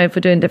J-Mac's known for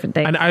doing different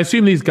things. And I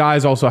assume these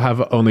guys also have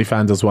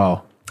OnlyFans as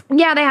well.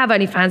 Yeah, they have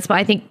OnlyFans, but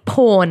I think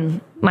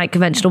porn, like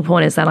conventional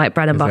porn, is their like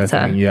bread and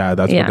butter. Yeah,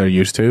 that's what they're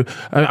used to.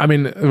 I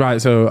mean,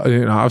 right? So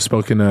I've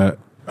spoken to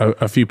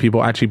a few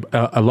people, actually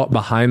a lot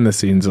behind the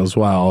scenes as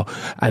well,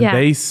 and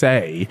they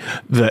say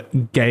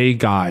that gay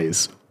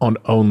guys on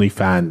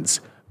OnlyFans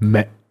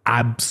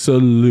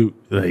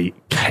absolutely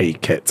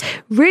cake it.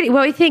 Really?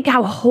 Well, you think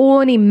how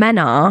horny men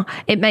are,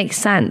 it makes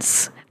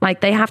sense.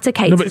 Like, they have to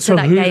cater to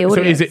that gay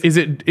audience. So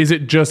is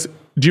it just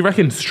do you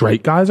reckon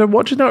straight guys are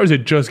watching that, or is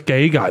it just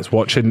gay guys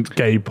watching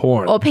gay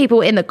porn? Or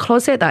people in the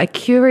closet that are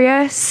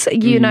curious,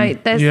 you know,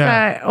 there's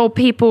or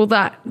people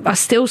that are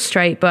still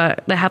straight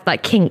but they have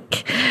that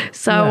kink.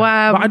 So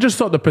but I just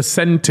thought the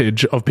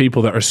percentage of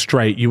people that are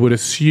straight, you would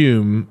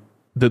assume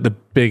that the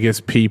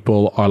biggest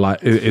people are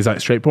like is like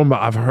straight porn,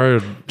 but I've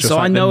heard just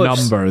the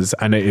numbers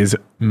and it is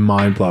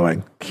mind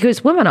blowing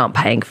because women aren't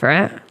paying for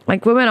it.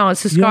 Like women aren't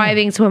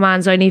subscribing to a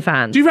man's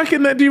OnlyFans. Do you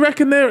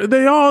reckon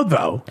they are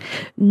though?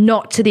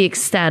 Not to the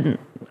extent.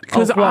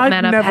 Because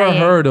I've never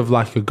heard of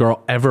like a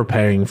girl ever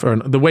paying for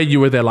the way you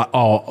were there. Like,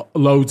 oh,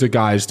 loads of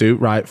guys do,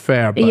 right?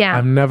 Fair, but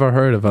I've never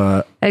heard of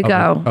a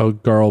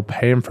girl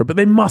paying for it. But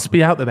they must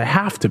be out there. They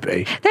have to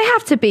be. They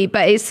have to be,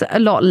 but it's a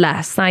lot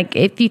less. Like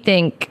if you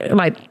think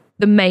like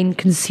the main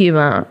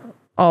consumer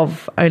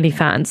of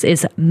OnlyFans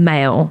is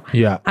male,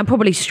 and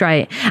probably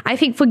straight. I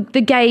think for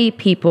the gay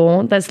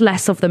people, there's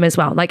less of them as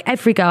well. Like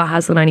every girl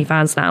has an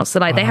OnlyFans now, so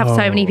like they have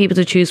so many people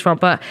to choose from.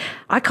 But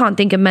I can't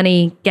think of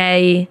many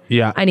gay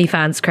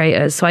OnlyFans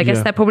creators, so I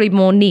guess they're probably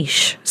more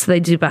niche, so they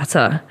do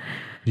better.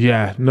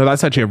 Yeah, no,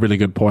 that's actually a really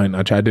good point.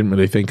 Actually, I didn't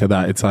really think of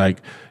that. It's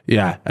like,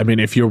 I mean,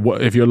 if you're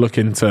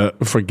looking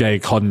for gay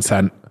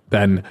content,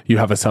 then you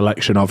have a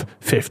selection of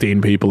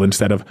 15 people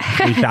instead of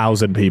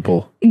 3,000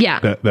 people.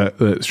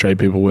 That straight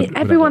people would.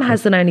 Everyone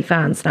has an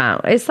OnlyFans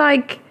now. It's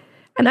like,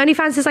 and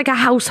OnlyFans is like a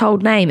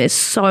household name. It's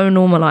so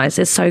normalized.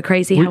 It's so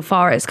crazy how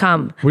far it's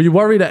come. Were you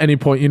worried at any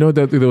point? You know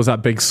that there was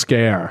that big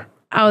scare.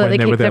 Oh, that they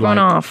kicked everyone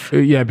off.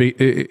 Yeah,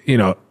 you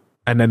know.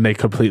 And then they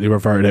completely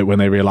reverted it when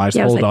they realized,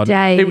 hold on.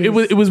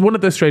 It was one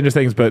of the strangest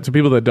things, but to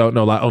people that don't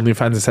know, like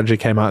OnlyFans essentially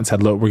came out and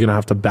said, look, we're going to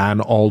have to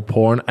ban all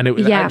porn. And it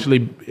was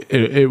actually,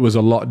 it was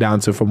a lot down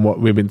to from what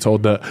we've been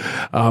told that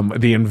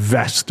the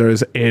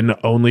investors in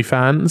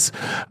OnlyFans,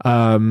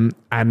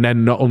 and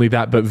then not only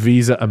that, but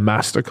Visa and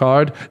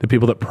MasterCard, the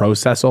people that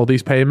process all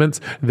these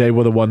payments, they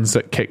were the ones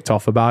that kicked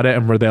off about it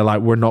and were there like,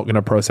 we're not going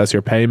to process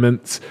your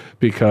payments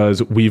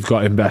because we've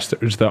got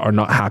investors that are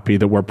not happy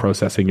that we're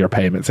processing your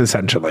payments,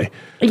 essentially.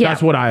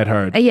 That's what I had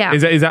heard.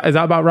 Is that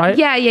about right?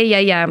 Yeah.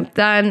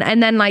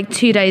 And then like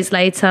 2 days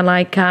later,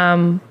 like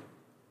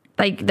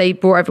they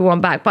brought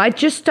everyone back. But I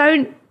just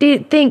don't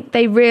think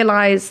they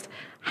realized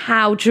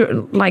how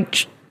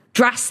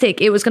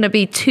drastic it was going to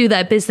be to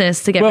their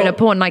business to get rid of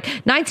porn. Like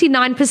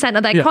 99%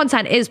 of their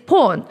content is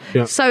porn.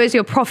 So is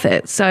your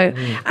profit. So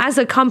as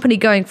a company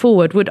going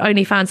forward, would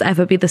OnlyFans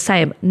ever be the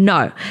same?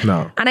 No.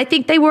 And I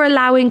think they were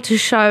allowing to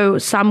show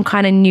some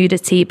kind of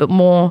nudity, but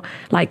more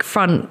like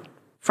frontal.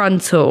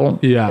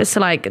 It's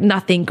like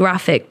nothing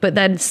graphic, but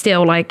then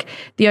still like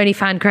the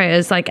OnlyFans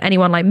creators, like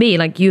anyone like me,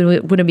 like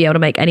you wouldn't be able to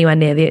make anywhere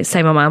near the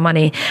same amount of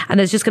money. And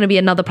there's just going to be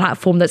another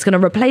platform that's going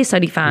to replace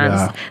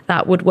OnlyFans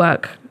that would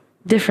work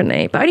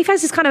differently. But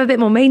OnlyFans is kind of a bit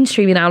more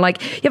mainstream now.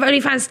 Like you have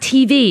OnlyFans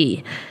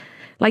TV.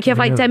 Like you have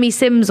like Demi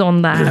Sims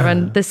on there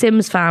and the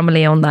Sims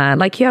family on there.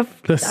 Like you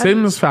have the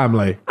Sims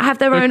family. I have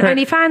their own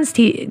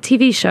OnlyFans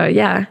TV show.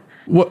 Yeah.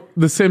 What,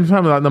 the Sims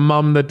family, like the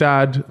mum, the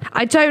dad?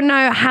 I don't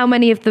know how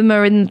many of them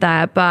are in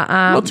there, but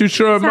not too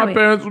sure if my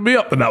parents would be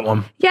up for that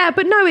one. Yeah,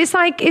 but no, it's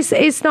like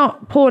it's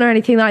not porn or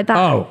anything like that.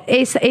 Oh,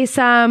 it's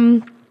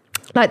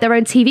like their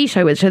own TV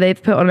show, which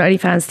they've put on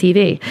OnlyFans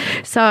TV.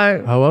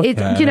 So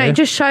it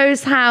just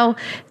shows how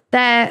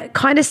they're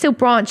kind of still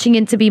branching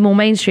in to be more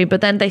mainstream,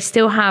 but then they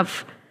still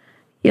have,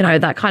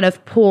 that kind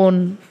of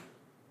porn.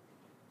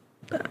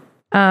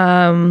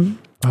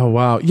 Oh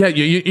wow! Yeah,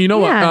 you know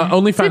what?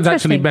 OnlyFans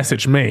actually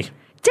messaged me.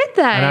 Did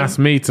they? And asked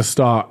me to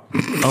start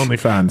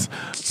OnlyFans.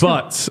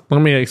 But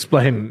let me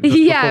explain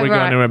before we go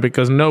anywhere,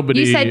 because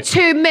nobody... You said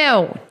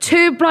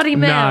 $2 bloody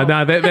mil.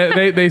 No,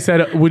 they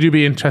said, would you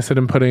be interested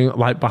in putting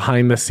like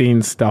behind the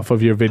scenes stuff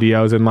of your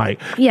videos? And like,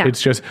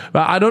 it's just...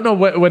 But I don't know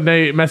when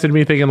they messaged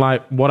me thinking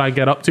like what I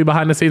get up to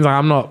behind the scenes. Like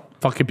I'm not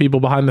fucking people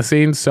behind the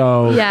scenes,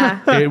 so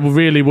it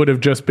really would have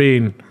just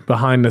been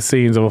behind the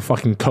scenes of a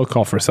fucking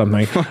cook-off or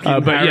something.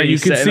 But you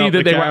could see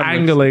that they were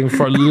angling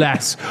for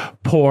less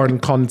porn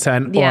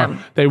content, or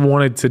they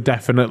wanted to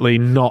definitely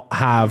not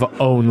have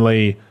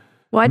only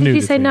Why did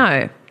you say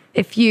no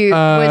if you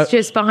was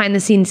just behind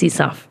the scenes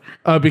stuff?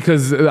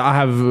 Because I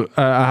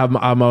have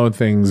my own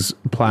things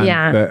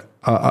planned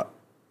that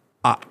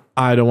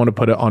I don't want to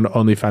put it on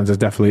OnlyFans. There's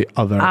definitely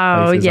other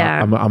places.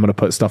 I'm going to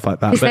put stuff like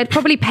that. Because they'd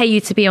probably pay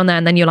you to be on there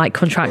and then you're like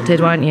contracted,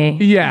 won't you?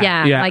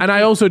 Yeah. Like, and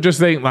I also just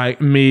think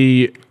like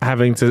me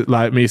having to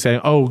like me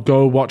saying, oh,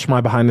 go watch my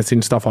behind the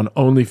scenes stuff on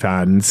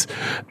OnlyFans.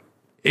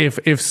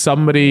 If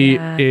somebody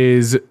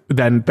is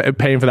then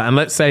paying for that, and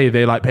let's say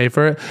they like pay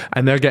for it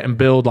and they're getting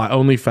billed like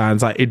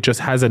OnlyFans, like it just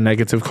has a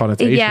negative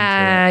connotation.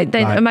 Yeah, to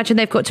it. Like, imagine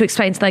they've got to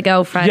explain to their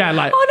girlfriend. Yeah,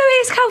 like, oh no,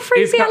 it's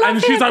Calfreezy. I love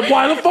and she's like,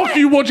 why the fuck are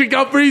you watching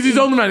Calfreezy's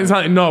OnlyFans? It's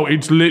like, no,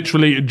 it's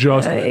literally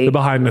just the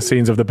behind the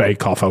scenes of the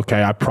Bake Off.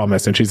 Okay, I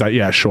promise. And she's like,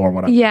 yeah, sure,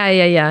 whatever.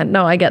 Yeah.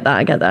 No, I get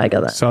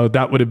that. So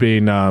that would have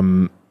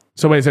been.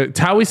 So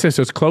Towie's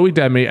sisters, Chloe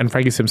Demi and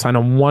Frankie Sim, signed a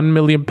 £1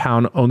 million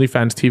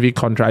OnlyFans TV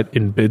contract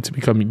in bid to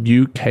become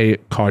UK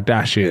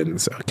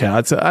Kardashians.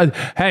 Okay,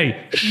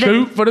 hey,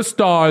 shoot for the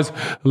stars,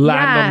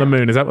 land on the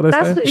moon. Is that what they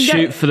say?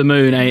 Shoot for the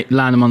moon,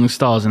 land among the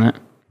stars, isn't it?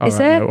 Is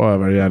it?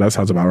 Whatever, yeah, that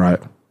sounds about right.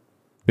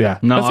 Yeah.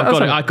 No,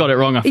 I got it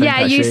wrong, I think.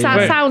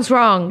 Yeah, sounds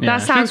wrong. Yeah.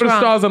 That sounds Shoot for the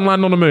stars and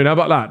land on the moon. How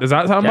about that? Does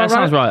that sound about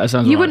right? That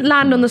sounds right. You wouldn't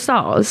land on the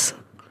stars?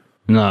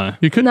 No.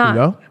 You couldn't do,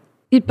 though.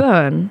 You'd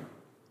burn.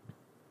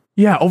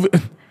 Yeah,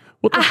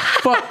 what the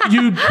fuck?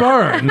 You'd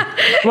burn?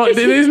 Like,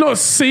 it is not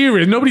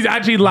serious. Nobody's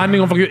actually landing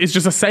on fucking... It's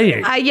just a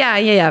saying.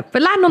 Yeah.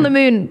 But land on the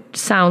moon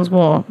sounds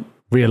more...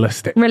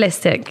 Realistic.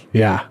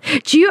 Yeah.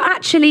 Do you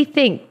actually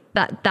think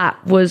that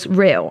was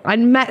real? I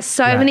met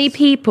so many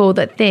people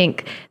that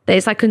think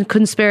there's like a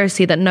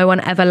conspiracy that no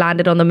one ever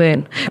landed on the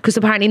moon. Because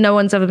apparently no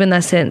one's ever been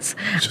there since.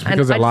 Just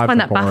because and I just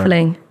find that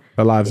baffling.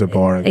 Their lives are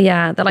boring.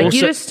 Yeah, they're like, also,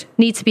 you just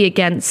need to be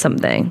against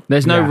something.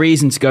 There's no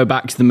reason to go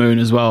back to the moon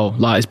as well.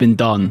 Like, it's been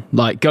done.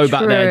 Like, go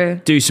back there,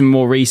 do some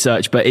more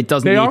research, but it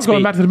doesn't need to be... They are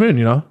going back to the moon,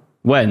 you know?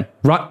 When?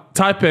 Right,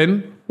 type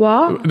in...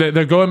 What?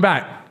 They're going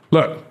back.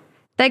 Look.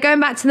 They're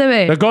going back to the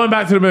moon? They're going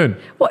back to the moon.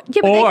 What?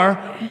 Yeah,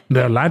 or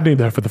they're landing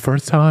there for the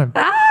first time.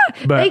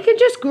 They can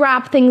just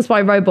grab things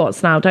by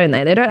robots now, don't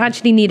they? They don't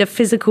actually need a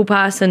physical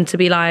person to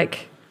be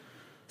like,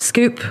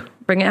 scoop,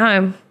 bring it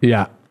home.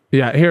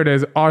 Yeah, here it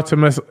is.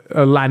 Artemis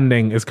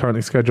landing is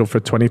currently scheduled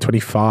for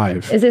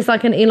 2025. Is this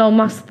like an Elon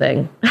Musk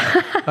thing?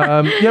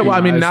 Yeah, well,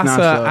 I mean,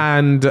 NASA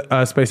and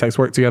SpaceX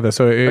work together,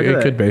 so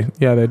it could be.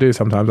 Yeah, they do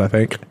sometimes, I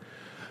think.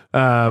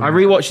 I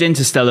rewatched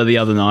Interstellar the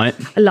other night.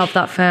 I love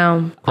that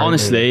film.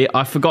 Honestly,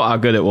 I forgot how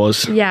good it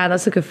was. Yeah,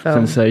 that's a good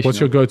film. Sensational.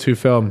 What's your go-to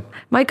film?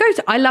 My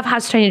go-to... I love How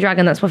to Train Your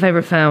Dragon. That's my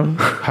favourite film.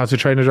 How to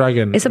Train a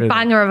Dragon. It's a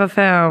banger of a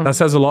film. That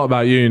says a lot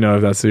about you,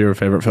 if that's your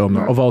favourite film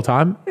of all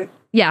time.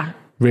 Yeah.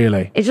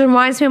 Really? It just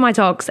reminds me of my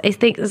dogs. I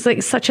think it's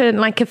like such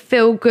a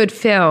feel-good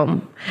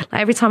film.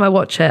 Like every time I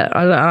watch it,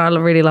 I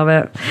really love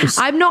it.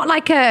 I'm not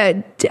like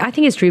I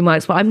think it's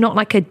DreamWorks, but I'm not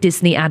like a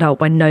Disney adult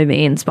by no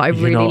means, but I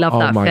really love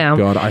that film. Oh my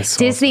God, I saw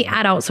Disney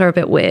adults are a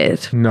bit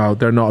weird. No,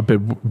 they're not a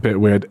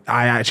bit weird.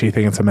 I actually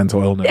think it's a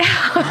mental illness.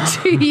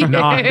 Do you? No,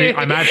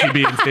 I'm actually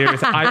being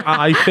serious.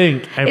 I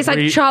think it's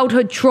like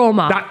childhood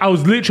trauma. I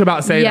was literally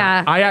about to say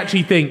that. I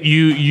actually think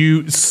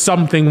you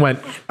something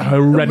went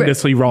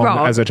horrendously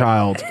wrong as a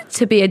child.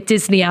 To be a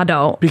Disney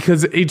adult.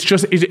 Because it's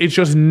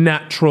just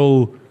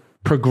natural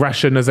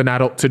progression as an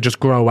adult to just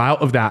grow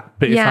out of that.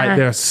 But it's like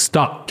they're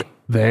stuck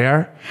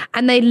there.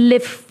 And they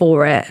live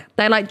for it.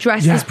 They like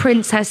dress as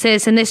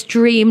princesses in this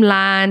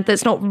dreamland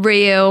that's not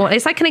real.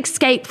 It's like an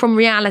escape from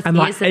reality, and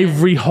like isn't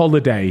every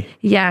holiday.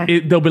 Yeah.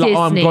 They'll be like,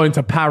 I'm going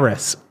to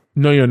Paris.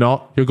 No, you're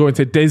not. You're going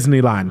to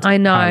Disneyland. I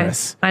know.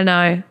 Paris. I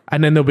know.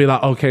 And then they'll be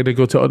like, okay, they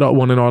go to that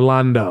one in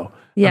Orlando.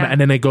 Yeah.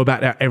 And then they go back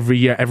there every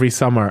year, every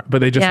summer.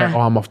 But they just say,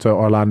 I'm off to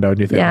Orlando. And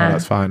you think,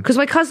 that's fine. Because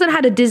my cousin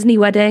had a Disney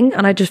wedding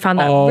and I just found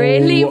that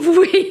really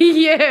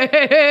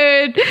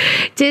weird.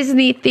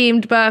 Disney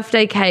themed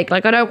birthday cake.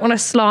 Like, I don't want to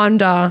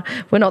slander.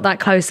 We're not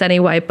that close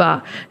anyway,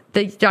 but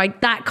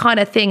like that kind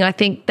of thing, I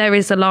think there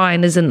is a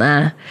line, isn't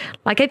there?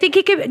 Like, I think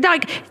it could,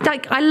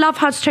 like I love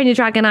How to Train Your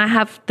Dragon. I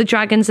have the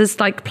dragons as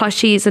like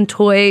plushies and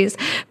toys.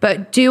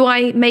 But do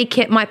I make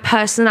it my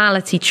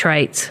personality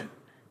trait?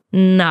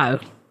 No.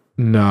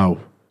 No.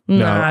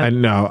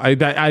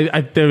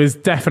 There is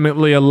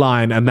definitely a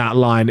line, and that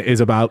line is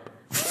about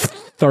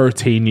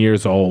 13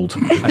 years old.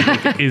 I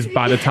think is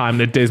by the time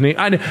that Disney.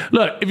 And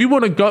look, if you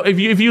want to go, if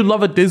you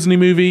love a Disney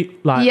movie,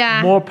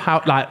 like more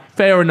power, like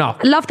fair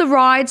enough. Love the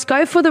rides,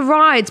 go for the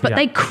rides, but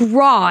they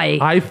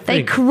cry.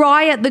 They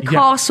cry at the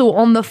castle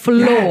on the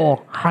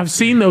floor. Yeah. I've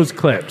seen those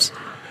clips.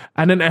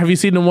 And then have you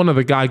seen the one of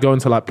the guy going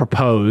to like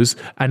propose,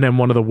 and then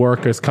one of the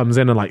workers comes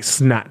in and like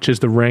snatches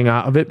the ring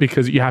out of it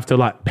because you have to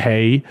like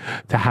pay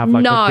to have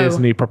like a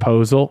Disney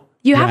proposal?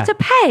 You have to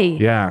pay?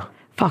 Yeah.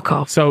 Fuck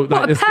off. So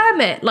like, what, a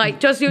permit?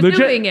 Like, just you're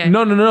doing it?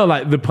 No.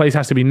 Like, the place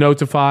has to be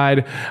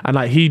notified, and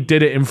like he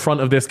did it in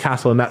front of this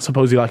castle, and that's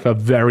supposedly like a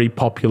very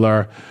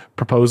popular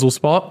proposal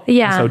spot.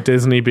 Yeah. So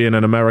Disney, being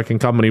an American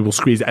company, will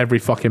squeeze every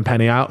fucking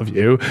penny out of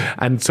you.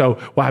 And so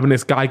what happened?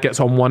 This guy gets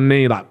on one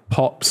knee, like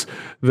pops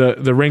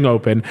the ring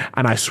open,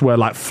 and I swear,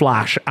 like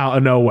Flash out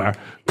of nowhere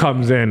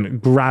comes in,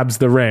 grabs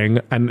the ring,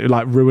 and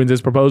like ruins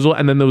his proposal.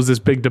 And then there was this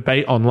big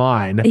debate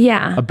online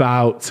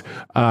about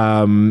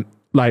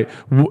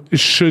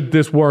should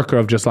this worker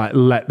have just like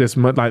let this,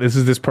 like, this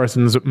is this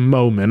person's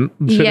moment,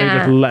 should they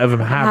just let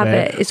them have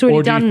it? It's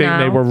already done. Or do you think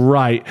they were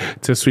right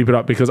to sweep it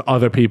up because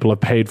other people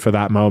have paid for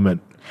that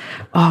moment?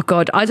 Oh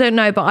God, I don't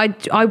know,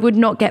 but I would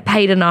not get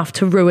paid enough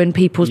to ruin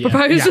people's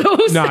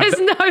proposals. No, there's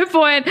no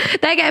point.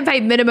 They're getting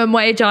paid minimum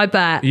wage, I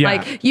bet.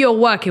 Like, you're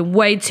working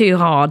way too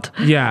hard.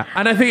 Yeah,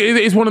 and I think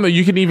it's one of the,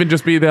 you can even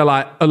just be there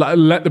like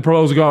let the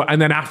proposal go, and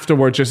then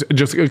afterwards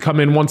just come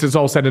in once it's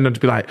all said and done to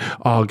be like,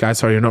 oh guys,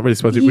 sorry, you're not really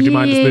supposed to. Would you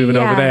mind just moving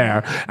over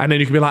there? And then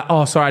you can be like,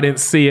 oh sorry, I didn't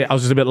see it. I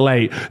was just a bit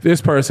late.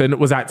 This person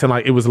was acting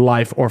like it was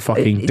life or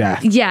fucking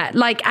death. Yeah,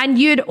 like, and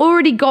you'd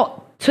already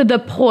got to the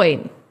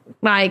point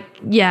Like,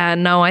 yeah,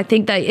 no, I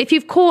think that if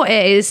you've caught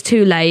it, it's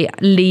too late.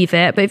 Leave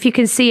it. But if you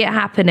can see it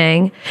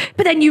happening,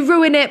 but then you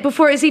ruin it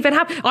before it's even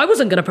happened. I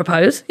wasn't going to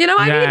propose. You know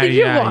what I mean?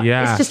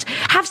 It's just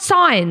have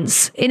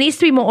signs. It needs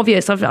to be more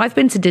obvious. I've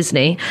been to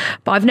Disney,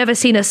 but I've never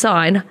seen a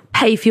sign,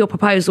 pay for your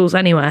proposals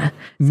anywhere.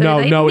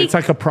 So it's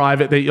like a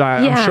private,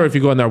 I'm sure if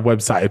you go on their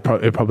website,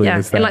 it probably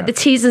is there. Like the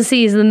T's and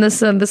C's and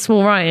the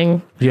small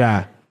writing.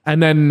 Yeah.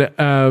 And then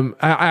I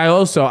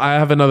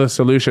have another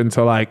solution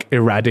to like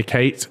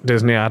eradicate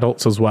Disney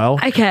adults as well.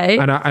 Okay.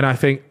 And I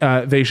think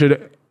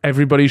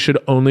everybody should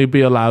only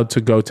be allowed to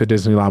go to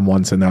Disneyland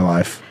once in their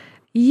life.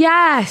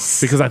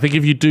 Yes. Because I think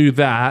if you do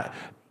that,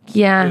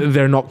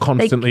 they're not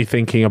constantly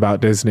thinking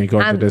about Disney,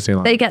 going to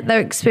Disneyland. They get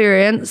their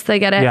experience, they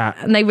get it,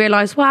 and they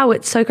realize, wow,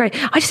 it's so great.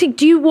 I just think,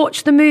 do you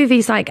watch the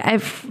movies like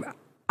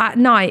at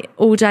night,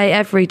 all day,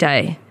 every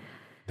day?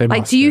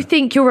 Like, do you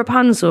think you're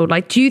Rapunzel?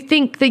 Like, do you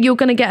think that you're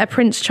going to get a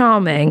Prince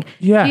Charming?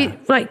 Yeah.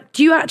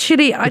 Do you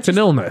actually... It's an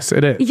illness.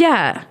 It is.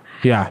 Yeah.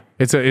 Yeah.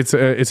 It's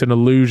an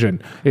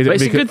illusion. But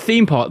it's a good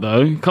theme park,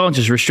 though. You can't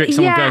just restrict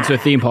someone going to a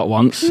theme park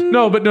once.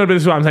 No, but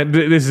this is what I'm saying.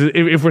 This is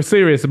if we're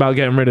serious about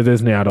getting rid of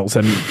Disney adults,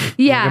 then we're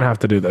going to have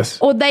to do this.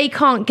 Or they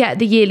can't get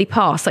the yearly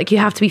pass. Like, you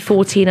have to be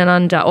 14 and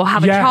under or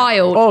have a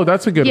child. Oh,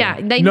 that's a good one.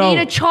 Yeah, they need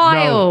a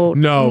child.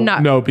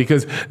 No,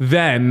 because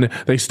then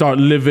they start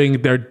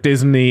living their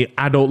Disney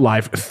adult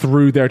life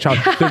through their child.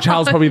 Their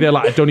child's probably there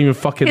like, I don't even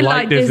fucking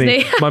like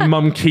Disney. My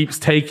mum keeps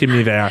taking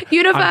me there.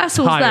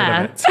 Universal's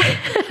there.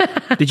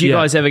 Did you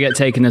guys ever get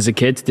taken as a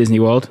kid to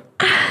Disney World?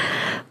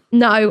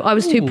 No, I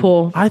was too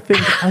poor. I think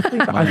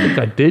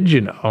I did,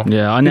 you know.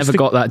 Yeah, I never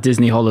got that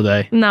Disney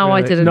holiday. No,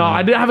 really? I didn't. No,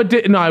 I didn't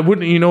have no, I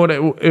wouldn't. You know what?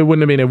 It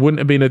wouldn't have been. It wouldn't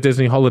have been a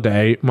Disney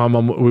holiday. My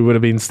mum, we would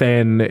have been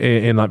staying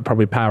in like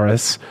probably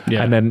Paris,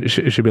 and then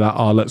she'd be like,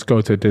 "Oh, let's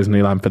go to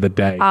Disneyland for the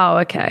day." Oh,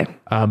 okay.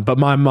 But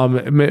my mum,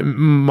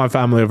 my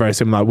family are very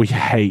similar. We just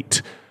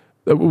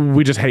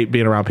hate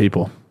being around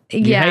people.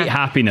 You hate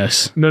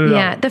happiness. No.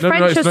 Yeah, the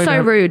French are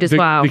so rude as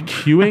well. The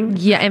queuing?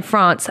 Yeah, in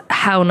France,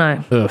 hell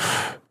no.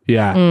 Ugh.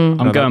 Yeah.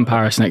 I'm going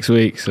Paris next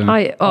week. So.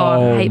 I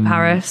hate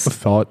Paris.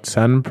 Thoughts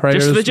and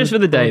prayers. Just for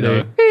the day,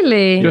 though.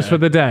 Really? Just for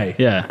the day?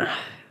 Yeah.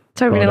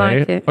 Don't really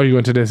like it. Are you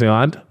going to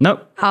Disneyland?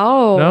 Nope.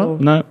 Oh.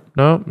 No.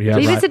 Yeah.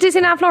 Leave it to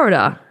Disneyland,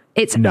 Florida.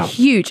 It's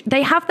huge.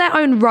 They have their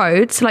own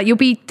roads. Like, you'll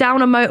be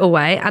down a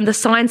motorway and the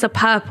signs are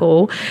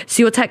purple.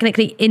 So you're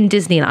technically in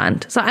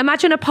Disneyland. So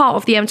imagine a part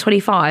of the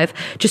M25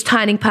 just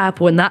turning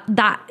purple, and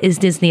that is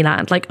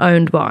Disneyland, like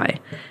owned by.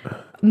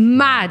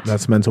 Mad.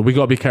 That's mental. We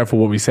got to be careful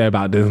what we say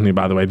about Disney,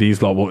 by the way.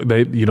 These lot, are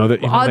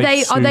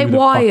they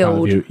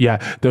wild?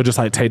 Yeah, they'll just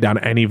like take down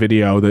any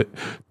video that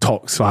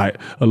talks like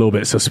a little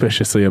bit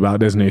suspiciously about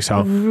Disney.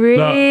 So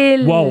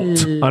really,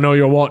 Walt, I know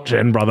you're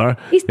watching, brother.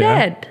 He's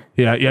dead.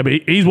 Yeah, but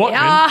he's watching.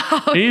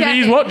 Oh, okay.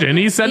 He's watching.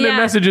 He's sending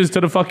messages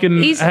to the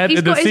fucking head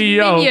of the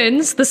CEO. His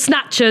minions, the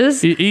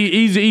Snatchers.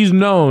 He's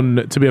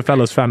known to be a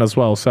Fellas fan as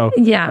well. So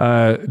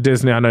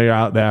Disney, I know you're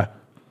out there.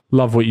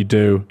 Love what you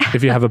do.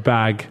 If you have a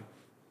bag,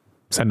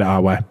 send it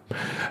our way.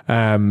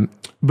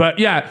 But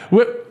yeah,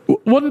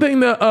 one thing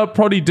that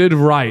Proddy did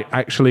write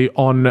actually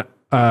on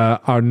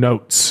our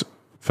notes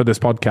for this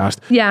podcast.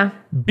 Yeah.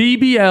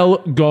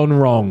 BBL gone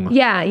wrong.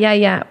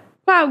 Yeah.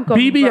 Wow,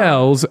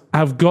 BBLs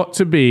have got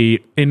to be,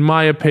 in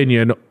my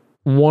opinion,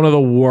 one of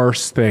the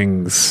worst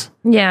things.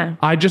 Yeah.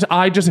 I just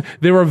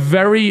there are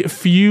very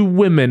few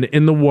women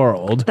in the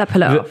world that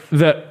pull it off.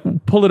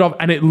 That pull it off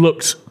and it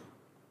looks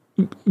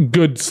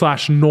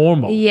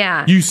good/normal.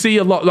 Yeah. You see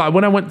a lot, like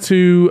when I went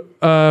to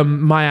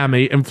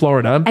Miami in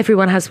Florida.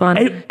 Everyone has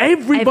one.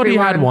 Everybody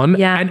had one.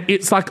 Yeah. And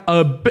it's like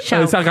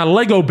it's like a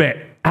Lego bit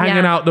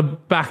hanging out the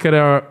back of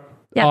their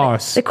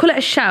arse. They call it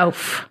a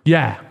shelf.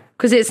 Yeah.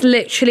 Because it's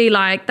literally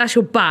like, that's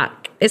your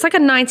back. It's like a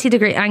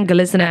 90-degree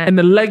angle, isn't it? And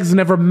the legs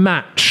never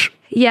match.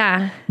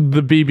 Yeah.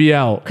 The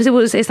BBL.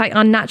 Because it's like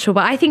unnatural.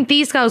 But I think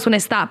these girls, when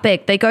it's that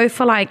big, they go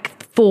for like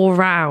 4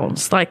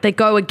 rounds. Like they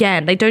go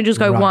again. They don't just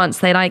go once.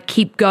 They like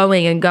keep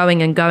going and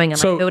going and going. And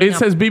so it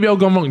says BBL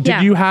gone wrong.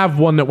 Did you have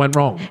one that went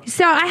wrong?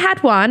 So I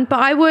had one, but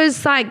I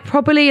was like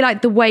probably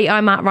like the weight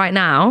I'm at right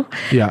now.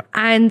 Yeah.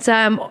 And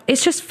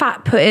it's just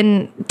fat put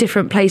in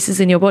different places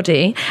in your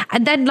body.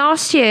 And then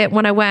last year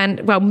when I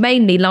went,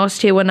 mainly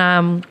last year when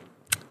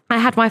I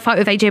had my fight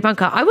with AJ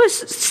Bunker, I was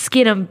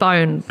skin and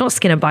bone, not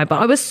skin and bone,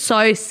 but I was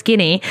so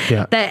skinny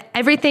that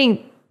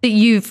everything that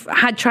you've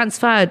had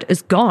transferred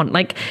is gone.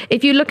 Like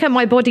if you look at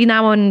my body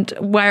now and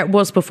where it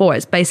was before,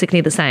 it's basically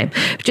the same.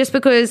 Just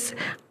because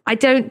I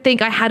don't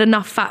think I had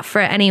enough fat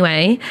for it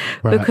anyway.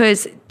 Right.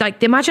 Because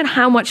like imagine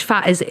how much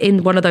fat is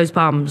in one of those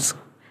bums.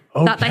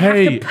 Okay. That they have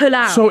to pull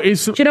out. So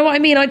do you know what I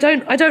mean? I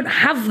don't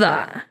have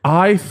that.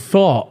 I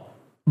thought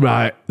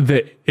that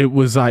it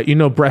was like, you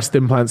know, breast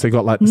implants, they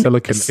got like the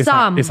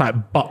silicone. It's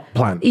like butt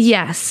plants.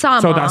 Yeah, some.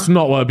 So that's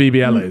not what a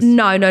BBL is.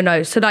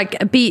 No. So like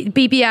a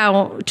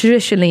BBL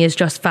traditionally is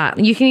just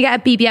fat. You can get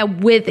a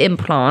BBL with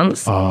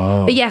implants.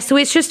 Oh. But yeah, so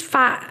it's just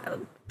fat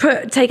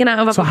taken out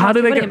of a. So how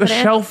do they get the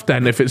shelf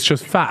then if it's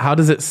just fat? How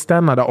does it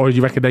stand like that? Or do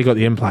you reckon they got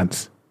the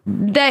implants?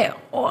 it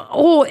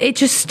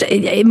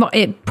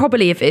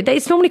probably,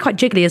 it's normally quite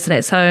jiggly, isn't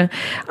it? So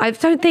I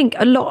don't think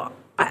a lot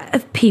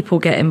of people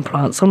get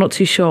implants. I'm not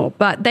too sure,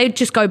 but they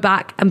just go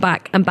back and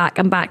back and back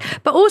and back.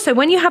 But also,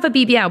 when you have a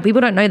BBL,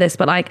 people don't know this,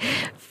 but like,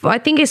 I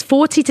think it's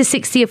 40 to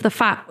 60 of the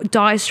fat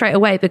dies straight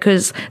away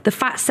because the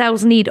fat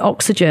cells need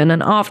oxygen,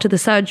 and after the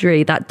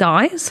surgery, that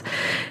dies.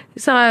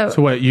 So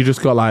wait, you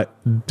just got like,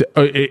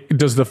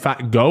 does the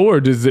fat go, or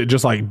does it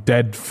just like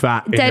dead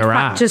fat in your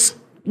ass? Just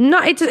no,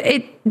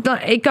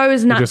 it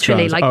goes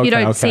naturally. Like okay, you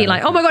don't see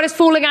like, oh my God, it's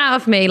falling out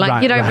of me.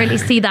 Like you don't really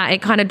see that.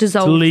 It kind of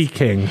dissolves. It's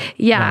leaking.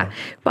 Yeah. No.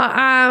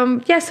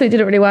 But so it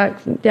didn't really work.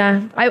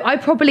 Yeah. I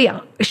probably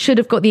should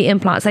have got the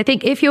implants. I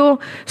think if you're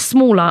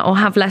smaller or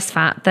have less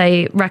fat,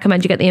 they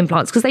recommend you get the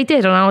implants, because they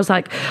did. And I was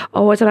like,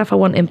 oh, I don't know if I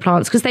want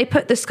implants, because they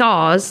put the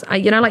scars,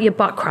 like your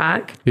butt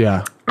crack.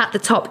 Yeah. At the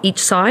top each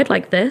side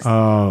like this.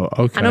 Oh,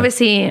 okay. And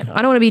obviously,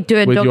 I don't want to be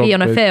doing doggy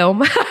on a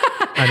film.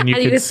 And you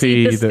can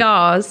see the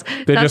scars.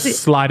 They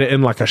just slide it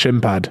in like a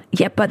shin pad.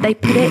 Yeah, but they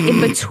put it in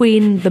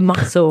between the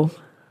muscle.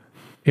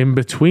 In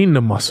between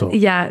the muscle?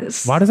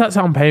 Yes. Why does that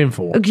sound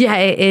painful? Yeah,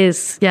 it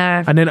is.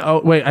 Yeah. And then,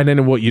 and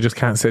then what? You just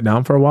can't sit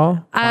down for a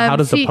while? How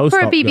does the post-op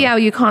for a BBL, go?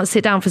 you can't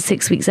sit down for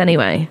 6 weeks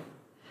anyway.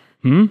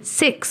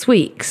 6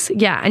 weeks.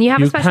 Yeah. And you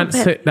have a special... You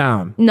can't sit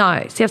down?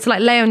 No. So you have to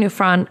like lay on your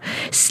front,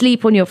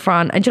 sleep on your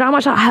front. And do you know how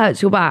much that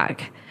hurts your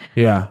back?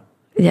 Yeah.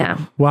 Yeah.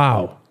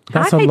 Wow.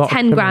 That's I paid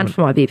 10 grand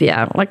for my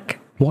BBL. Like...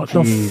 What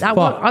the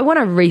fuck? I want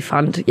a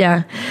refund.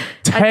 Yeah,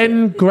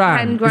 10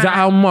 grand. 10 grand. Is that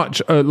how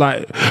much?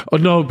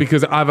 No,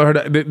 because I've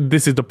heard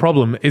this is the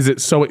problem. Is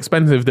it so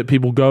expensive that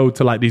people go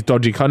to like these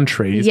dodgy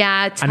countries?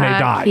 Yeah, Turkey, and they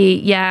die.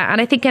 Yeah,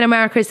 and I think in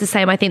America it's the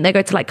same. I think they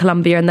go to like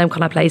Colombia and them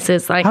kind of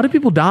places. Like, how do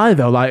people die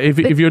though? Like if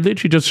you're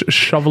literally just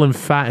shoveling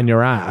fat in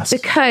your ass.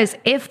 Because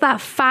if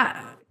that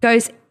fat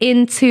goes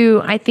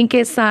into, I think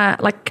it's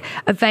like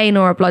a vein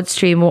or a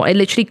bloodstream, or it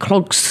literally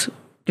clogs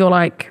your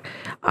like.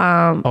 So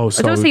I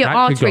don't see your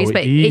arteries,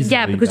 but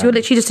because you're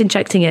literally just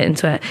injecting it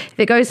into it. If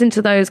it goes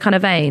into those kind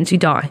of veins, you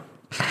die.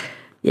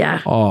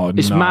 Yeah. Oh,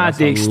 it's mad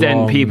the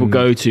extent people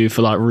go to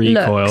for like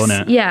recoil, isn't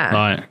it? Yeah.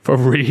 Like for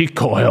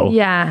recoil.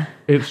 Yeah.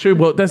 It's true.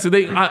 Well, that's the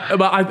thing.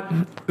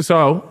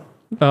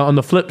 On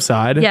the flip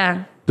side,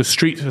 the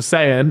streets are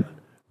saying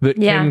that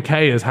Kim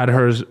K has had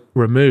hers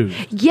removed.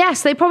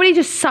 Yes, they probably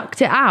just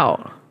sucked it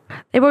out.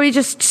 They probably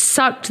just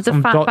sucked the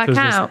fat back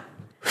out.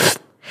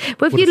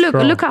 But if you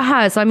look at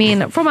hers, I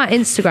mean, from her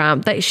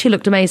Instagram, she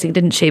looked amazing,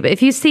 didn't she? But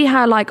if you see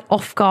her like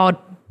off-guard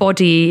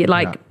body,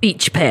 like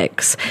beach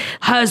pics,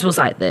 hers was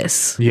like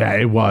this. Yeah,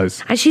 it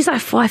was. And she's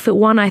like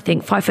 5'1", I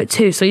think,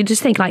 5'2". So you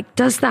just think like,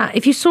 does that,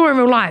 if you saw her in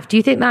real life, do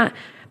you think that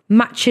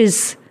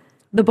matches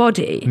the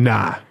body?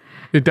 Nah,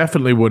 it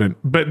definitely wouldn't.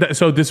 But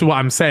so this is what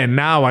I'm saying.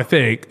 Now I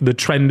think the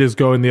trend is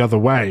going the other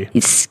way.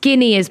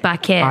 Skinny is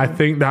back in. I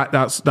think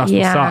that's what's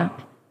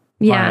up.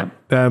 Yeah.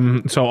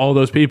 So all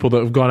those people that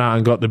have gone out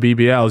and got the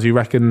BBLs, you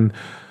reckon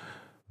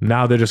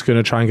now they're just going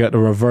to try and get the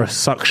reverse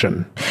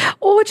suction?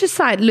 Or just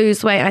like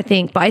lose weight, I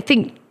think. But I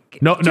think...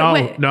 No.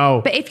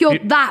 But if you're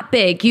that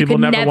big, you can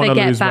never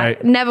get back.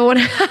 Weight. Never want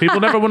to... People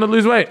never want to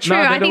lose weight. True,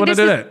 no, they don't want to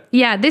do it.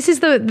 Yeah, this is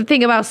the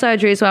thing about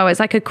surgery as well. It's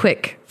like a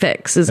quick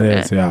fix, isn't it?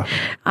 It is, yeah.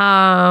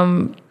 I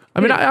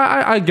mean,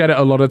 I get it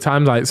a lot of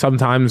times. Like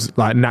sometimes,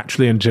 like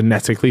naturally and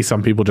genetically,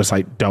 some people just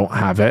like don't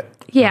have it.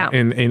 Yeah.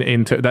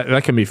 Into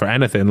that can be for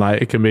anything.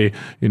 Like it can be,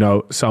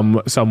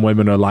 some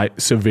women are like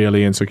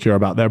severely insecure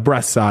about their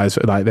breast size.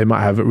 Like they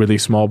might have really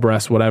small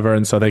breasts, whatever,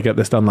 and so they get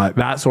this done. Like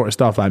that sort of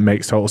stuff like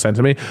makes total sense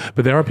to me.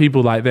 But there are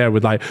people like there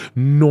with like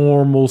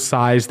normal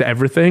sized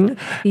everything.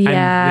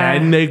 Yeah.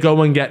 And then they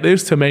go and get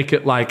this to make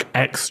it like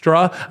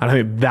extra. And I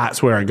think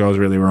that's where it goes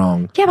really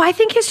wrong. Yeah, but I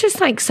think it's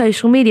just like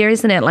social media,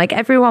 isn't it? Like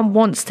everyone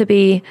wants to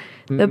be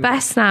the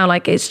best now.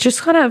 Like it's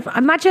just kind of,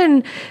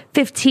 imagine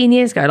 15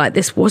 years ago, like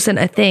this wasn't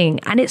a thing.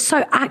 And it's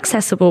so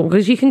accessible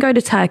because you can go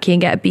to Turkey and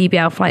get a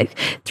BBL for like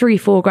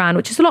 3-4 grand,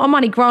 which is a lot of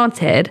money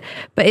granted,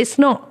 but it's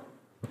not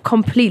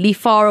completely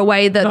far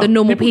away that the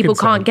normal people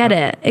can't get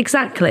it.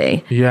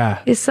 Exactly.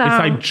 Yeah. It's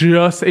like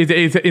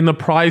it's in the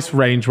price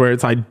range where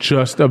it's like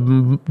just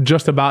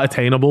about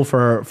attainable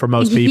for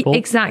most people.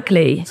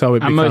 Exactly. So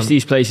most of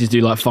these places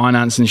do like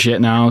finance and shit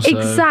now. So.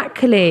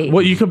 Exactly.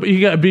 Well, you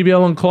get a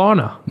BBL on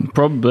Klarna.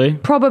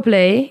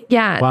 Probably.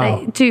 Yeah. Wow.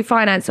 They do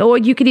finance, or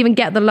you could even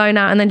get the loan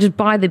out and then just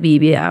buy the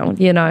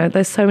BBL.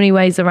 There's so many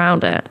ways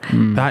around it.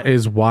 That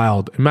is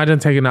wild. Imagine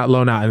taking that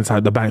loan out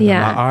inside the bank.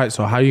 Yeah. Like, all right,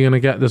 so how are you going to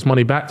get this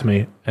money back to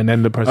me? And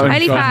then the person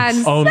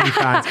OnlyFans.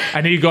 OnlyFans.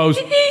 And he goes,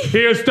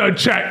 here's the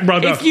check,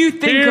 brother. If you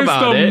think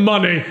about the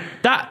money.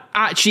 That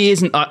actually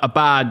isn't a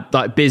bad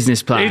like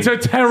business plan. It's a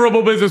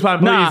terrible business plan.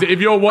 Please, if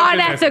you're watching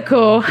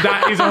unethical.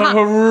 That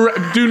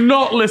is do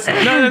not listen.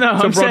 No.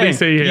 I'm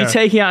saying, you're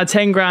taking out a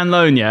 10 grand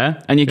loan,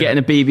 and you're getting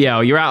a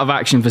BBL. You're out of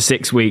action for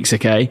 6 weeks,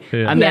 okay?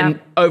 Yeah. And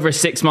then over a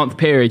 6-month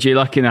period, you're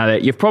looking at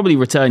it. You've probably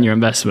returned your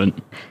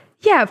investment.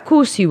 Yeah, of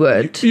course you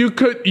would. You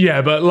could,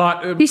 but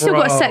like... You still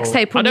got a sex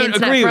tape on the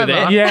internet forever.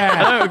 I don't agree with it.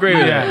 Yeah. I don't agree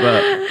with it,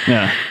 but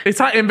yeah. It's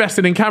like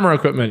investing in camera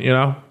equipment,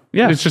 Yeah.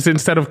 It's just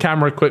instead of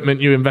camera equipment,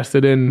 you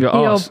invested in...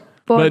 Your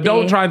body. But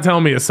don't try and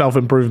tell me it's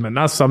self-improvement.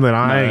 That's something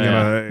I ain't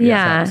gonna...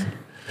 Yeah.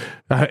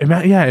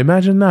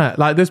 Imagine that.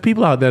 Like, there's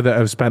people out there that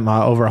have spent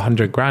like over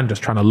 $100,000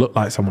 just trying to look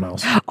like someone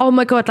else. Oh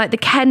my God, like the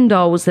Ken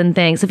dolls and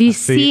things. Have you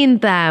seen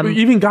them?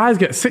 Even guys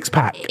get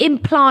six-pack.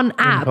 Implant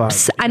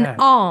abs and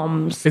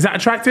arms. Is that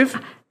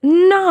attractive?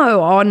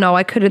 No. Oh no,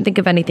 I couldn't think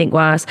of anything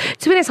worse.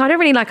 To be honest, I don't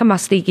really like a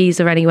musty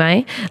geezer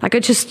anyway. Like, I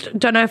just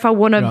don't know if I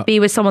want to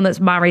be with someone that's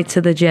married to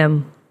the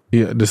gym.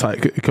 Yeah, just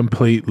like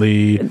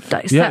completely.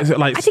 Is it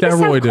like I think it's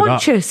steroided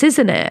self-conscious,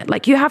 isn't it?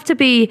 Like, you have to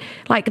be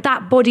like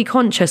that body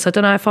conscious. I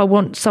don't know if I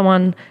want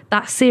someone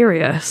that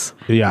serious.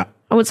 Yeah.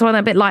 I want someone that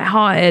a bit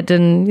light-hearted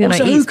and, you know,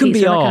 also, who can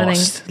be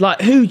asked?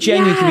 Like, who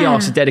genuinely can be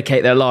asked to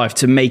dedicate their life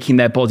to making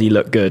their body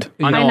look good?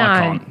 I know I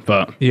can't,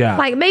 but... Yeah.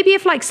 Like, maybe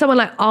if, like, someone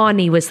like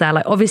Arnie was there,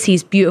 like, obviously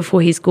he's beautiful,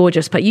 he's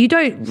gorgeous, but you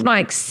don't,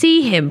 like,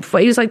 see him.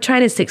 He was, like,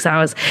 training 6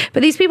 hours.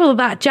 But these people are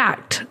that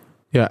jacked.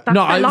 Yeah.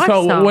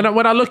 So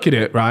when I look at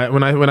it, right,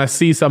 when I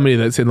see somebody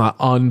that's in like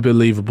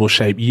unbelievable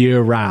shape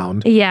year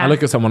round, I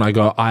look at someone, I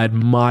go, I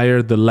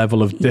admire the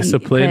level of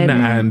discipline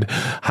and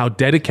how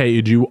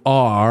dedicated you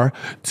are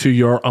to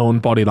your own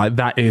body. Like,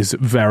 that is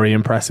very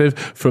impressive.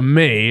 For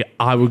me,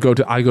 I go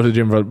to the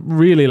gym for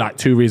really like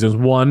 2 reasons.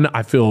 One,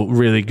 I feel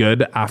really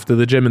good after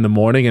the gym in the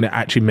morning, and it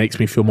actually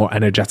makes me feel more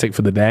energetic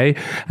for the day.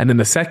 And then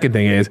the second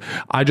thing is,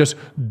 I just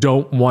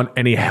don't want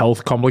any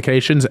health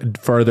complications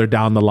further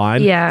down the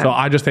line. Yeah. So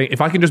I just think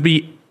if I can just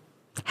be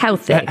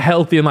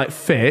healthy and like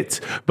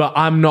fit, but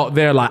I'm not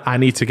there like I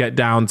need to get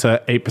down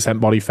to 8%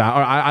 body fat,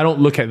 or I don't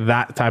look at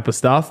that type of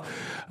stuff.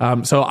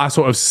 So I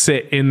sort of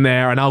sit in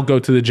there, and I'll go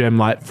to the gym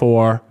like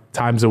 4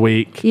 times a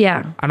week.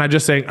 Yeah. And I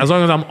just think as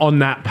long as I'm on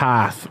that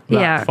path,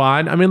 that's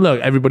fine. I mean, look,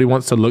 everybody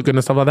wants to look good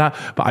and stuff like that,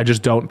 but I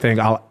just don't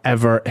think I'll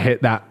ever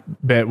hit that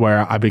bit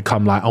where I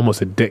become like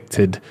almost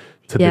addicted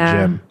to the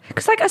gym.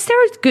 Because like a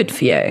steroid's good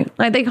for you.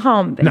 Like, they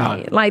can't be.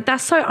 No. Like,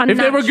 that's so unnatural. If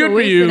they were good for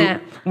you,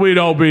 we'd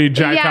all be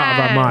jacked out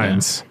of our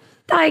minds.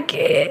 Like,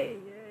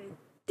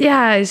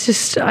 yeah, it's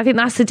just, I think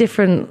that's a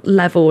different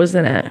level,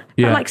 isn't it?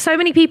 Yeah. And like, so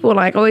many people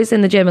like always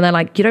in the gym, and they're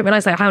like, you don't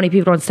realize like how many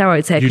people are on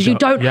steroids here, because you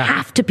don't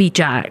have to be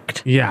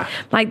jacked. Yeah.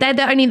 Like,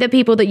 they're only the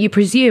people that you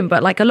presume,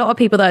 but like a lot of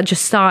people that are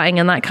just starting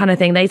and that kind of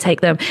thing, they take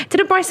them.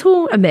 Didn't Bryce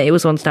Hall admit he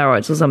was on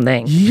steroids or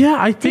something? Yeah,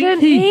 I think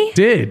he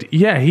did.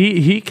 Yeah,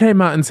 he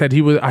came out and said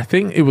he was, I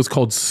think it was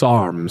called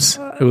SARMs.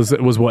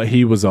 It was what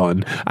he was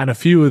on, and a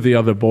few of the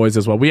other boys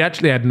as well. We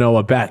actually had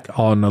Noah Beck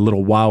on a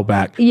little while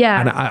back. Yeah.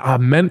 And I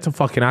meant to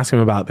fucking ask him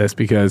about this,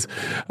 because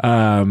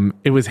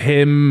it was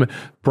him,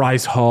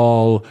 Bryce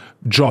Hall,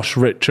 Josh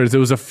Richards. There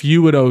was a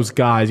few of those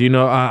guys, you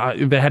know,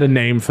 they had a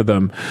name for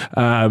them.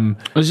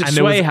 Was it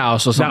Sway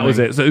House or something? That was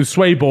it. So it was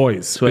Sway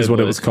Boys is what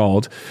it was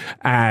called.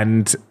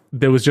 And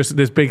there was just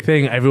this big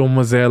thing. Everyone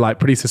was there like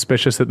pretty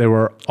suspicious that they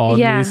were on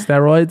these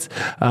steroids.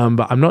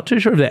 But I'm not too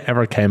sure if they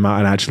ever came out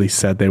and actually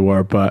said they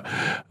were, but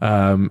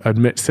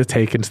admits to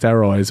taking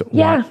steroids.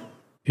 Yeah.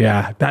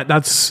 Yeah,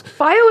 that's...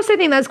 But I also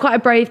think that's quite a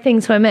brave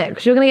thing to admit,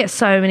 because you're going to get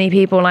so many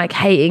people like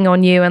hating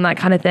on you and that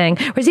kind of thing.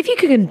 Whereas if you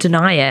can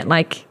deny it,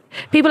 like,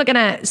 people are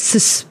going to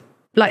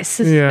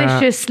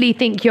suspiciously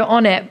think you're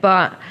on it.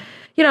 But,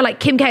 you know, like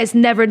Kim K has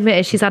never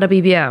admitted she's had a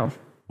BBL.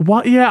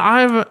 What?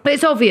 Yeah, But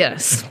it's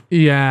obvious.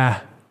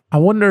 Yeah. I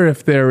wonder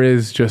if there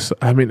is just...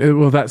 I mean,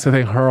 well, that's the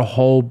thing. Her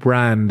whole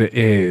brand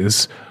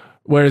is...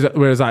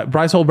 Whereas like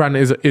Bryce Hall brand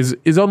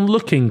is on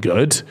looking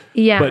good,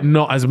 but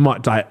not as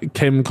much. Like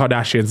Kim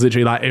Kardashian's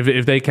literally like,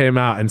 if they came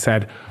out and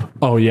said,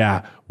 "Oh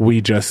yeah, we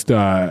just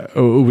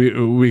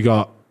we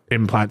got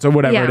implants," or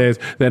whatever it is,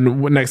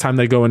 then next time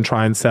they go and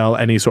try and sell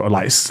any sort of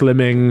like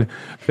slimming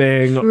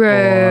thing,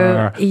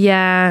 or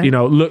you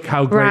know, look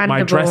how great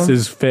my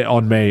dresses fit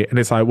on me, and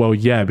it's like, well,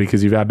 yeah,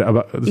 because you've had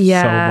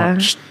so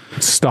much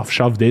stuff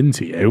shoved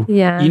into you.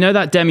 You know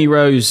that Demi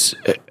Rose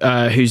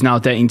who's now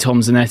dating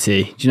Tom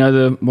Zanetti? Do you know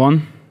the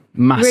one?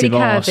 Massive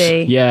really arse.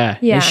 curvy. Yeah.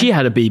 And she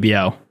had a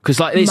BBL, because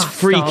like it's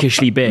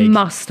freakishly big.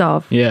 Must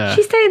have. Yeah.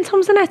 She's dating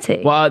Tom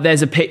Zanetti. Well,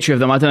 there's a picture of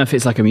them. I don't know if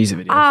it's like a music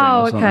video.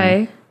 Oh,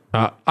 okay.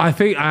 I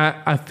think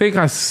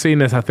I've seen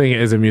this. I think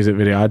it is a music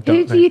video.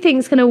 Who do you think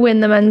is going to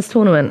win the men's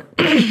tournament?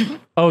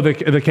 Oh,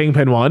 the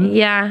Kingpin one.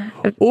 Yeah.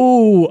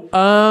 Oh,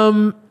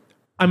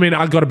 I mean,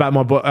 I got to back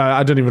my book.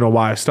 I don't even know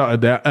why I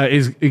started there.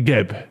 Is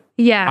Gibb?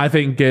 Yeah. I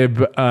think Gibb.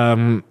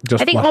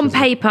 Just. I think on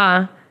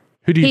paper,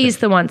 who do you he's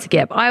think? the one to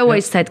Gibb. I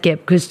always said Gibb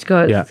because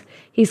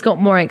he's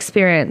got more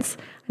experience.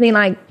 I think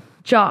like.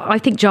 I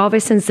think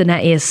Jarvis and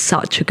Zanetti is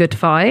such a good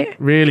fight.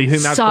 Really? You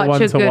think that's the one to watch?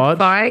 Such a good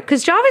fight.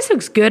 Because Jarvis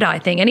looks good, I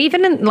think. And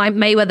even in, like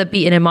Mayweather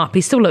beating him up,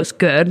 he still looks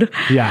good.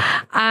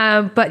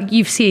 Yeah. But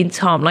you've seen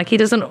Tom. Like, he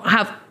doesn't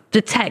have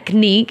the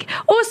technique.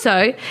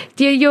 Also,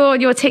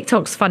 your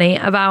TikTok's funny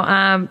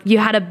about you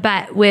had a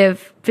bet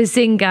with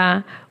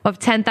Vizinga of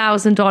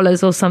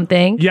 $10,000 or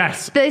something.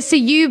 Yes. So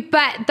you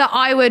bet that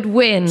I would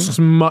win.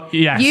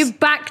 Yes. You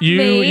backed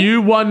me.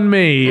 You won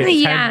me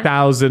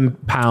 £10,000.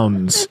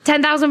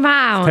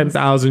 £10,000.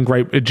 10,000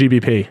 great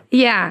GBP.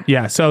 Yeah.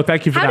 Yeah. So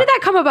thank you for that. How did that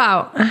come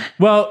about?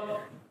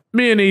 Well,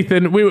 me and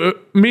Ethan,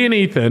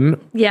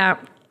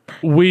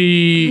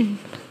 we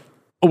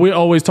we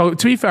always talk.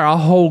 To be fair, our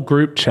whole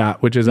group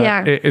chat, which is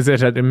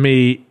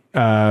me,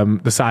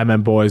 the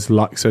Simon boys,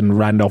 Lux and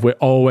Randolph,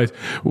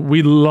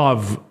 we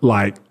love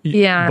like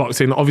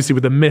boxing. Obviously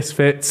with the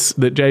Misfits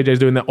that JJ's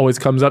doing, that always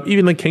comes up.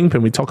 Even the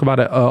Kingpin, we talk about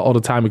it all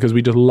the time because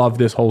we just love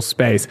this whole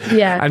space.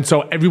 And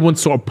so everyone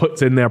sort of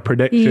puts in their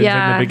predictions in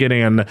the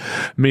beginning, and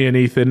me and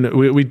Ethan,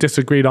 we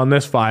disagreed on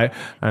this fight,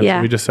 and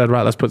so we just said,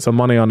 right, let's put some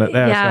money on it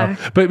there.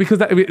 So, but because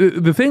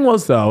the thing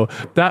was though,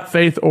 that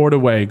Faith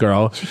Ordway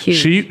girl,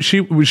 she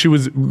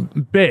was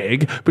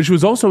big, but she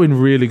was also in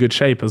really good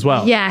shape as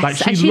well. Like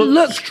she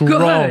looked strong.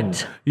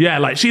 Good. Yeah,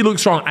 like she looked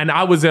strong, and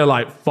I was there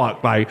like,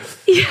 fuck, like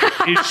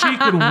if she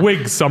could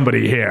wig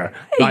somebody here,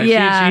 like she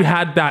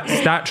had that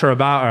stature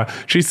about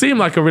her. She seemed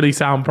like a really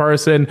sound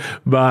person,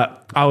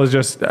 but I was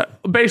just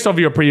based off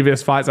your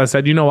previous fights, I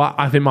said, you know what,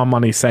 I think my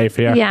money's safe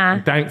here.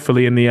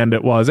 Thankfully in the end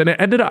it was, and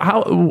it ended up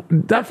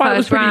that fight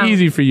was pretty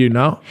easy for you,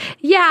 no?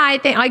 I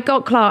think I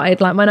got clotted,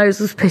 like my nose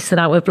was pissing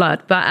out with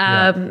blood,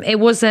 but it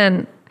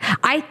wasn't.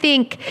 I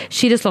think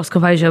she just lost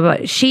composure,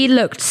 but she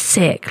looked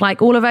sick.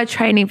 Like all of her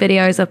training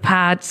videos of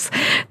pads,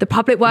 the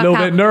public workout. A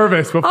little bit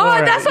nervous before. Oh,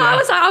 that's what I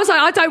was like. I was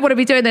like, I don't want to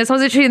be doing this. I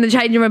was literally in the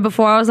changing room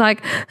before. I was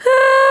like,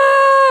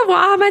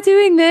 why am I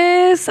doing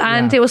this?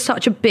 And it was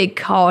such a big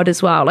card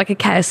as well, like a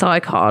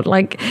KSI card.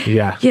 Like,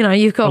 you know,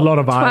 you've got a lot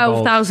of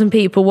 12,000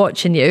 people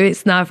watching you.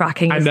 It's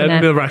nerve-wracking, and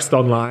then the rest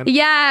online.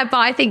 Yeah, but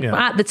I think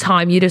at the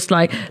time you just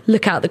like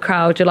look out the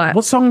crowd. You're like,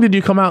 what song did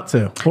you come out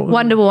to?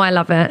 Wonderwall. I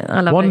love it.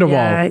 I love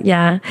Wonderwall. it.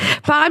 Yeah.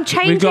 But I'm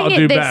changing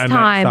it this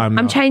time.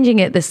 I'm changing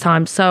it this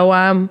time. So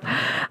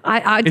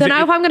I don't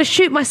know if I'm going to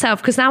shoot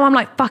myself, because now I'm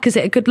like, fuck, is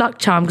it a good luck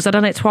charm? Because I've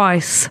done it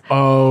twice.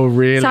 Oh,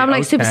 really? So I'm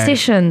like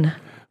superstition.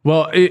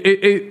 Well,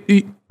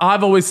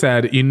 I've always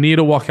said you need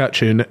a walkout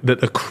tune that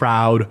the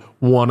crowd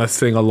want to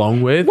sing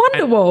along with.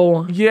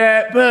 Wonderwall.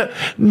 But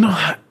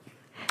no.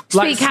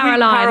 Sweet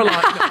Caroline.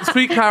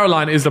 Sweet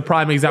Caroline is the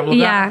prime example of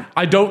that.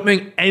 I don't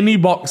think any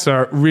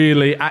boxer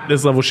really at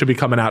this level should be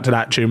coming out to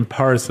that tune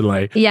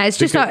personally. Yeah, it's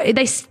just like,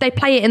 they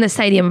play it in the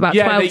stadium about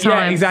 12 times.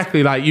 Yeah,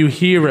 exactly. Like you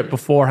hear it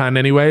beforehand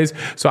anyways.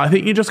 So I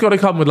think you just got to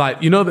come with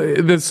like, you know,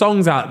 there's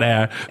songs out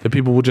there that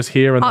people will just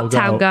hear and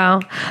Uptown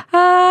Girl.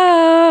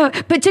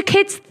 But do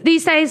kids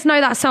these days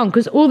know that song?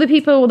 Because all the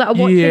people that are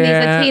watching these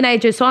are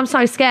teenagers, so I'm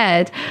so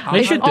scared.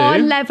 They should our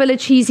level of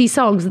cheesy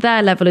songs,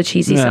 their level of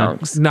cheesy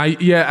songs. Now,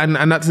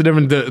 and that's the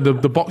difference.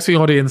 The boxing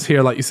audience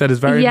here, like you said, is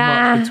very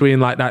much between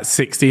like that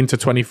 16 to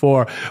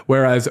 24,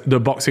 whereas the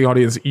boxing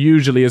audience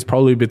usually is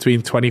probably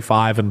between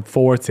 25 and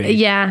 40.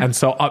 Yeah. And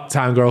so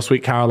Uptown Girl,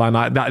 Sweet Caroline,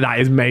 like, that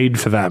is made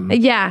for them.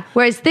 Yeah.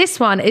 Whereas this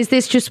one, is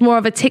this just more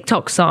of a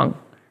TikTok song?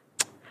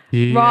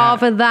 Yeah.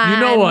 Rather than, you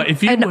know what,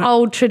 if you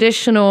old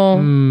traditional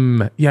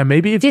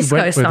maybe if disco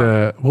you went with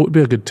song. what would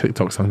be a good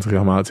TikTok song to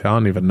come out to? I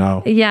don't even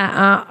know.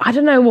 I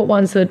don't know what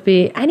ones would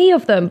be, any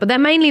of them, but they're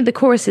mainly the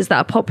choruses that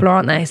are popular,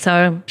 aren't they?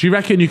 So do you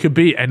reckon you could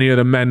beat any of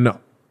the men in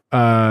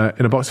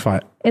a box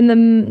fight? In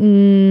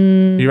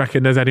the you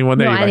reckon there's anyone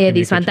there? Not any of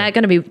these men. They're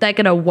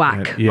gonna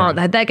whack, aren't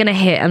they? They're gonna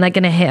hit, and they're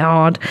gonna hit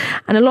hard,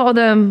 and a lot of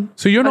them.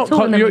 So you're not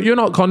you're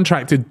not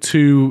contracted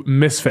to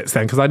Misfits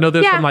then, because I know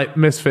there's some like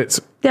Misfits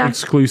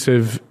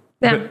exclusive.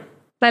 Yeah.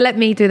 They let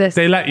me do this.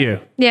 They let you?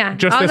 Yeah.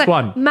 Just this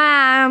one?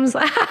 Mams.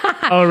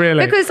 Oh,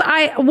 really? Because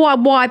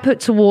what I put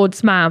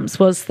towards Mams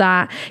was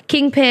that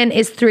Kingpin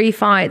is 3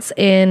 fights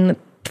in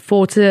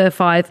 4 to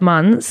 5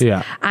 months.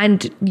 Yeah.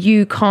 And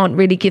you can't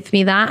really give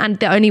me that. And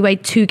the only way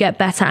to get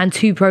better and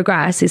to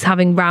progress is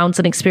having rounds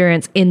and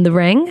experience in the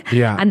ring.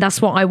 Yeah. And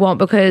that's what I want,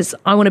 because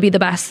I want to be the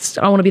best.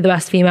 I want to be the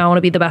best female. I want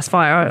to be the best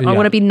fighter. I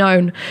want to be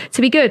known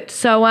to be good.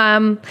 So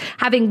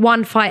having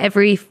one fight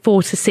every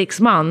 4 to 6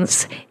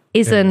 months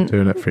isn't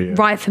doing it for you.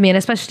 Right for me, and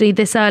especially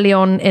this early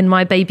on in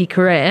my baby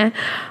career.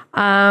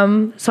 So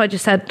I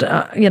just said,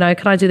 can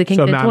I do the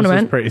Kingpin tournament? So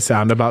Mams was pretty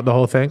sound about the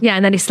whole thing? Yeah,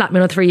 and then he slapped me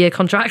on a 3-year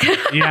contract.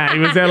 Yeah, he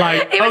was there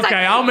like,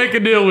 okay, I'll make a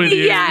deal with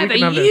you. Yeah, but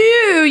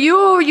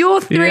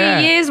you're 3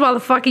 years,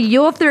 motherfucker.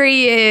 You're 3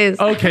 years.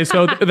 Okay,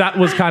 so that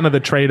was kind of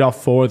the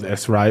trade-off for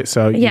this, right?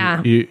 So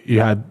you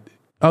had...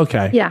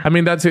 Okay. Yeah. I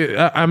mean, that's it.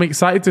 I'm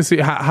excited to see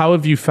how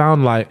have you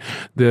found like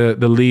the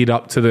lead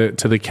up to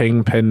the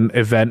Kingpin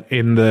event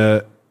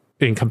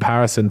in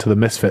comparison to the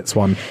Misfits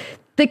one?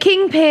 The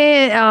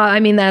Kingpin,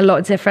 they're a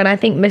lot different. I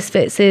think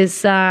Misfits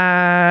is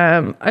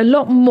a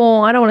lot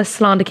more, I don't want to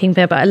slander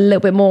Kingpin, but a little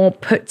bit more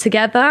put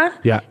together.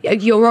 Yeah.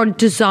 You're on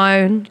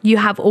DAZN. You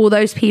have all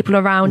those people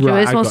around you.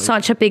 It's on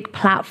such a big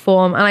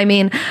platform. And I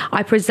mean,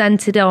 I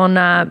presented on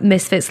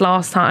Misfits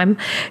last time.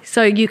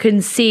 So you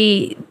can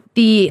see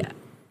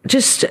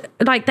just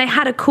like they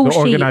had a call sheet,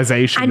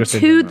 organization, and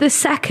to the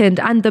second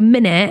and the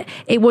minute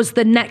it was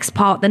the next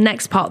part,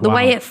 the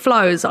way it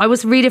flows. I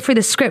was reading through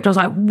the script, I was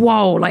like,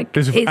 whoa, like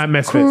it's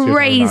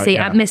crazy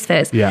at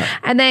Misfits.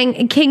 And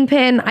then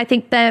Kingpin, I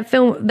think they're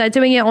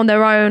doing it on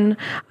their own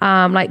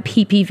like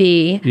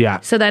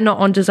PPV, so they're not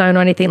on DAZN or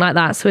anything like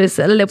that, so it's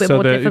a little bit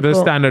more difficult. The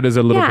standard is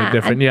a little bit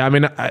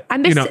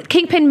different.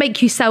 Kingpin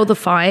make you sell the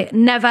fight.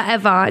 Never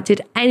ever did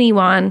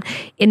anyone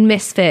in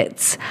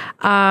Misfits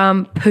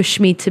push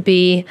me to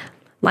be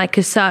like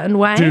a certain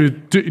way.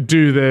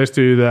 Do this,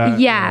 do that.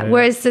 Yeah.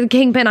 Whereas the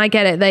Kingpin, I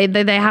get it.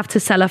 They have to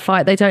sell a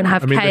fight. They don't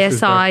have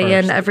KSI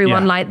and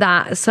everyone like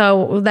that.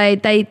 So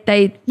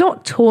they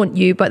not taunt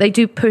you, but they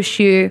do push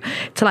you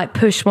to like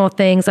push more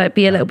things, like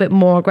be a little bit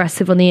more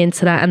aggressive on the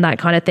internet and that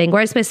kind of thing.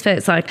 Whereas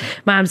Misfits, like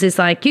Mams is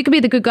like, you can be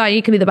the good guy,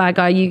 you can be the bad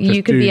guy,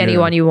 you can be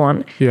anyone you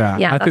want.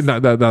 Yeah. I think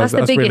that's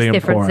the biggest really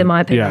difference in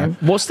my opinion.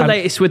 Yeah. What's the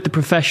latest with the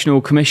professional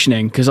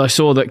commissioning? Because I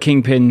saw that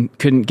Kingpin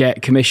couldn't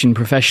get commissioned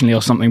professionally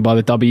or something by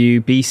the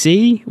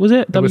WBC, was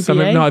it?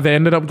 WBA? No, they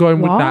ended up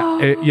going with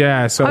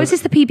that. So is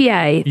this the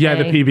PBA? Yeah,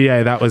 the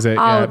PBA, that was it.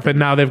 Yeah. But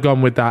now they've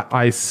gone with that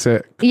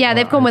ISIC. Yeah,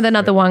 they've gone with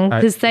another one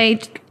because they're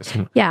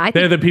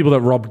the people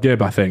that robbed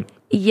Gibb, I think.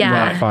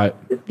 Yeah. Fight.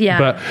 Yeah.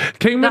 But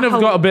Kingpin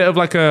have got a bit of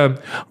like I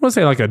want to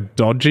say like a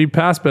dodgy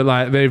past, but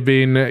like they've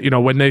been,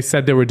 when they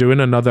said they were doing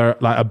another,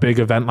 like a big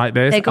event like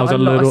this, they got a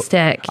lot of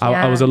stick.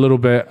 I was a little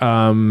bit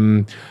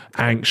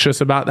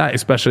anxious about that,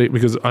 especially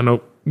because I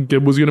know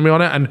Gibb was going to be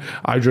on it, and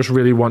I just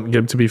really want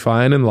Gibb to be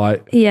fine and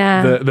like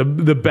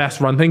the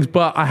best run things.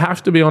 But I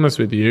have to be honest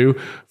with you,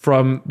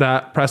 from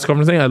that press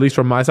conference thing, at least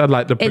from my side,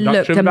 like the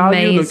production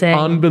value looked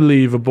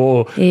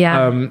unbelievable.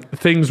 Yeah,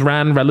 things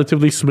ran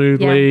relatively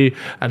smoothly,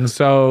 and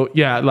so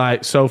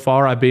like so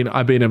far I've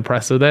been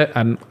impressed with it,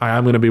 and I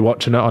am going to be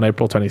watching it on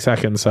April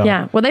 22nd. So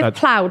well, they've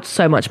plowed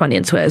so much money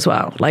into it as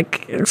well,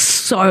 like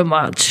so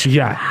much.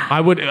 Yeah,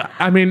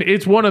 I mean,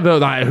 it's one of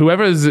those like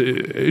whoever's.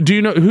 Do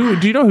you know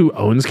who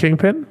owns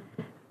Kingpin?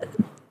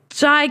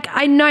 Like,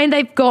 I know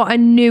they've got a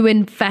new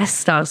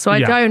investor, so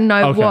I don't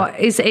know what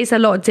is a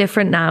lot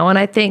different now. And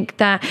I think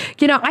that,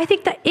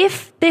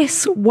 if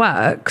this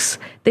works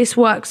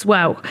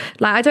well.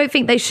 Like, I don't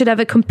think they should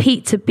ever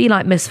compete to be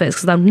like Misfits,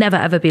 because they'll never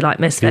ever be like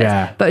Misfits.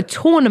 Yeah. But a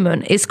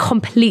tournament is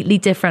completely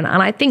different.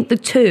 And I think the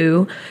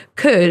two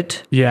could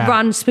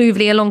run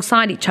smoothly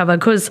alongside each other,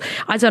 because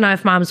I don't know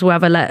if Mams will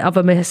ever let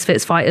other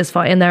Misfits fighters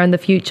fight in there in the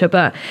future,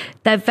 but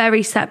they're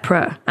very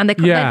separate, and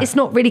it's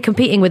not really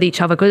competing with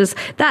each other, because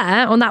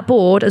there on that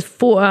board is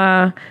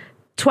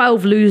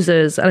 12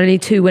 losers and only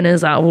 2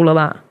 winners out of all of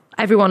that.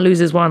 Everyone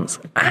loses once.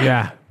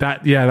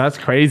 That's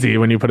crazy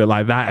when you put it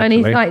like that.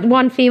 Only like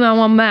one female,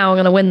 one male are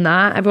going to win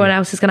that. Everyone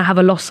else is going to have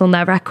a loss on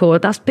their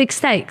record. That's big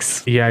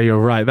stakes. Yeah, you're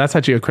right. That's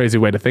actually a crazy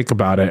way to think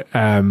about it.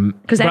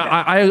 But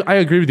I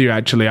agree with you,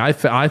 actually. I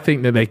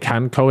think that they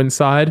can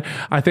coincide.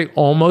 I think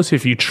almost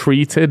if you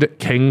treated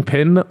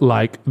Kingpin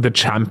like the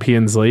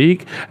Champions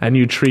League and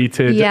you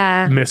treated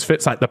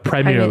Misfits like the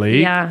Premier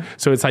League. Yeah.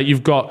 So it's like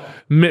you've got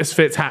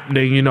Misfits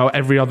happening,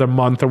 every other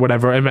month or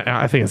whatever.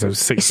 I think it's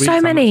 6 weeks.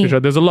 So many. Sure.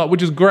 There's a lot,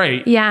 which is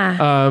great.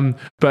 Yeah.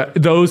 But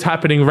those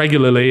happening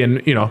regularly, and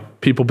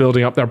people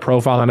building up their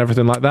profile and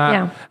everything like that.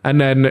 Yeah.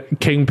 And then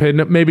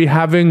Kingpin maybe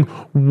having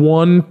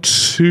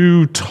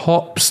 1-2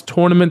 tops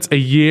tournaments a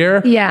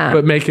year,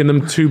 but making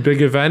them 2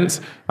 big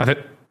events. I think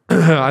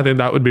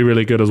that would be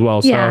really good as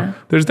well. So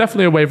there's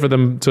definitely a way for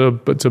them to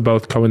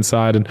both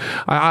coincide. And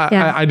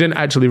I didn't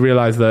actually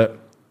realize that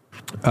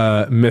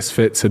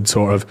Misfits had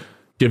sort of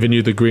given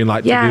you the green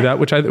light to do that,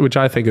 which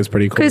I think is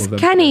pretty cool. Because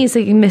Kenny's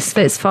a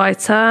Misfits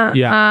fighter.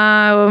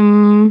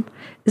 Yeah.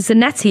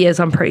 Zanetti is,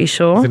 I'm pretty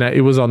sure.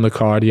 Zanetti was on the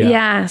card,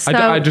 Yeah, so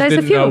I just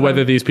didn't know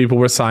whether these people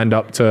were signed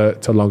up to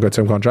longer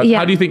term contracts. Yeah.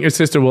 How do you think your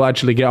sister will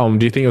actually get on?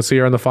 Do you think you'll see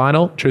her in the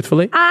final,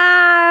 truthfully?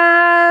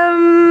 I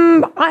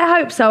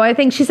hope so. I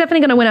think she's definitely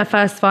going to win her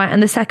first fight,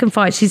 and the second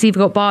fight she's either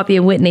got Barbie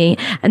and Whitney,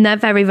 and they're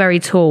very, very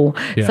tall.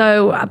 Yeah.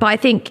 So, but I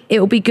think it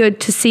will be good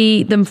to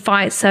see them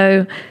fight.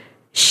 So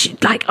 7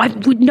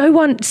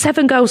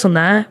 girls on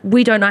there,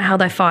 we don't know how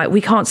they fight.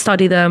 We can't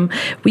study them.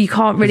 We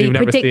can't really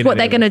predict what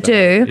they're going to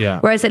do. Yeah.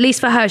 Whereas at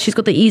least for her, she's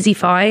got the easy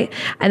fight.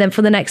 And then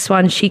for the next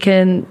one, she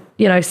can,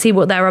 see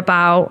what they're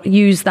about,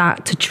 use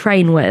that to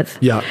train with.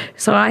 Yeah.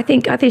 So I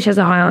think she has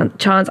a high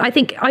chance. I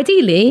think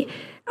ideally,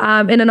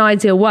 in an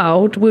ideal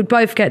world, we'd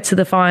both get to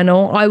the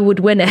final. I would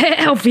win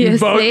it,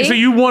 obviously. So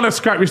you want to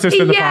scrap your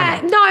sister in the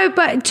final? No,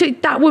 but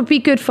that would be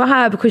good for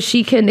her, because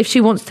she can, if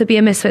she wants to be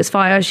a Misfits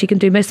fighter, she can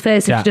do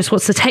Misfits. If she just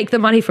wants to take the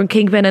money from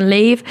Kingpin and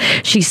leave,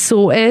 she's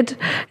sorted.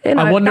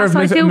 I wonder if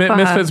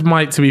Misfits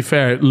might, to be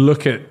fair,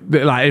 look at,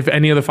 like, if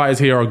any of the fighters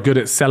here are good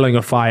at selling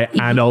a fight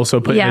and also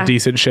putting a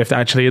decent shift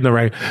actually in the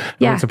ring. I'm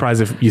not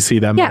surprised if you see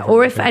them. Yeah,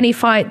 or if any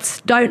fights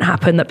don't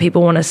happen that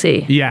people want to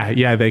see.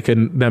 Yeah, they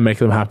can then make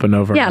them happen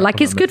over. Yeah, like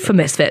it's good for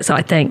Misfits,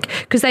 I think,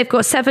 because they've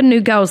got 7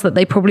 new girls that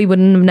they probably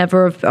wouldn't have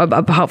never have,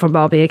 apart from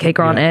Barbie, okay,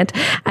 granted.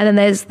 And then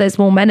there's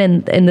more men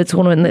in the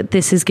tournament that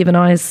this has given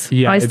eyes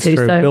to. True.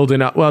 So they're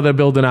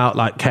building out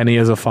like Kenny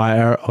as a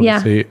fighter,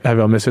 obviously.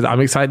 Everyone Misfits. I'm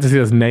excited to see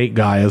this Nate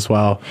guy as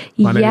well.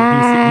 He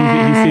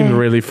seemed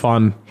really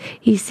fun.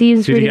 He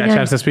seems really good. Did you get a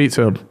chance to speak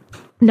to him?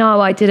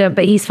 No, I didn't,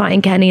 but he's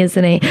fighting Kenny,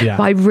 isn't he? Yeah.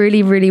 But I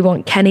really, really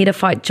want Kenny to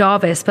fight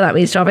Jarvis, but that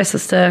means Jarvis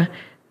has to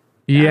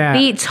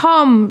beat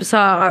Tom.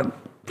 So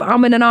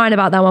I'm in an iron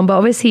about that one, but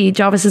obviously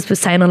Jarvis has been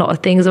saying a lot of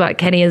things about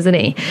Kenny, isn't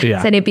he?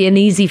 Yeah. Saying it'd be an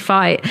easy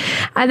fight.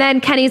 And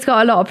then Kenny's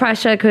got a lot of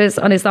pressure because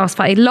on his last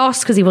fight he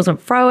lost because he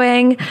wasn't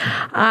throwing.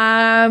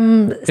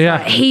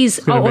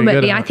 He's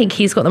ultimately, I think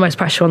he's got the most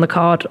pressure on the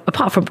card,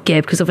 apart from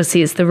Gibb, because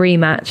obviously it's the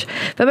rematch.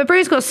 But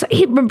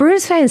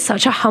McBroom's playing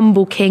such a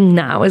humble king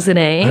now, isn't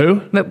he?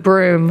 Who?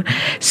 McBroom.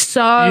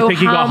 So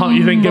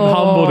you think Gibb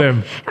humbled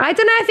him? I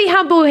don't know if he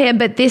humbled him,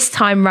 but this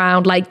time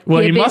round, like,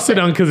 well, Gibb he must have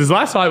done, because his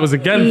last fight was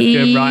against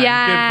Gibb, right?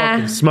 Yeah.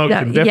 And Gibb fucking smoked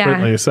him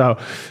differently. So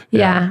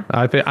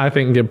I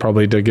think Gibb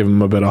probably did give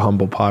him a bit of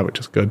humble pie, which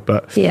is good.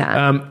 But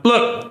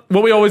look,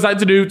 what we always like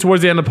to do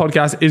towards the end of the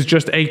podcast is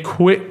just a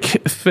quick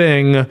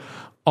thing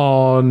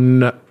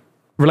on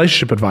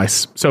relationship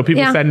advice. So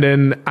people send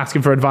in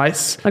asking for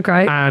advice.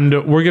 Okay.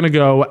 And we're going to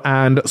go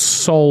and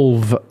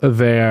solve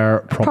their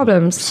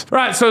problems.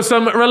 Right. So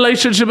some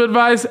relationship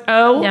advice,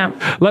 Elle.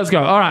 Yeah. Let's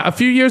go. All right. A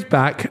few years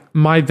back,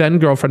 my then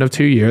girlfriend of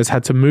 2 years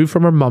had to move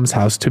from her mum's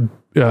house to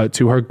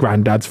her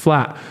granddad's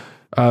flat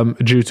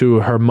due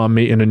to her mum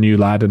meeting a new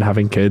lad and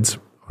having kids.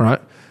 All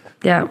right.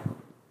 Yeah.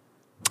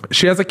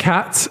 She has a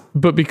cat,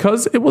 but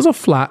because it was a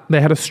flat,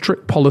 they had a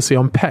strict policy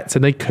on pets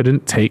and they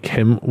couldn't take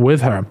him with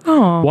her.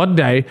 Aww. One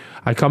day,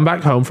 I come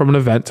back home from an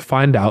event to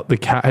find out the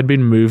cat had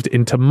been moved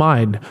into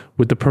mine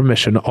with the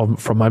permission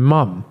from my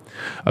mum.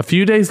 A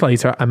few days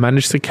later, I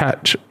managed to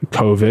catch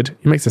COVID.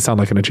 It makes it sound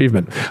like an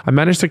achievement. I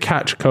managed to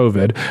catch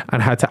COVID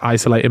and had to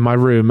isolate in my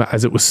room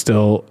as it was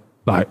still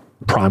like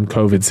prime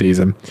COVID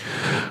season.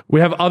 We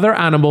have other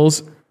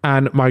animals,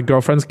 and my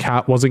girlfriend's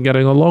cat wasn't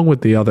getting along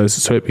with the others,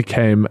 so it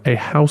became a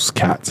house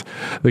cat.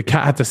 The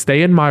cat had to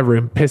stay in my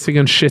room, pissing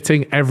and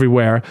shitting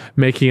everywhere,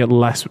 making it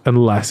less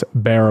and less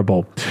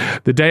bearable.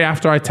 The day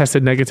after I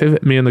tested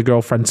negative, me and the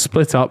girlfriend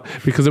split up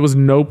because there was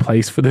no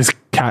place for this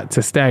cat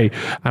to stay,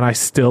 and I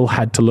still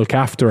had to look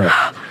after it.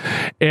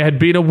 It had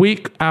been a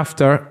week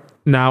after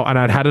now, and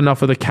I'd had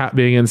enough of the cat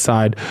being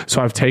inside,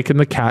 so I've taken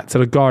the cat to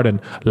the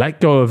garden, let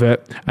go of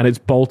it, and it's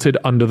bolted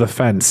under the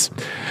fence.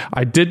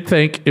 I did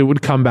think it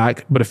would come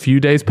back, but a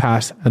few days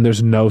passed and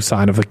there's no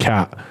sign of the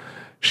cat.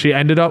 She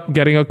ended up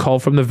getting a call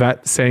from the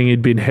vet saying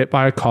he'd been hit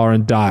by a car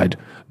and died.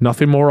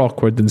 Nothing more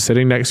awkward than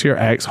sitting next to your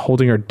ex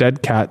holding her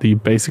dead cat that you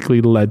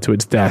basically led to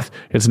its death.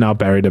 It's now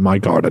buried in my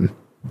garden.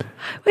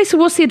 Wait, so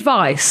what's the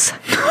advice?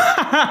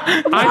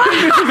 I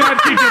think this is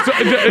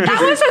actually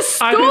that was a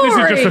story. I think this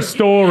is just a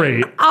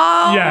story.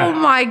 Oh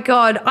my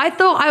god! I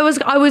thought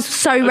I was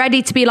so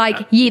ready to be like,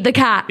 yeet the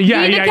cat,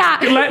 yeet the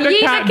cat, let the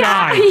cat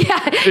die.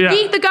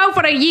 Yeet the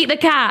girlfriend and yeet the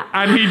cat.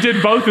 And he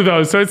did both of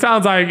those, so it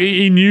sounds like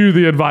he knew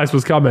the advice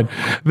was coming.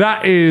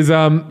 That is,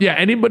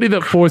 anybody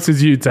that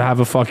forces you to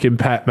have a fucking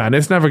pet, man,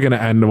 it's never going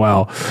to end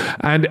well.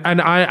 And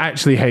I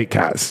actually hate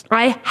cats.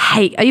 Are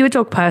you a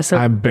dog person?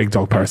 I'm a big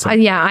dog person.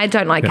 I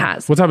don't like cats.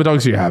 What type of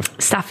dogs do you have?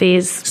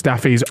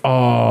 Staffies.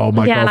 Oh,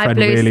 my girlfriend like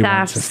blue really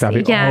staffs. wants a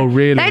staffy. Yeah. Oh,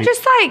 really?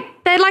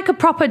 They're like a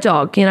proper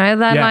dog, you know?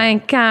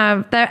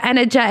 They're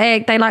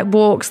energetic. They like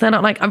walks. They're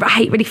not like, I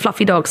hate really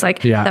fluffy dogs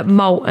that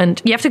molt, and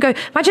you have to go.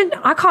 Imagine,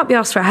 I can't be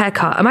asked for a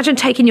haircut. Imagine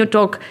taking your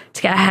dog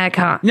to get a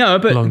haircut. No,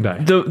 but long day.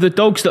 The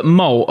dogs that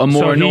molt are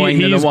more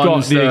annoying than the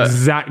ones that... He's got the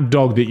exact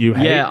dog that you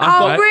hate.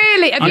 Yeah.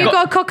 Really? Have you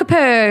got a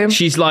cockapoo?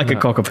 She's like a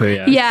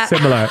cockapoo, yeah.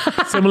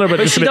 Similar,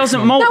 but she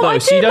doesn't molt though,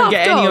 so you don't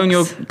get any on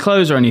your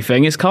clothes or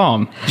anything. It's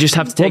calm. You just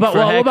have to take for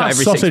a haircut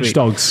every 6 weeks. Sausage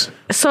dogs?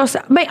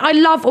 Mate, I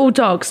love all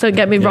dogs, don't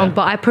get me wrong,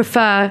 but I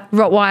prefer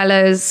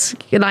Rottweilers,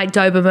 like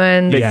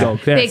Dobermans,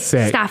 big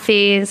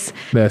Staffies,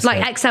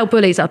 like XL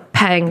Bullies are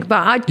peng,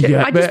 but I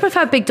just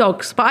prefer big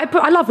dogs, but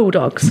I love all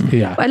dogs.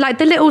 Yeah. But like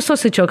the little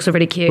sausage dogs are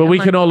really cute. But we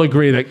can all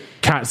agree that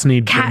cats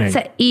need Cats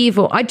training. are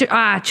evil.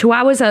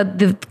 Chihuahuas are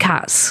the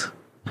cats.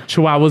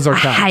 Chihuahuas are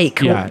cats. I hate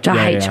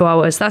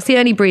Chihuahuas. That's the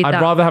only breed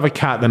I'd rather have a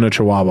cat than a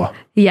Chihuahua.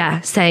 Yeah,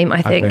 same,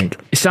 I think.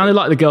 It sounded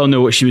like the girl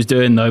knew what she was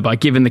doing, though, by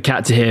giving the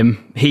cat to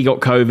him. He got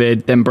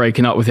COVID, then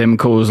breaking up with him.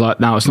 Cool was like,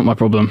 no, it's not my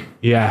problem.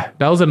 Yeah,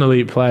 that was an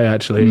elite play,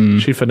 actually.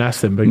 She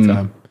finessed him big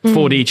time.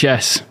 4D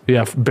chess.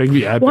 Yeah, big.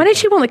 Yeah. Why did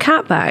she want the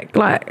cat back?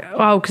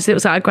 Because it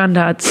was at her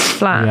granddad's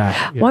flat.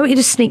 Yeah. Why wouldn't you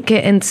just sneak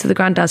it into the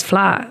granddad's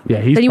flat?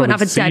 Yeah, he's then you wouldn't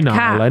have a dead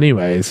cat.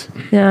 Anyways.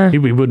 Yeah.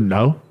 We wouldn't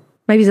know.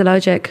 Maybe he's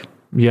allergic.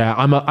 Yeah,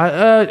 I'm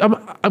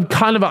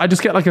kind of. I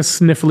just get like a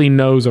sniffly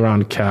nose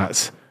around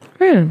cats.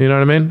 You know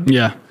what I mean?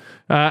 Yeah.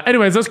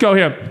 Anyways, let's go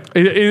here.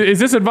 Is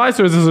this advice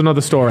or is this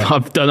another story? I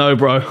don't know,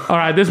 bro. All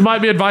right, this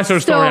might be advice or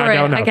a story. I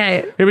don't know.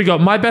 Okay. Here we go.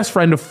 My best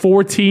friend of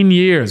 14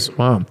 years,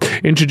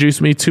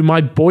 introduced me to my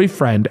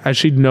boyfriend as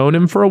she'd known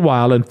him for a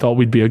while and thought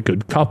we'd be a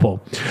good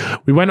couple.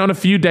 We went on a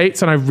few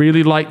dates and I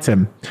really liked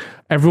him.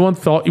 Everyone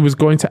thought he was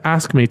going to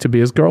ask me to be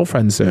his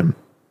girlfriend soon.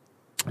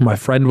 My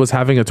friend was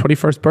having a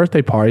 21st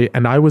birthday party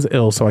and I was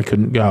ill, so I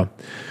couldn't go.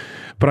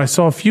 But I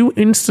saw a few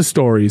Insta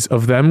stories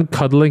of them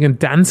cuddling and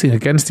dancing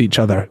against each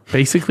other,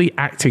 basically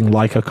acting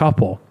like a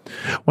couple.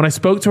 When I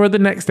spoke to her the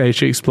next day,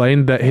 she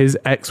explained that his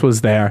ex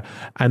was there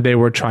and they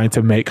were trying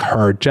to make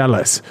her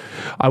jealous.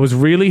 I was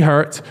really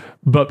hurt,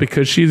 but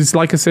because she's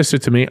like a sister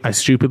to me, I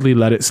stupidly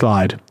let it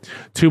slide.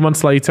 2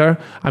 months later,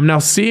 I'm now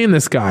seeing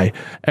this guy.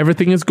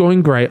 Everything is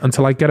going great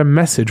until I get a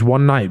message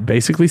one night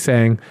basically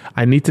saying,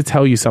 I need to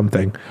tell you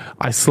something.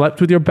 I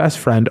slept with your best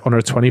friend on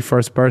her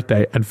 21st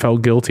birthday and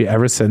felt guilty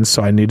ever since,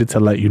 so I needed to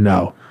let you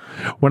know.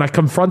 When I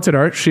confronted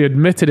her, she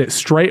admitted it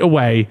straight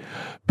away,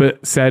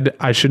 but said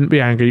I shouldn't be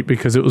angry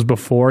because it was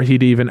before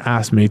he'd even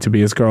asked me to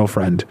be his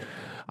girlfriend.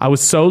 I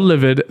was so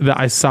livid that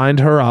I signed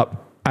her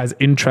up as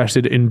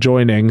interested in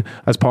joining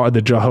as part of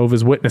the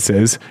Jehovah's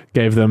Witnesses,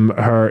 gave them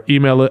her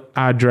email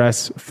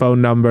address,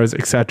 phone numbers,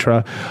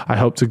 etc. I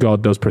hope to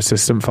God those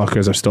persistent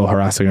fuckers are still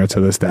harassing her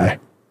to this day.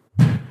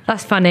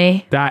 That's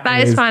funny. That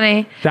is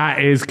funny.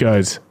 That is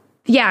good.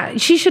 Yeah,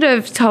 she should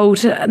have told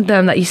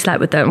them that you slept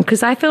with them,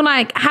 because I feel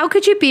like, how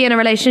could you be in a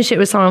relationship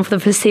with someone for the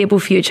foreseeable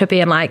future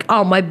being like,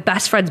 oh, my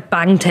best friend's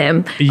banged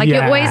him? Like,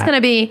 you're always going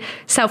to be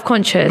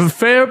self-conscious.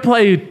 Fair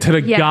play to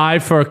the guy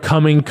for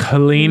coming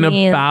clean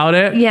about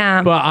it.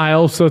 Yeah. But I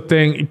also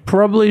think you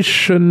probably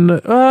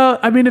shouldn't.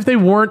 I mean, if they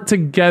weren't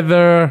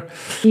together.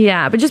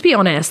 Yeah, but just be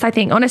honest. I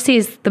think honesty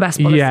is the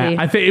best policy. Yeah,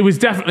 I think it was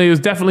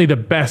definitely the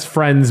best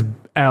friend's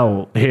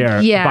Elle here.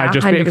 Yeah, by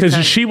just because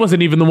she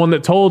wasn't even the one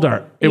that told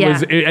her.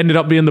 It ended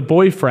up being the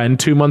boyfriend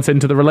 2 months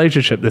into the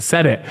relationship that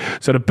said it.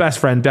 So the best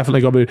friend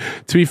definitely got moved.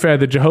 To be fair,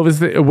 the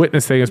Jehovah's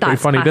Witness thing is pretty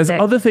funny. Classic. There's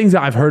other things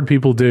that I've heard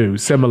people do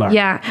similar.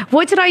 Yeah.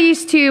 What did I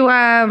used to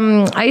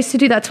I used to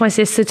do that to my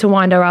sister to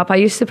wind her up. I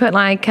used to put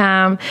like do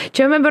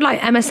you remember like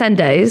MSN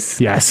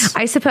days? Yes.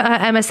 I used to put her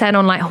MSN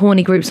on like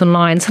horny groups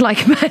online, so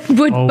like men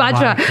would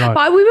badger her.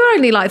 But we were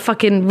only like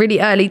fucking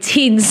really early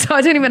teens, so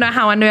I don't even know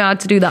how I knew how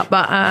to do that.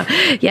 But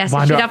yes,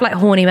 she'd have like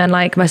horny men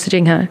like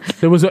messaging her.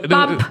 There was a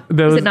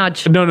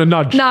nudge. No,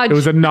 nudge. It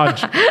was a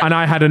nudge, and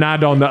I had an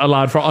add-on that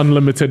allowed for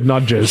unlimited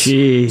nudges.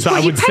 Jeez. So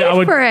you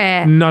paid for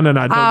it? No. Don't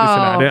listen to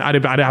that. I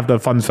didn't have the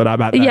funds for that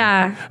back then.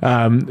 Yeah.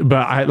 But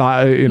I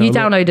like you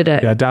downloaded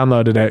it. Yeah,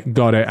 downloaded it,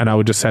 got it, and I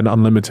would just send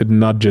unlimited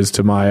nudges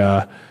to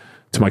my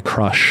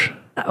crush.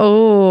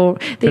 Oh,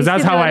 because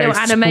that's how I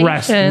expressed my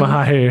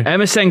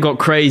MSN got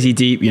crazy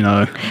deep, you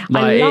know.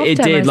 Like it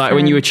did. MSN. Like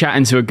when you were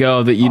chatting to a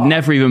girl that you'd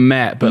never even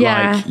met, but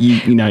like you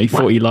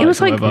thought you liked. It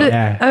was like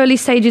the early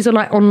stages of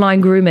like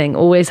online grooming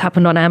always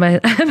happened on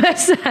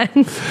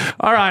MSN.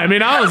 All right, I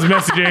mean, I was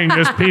messaging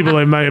just people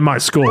in my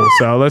school,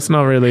 so let's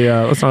not really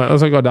let's not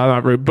go down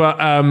that route. But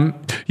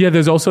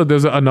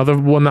there's another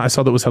one that I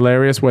saw that was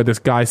hilarious where this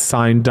guy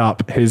signed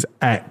up his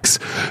ex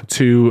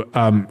to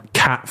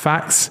cat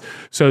facts,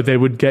 so they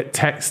would get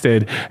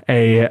texted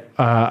a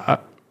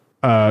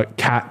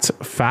cat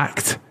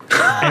fact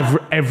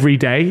every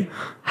day.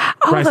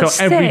 Oh, right, so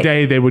every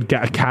day they would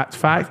get a cat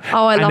fact.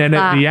 Oh, I love that. And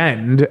then at the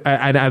end,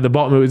 and at the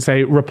bottom, it would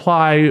say,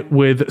 reply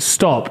with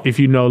stop if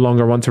you no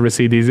longer want to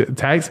receive these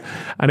texts.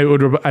 And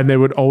they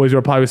would always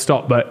reply with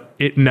stop, but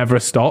it never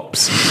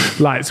stops.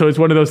 Like, so it's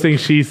one of those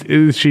things, she's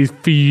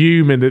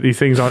fuming that these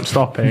things aren't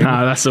stopping.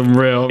 Nah, that's some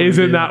real.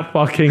 Isn't that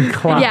fucking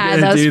classic? Yeah,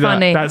 that's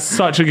funny. That's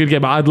such a good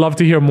game. I'd love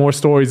to hear more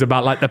stories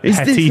about like the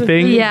petty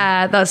things.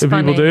 Yeah, that's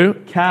funny. People do.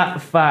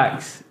 Cat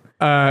facts.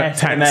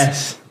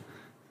 SMS.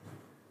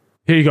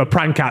 Here you go,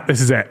 prank cat. This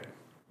is it.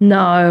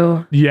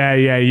 No.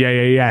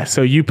 Yeah.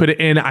 So you put it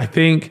in, I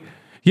think.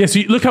 Yes,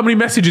 so look how many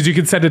messages you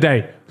can send a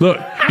day. Look,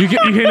 you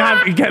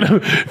can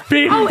get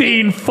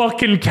 15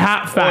 fucking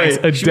cat facts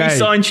a day. Should we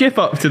sign Chip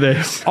up to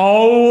this?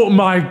 Oh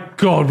my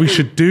God, we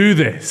should do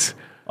this.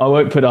 I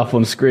won't put it up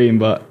on screen,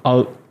 but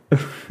I'll...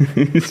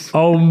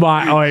 Oh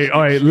my,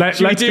 oi, let's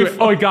do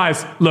it. Oi,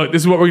 guys, look,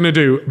 this is what we're going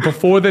to do.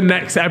 Before the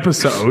next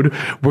episode,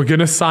 we're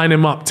going to sign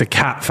him up to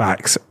cat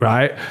facts,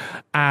 right?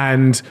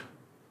 And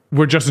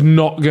we're just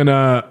not going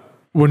to...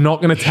 We're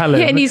not going to tell him.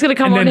 Yeah, and he's going to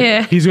come on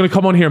here. He's going to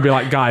come on here and be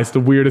like, guys, the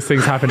weirdest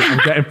things happen. I'm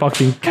getting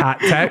fucking cat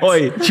texts.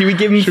 Oi, should we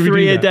give him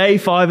 3 a day,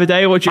 5 a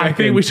day? What do you reckon? I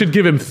think we should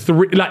give him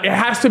 3. Like, it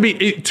has to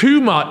be too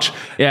much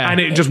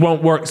and it just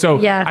won't work. So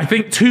I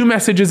think 2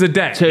 messages a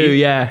day. 2,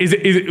 yeah.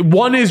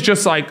 One is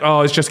just like,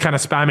 oh, it's just kind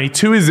of spammy.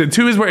 2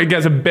 is where it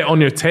gets a bit on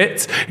your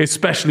tits,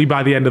 especially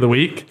by the end of the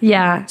week.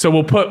 Yeah. So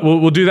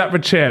we'll do that for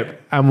Chip.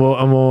 And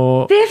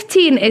we'll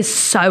 15 is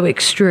so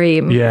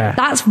extreme. Yeah.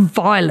 That's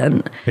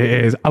violent.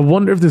 It is. I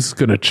wonder if this is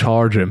going to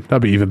charge him.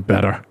 That'd be even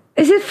better.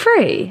 Is it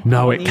free?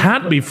 No, it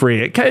can't be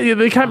free.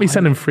 They can't be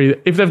sending free.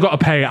 If they've got to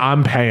pay,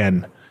 I'm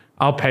paying.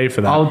 I'll pay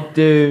for that.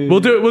 We'll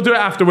do it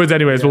afterwards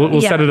anyways.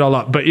 We'll set it all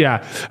up. But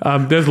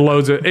there's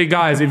loads of... Hey,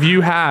 guys, if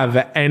you have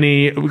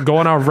any... Go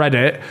on our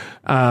Reddit,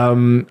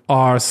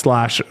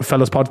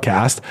 r/Fellas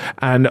Podcast,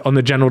 and on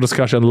the general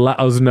discussion, let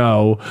us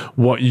know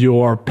what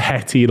your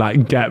petty,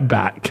 get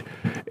back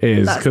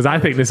is. Because I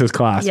think this is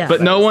class. Yeah.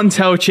 But no one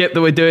tell Chip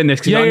that we're doing this,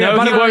 because I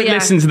know he won't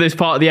listen to this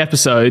part of the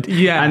episode.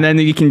 Yeah. And then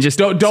you can just...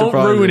 Don't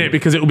ruin it,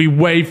 because it will be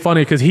way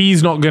funny, because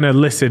he's not going to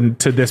listen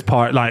to this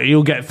part.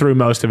 He'll get through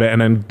most of it and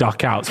then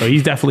duck out. So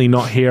he's definitely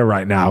not here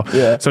right now.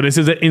 Yeah. So this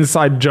is an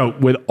inside joke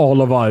with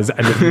all of us,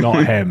 and it's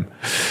not him.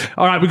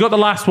 All right, we got the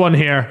last one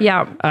here.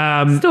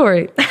 Yeah.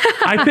 Story.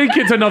 I think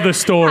it's another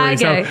story.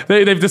 Okay.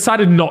 So they've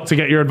decided not to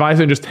get your advice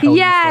and just tell you.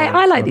 Yeah,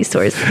 I like these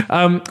stories.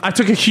 I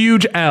took a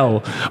huge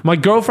L. My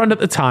girlfriend at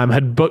the time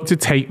had booked to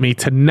take me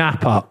to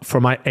Napa for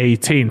my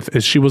 18th,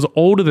 as she was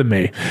older than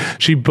me.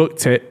 She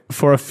booked it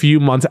for a few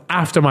months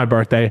after my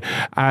birthday,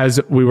 as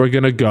we were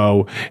going to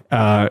go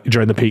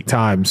during the peak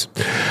times.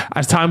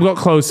 As time got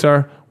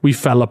closer, we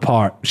fell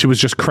apart. She was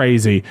just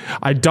crazy.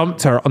 I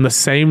dumped her on the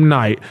same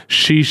night.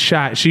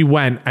 She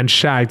went and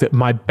shagged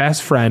my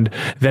best friend,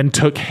 then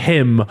took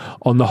him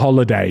on the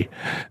holiday.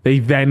 They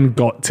then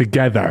got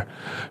together.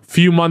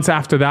 Few months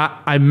after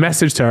that, I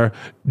messaged her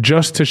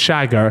just to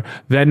shag her,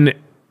 then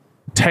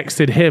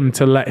texted him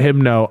to let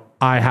him know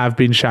I have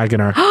been shagging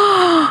her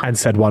and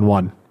said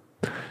 1-1.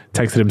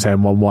 Texted him saying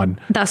 1-1.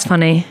 That's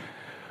funny.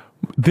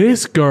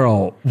 This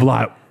girl,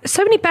 like,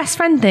 so many best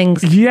friend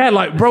things. Yeah,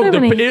 like, bro,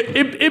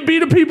 it be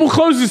the people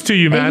closest to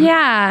you, man.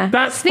 Yeah.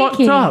 That's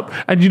sneaky. fucked up.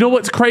 And you know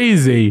what's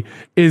crazy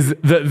is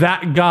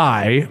that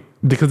guy,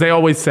 because they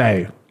always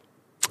say,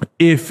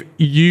 if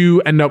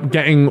you end up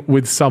getting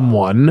with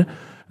someone,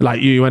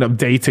 like you end up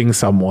dating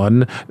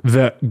someone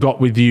that got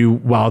with you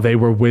while they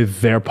were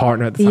with their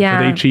partner at the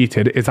time, so they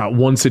cheated, it's like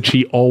once a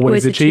cheat,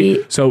 always a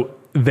cheat. So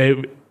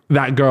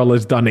that girl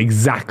has done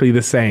exactly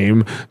the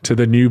same to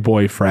the new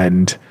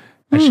boyfriend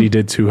as she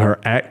did to her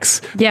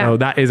ex. Yeah. So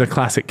that is a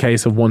classic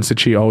case of once a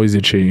cheat, always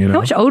a cheat, you know? How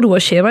much older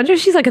was she? Imagine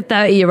if she's like a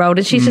 30-year-old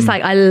and she's just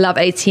like, I love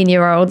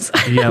 18-year-olds.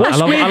 Yeah, I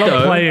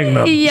love playing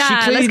them.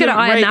 Yeah, let's go to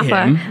Iron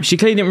Napa. She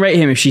clearly didn't rate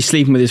him if she's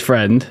sleeping with his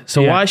friend.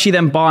 So why is she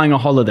then buying a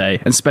holiday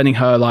and spending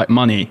her like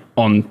money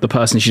on the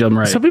person she doesn't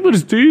rate? Some people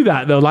just do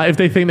that though. Like if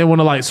they think they want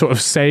to like sort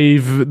of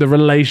save the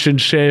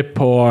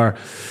relationship or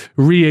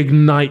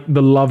reignite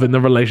the love in the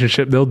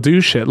relationship, they'll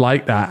do shit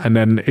like that. And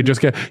then it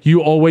just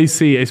you always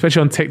see,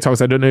 especially on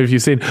TikToks, I don't know if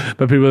you've seen,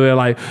 but people, they're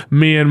like,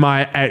 me and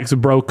my ex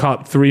broke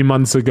up 3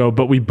 months ago,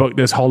 but we booked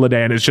this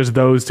holiday and it's just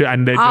those two,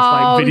 and they're just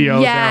like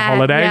videos their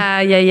holiday.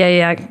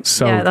 Yeah.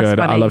 So good.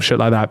 I love shit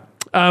like that.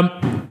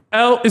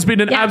 Elle, it's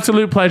been an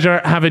absolute pleasure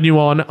having you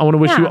on. I want to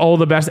wish you all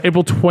the best.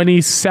 April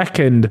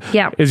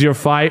 22nd is your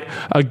fight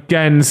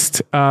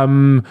against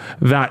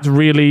that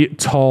really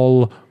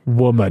tall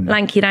woman.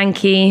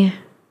 Lanky.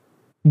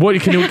 What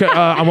can you?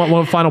 I want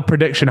one final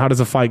prediction. How does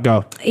the fight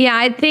go? Yeah,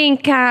 I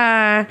think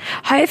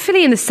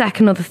hopefully in the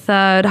second or the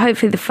third.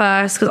 Hopefully the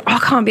first, because I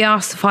can't be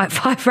asked to fight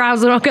 5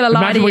 rounds. I'm not going to lie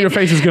to you. Imagine what your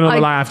face is going to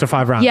look like after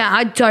 5 rounds. Yeah,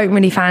 I don't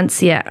really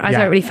fancy it. I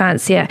don't really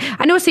fancy it.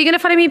 And also, you're going to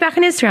follow me back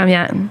on Instagram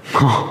yet? And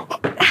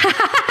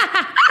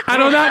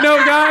on that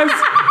note, guys,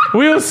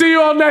 we'll see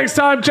you all next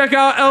time. Check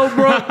out Elle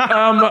Brooke.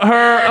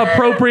 Her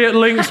appropriate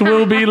links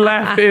will be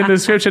left in the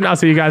description. I'll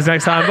see you guys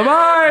next time.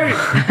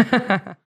 Bye-bye.